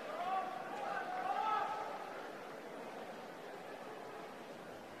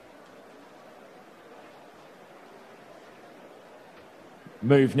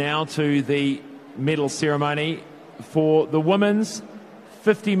 Move now to the medal ceremony for the women's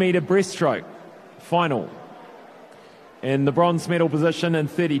 50-metre breaststroke final. In the bronze medal position in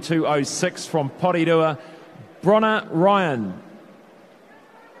 32.06 from Porirua, Bronna Ryan.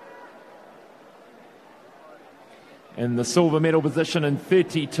 In the silver medal position in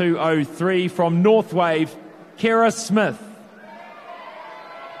 32.03 from North Wave, Kara Smith.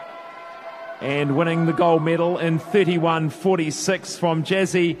 And winning the gold medal in 31.46 from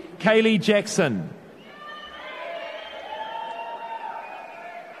Jazzy, Kaylee Jackson.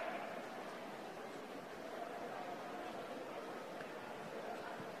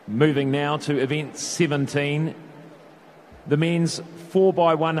 Moving now to event 17, the men's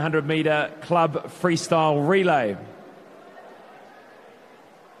 4x100 metre club freestyle relay.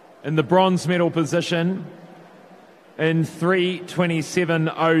 In the bronze medal position in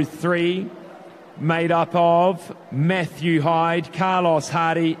 3:27.03, made up of Matthew Hyde, Carlos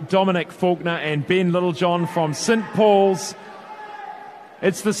Hardy, Dominic Faulkner and Ben Littlejohn from St Paul's.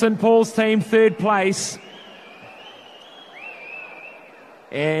 It's the St Paul's team, third place.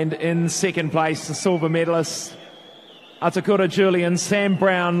 And in second place, the silver medalists, Atakura Julian, Sam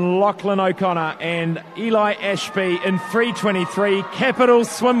Brown, Lachlan O'Connor and Eli Ashby in 3:23, Capital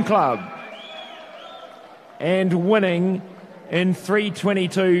Swim Club. And winning in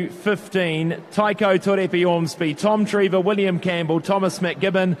 3:22.15, Taiko Torepi Ormsby, Tom Trevor, William Campbell, Thomas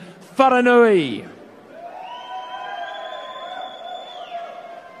McGibbon, Wharanui.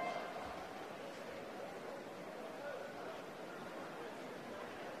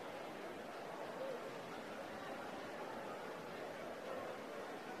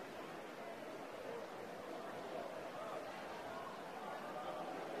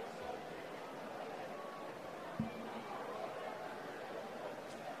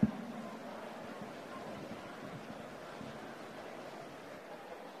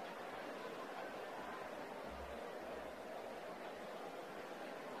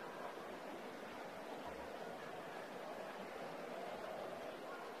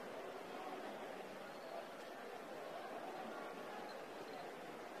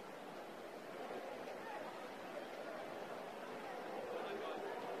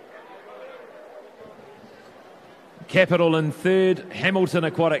 Capital in third, Hamilton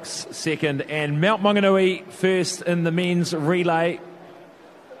Aquatics second, and Mount Maunganui first in the men's relay.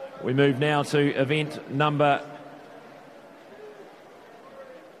 We move now to event number...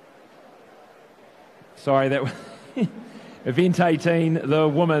 Sorry, that was event 18, the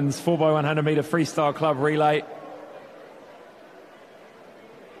women's 4x100 metre freestyle club relay.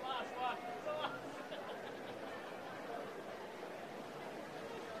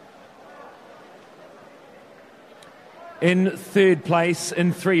 In third place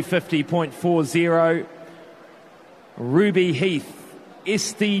in 350.40, Ruby Heath,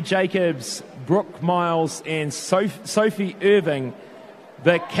 Esty Jacobs, Brooke Miles and Sophie Irving,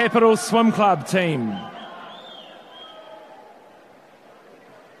 the Capital Swim Club team.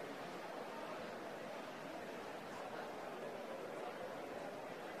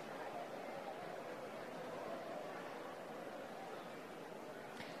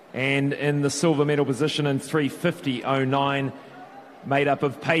 And in the silver medal position in 350.09, made up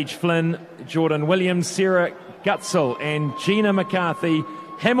of Paige Flynn, Jordan Williams, Sarah Gutzel and Gina McCarthy,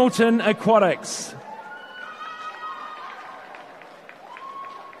 Hamilton Aquatics.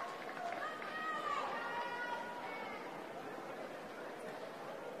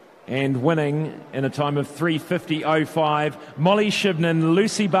 And winning in a time of 350.05, Molly Shibnan,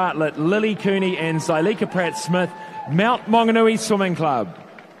 Lucy Bartlett, Lily Cooney and Zylika Pratt-Smith, Mount Maunganui Swimming Club.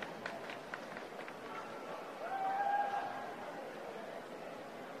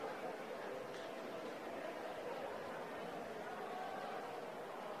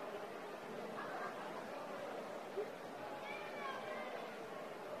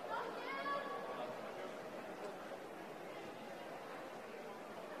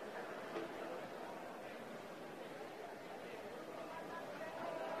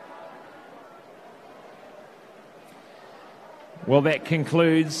 Well, that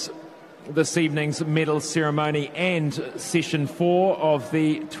concludes this evening's medal ceremony and session 4 of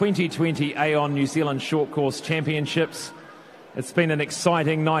the 2020 Aon New Zealand Short Course Championships. It's been an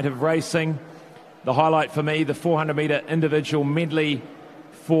exciting night of racing. The highlight for me, the 400 metre individual medley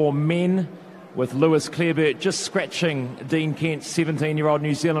for men, with Lewis Clareburt just scratching Dean Kent's 17-year-old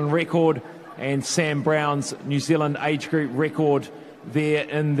New Zealand record and Sam Brown's New Zealand age group record there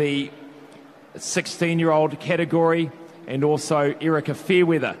in the 16-year-old category. And also Erica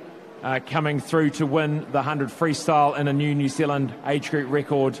Fairweather coming through to win the 100 freestyle in a new New Zealand age group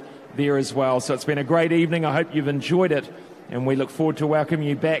record there as well. So it's been a great evening. I hope you've enjoyed it, and we look forward to welcoming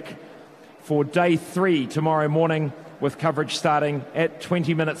you back for day 3 tomorrow morning, with coverage starting at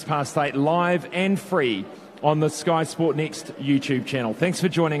 20 minutes past 8, live and free on the Sky Sport Next YouTube channel. Thanks for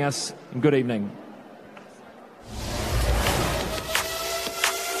joining us, and good evening.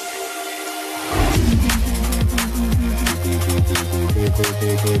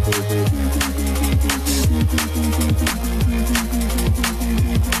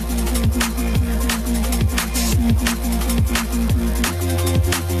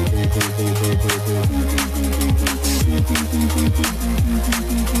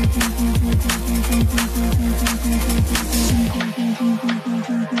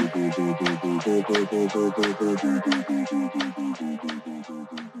 Thank you.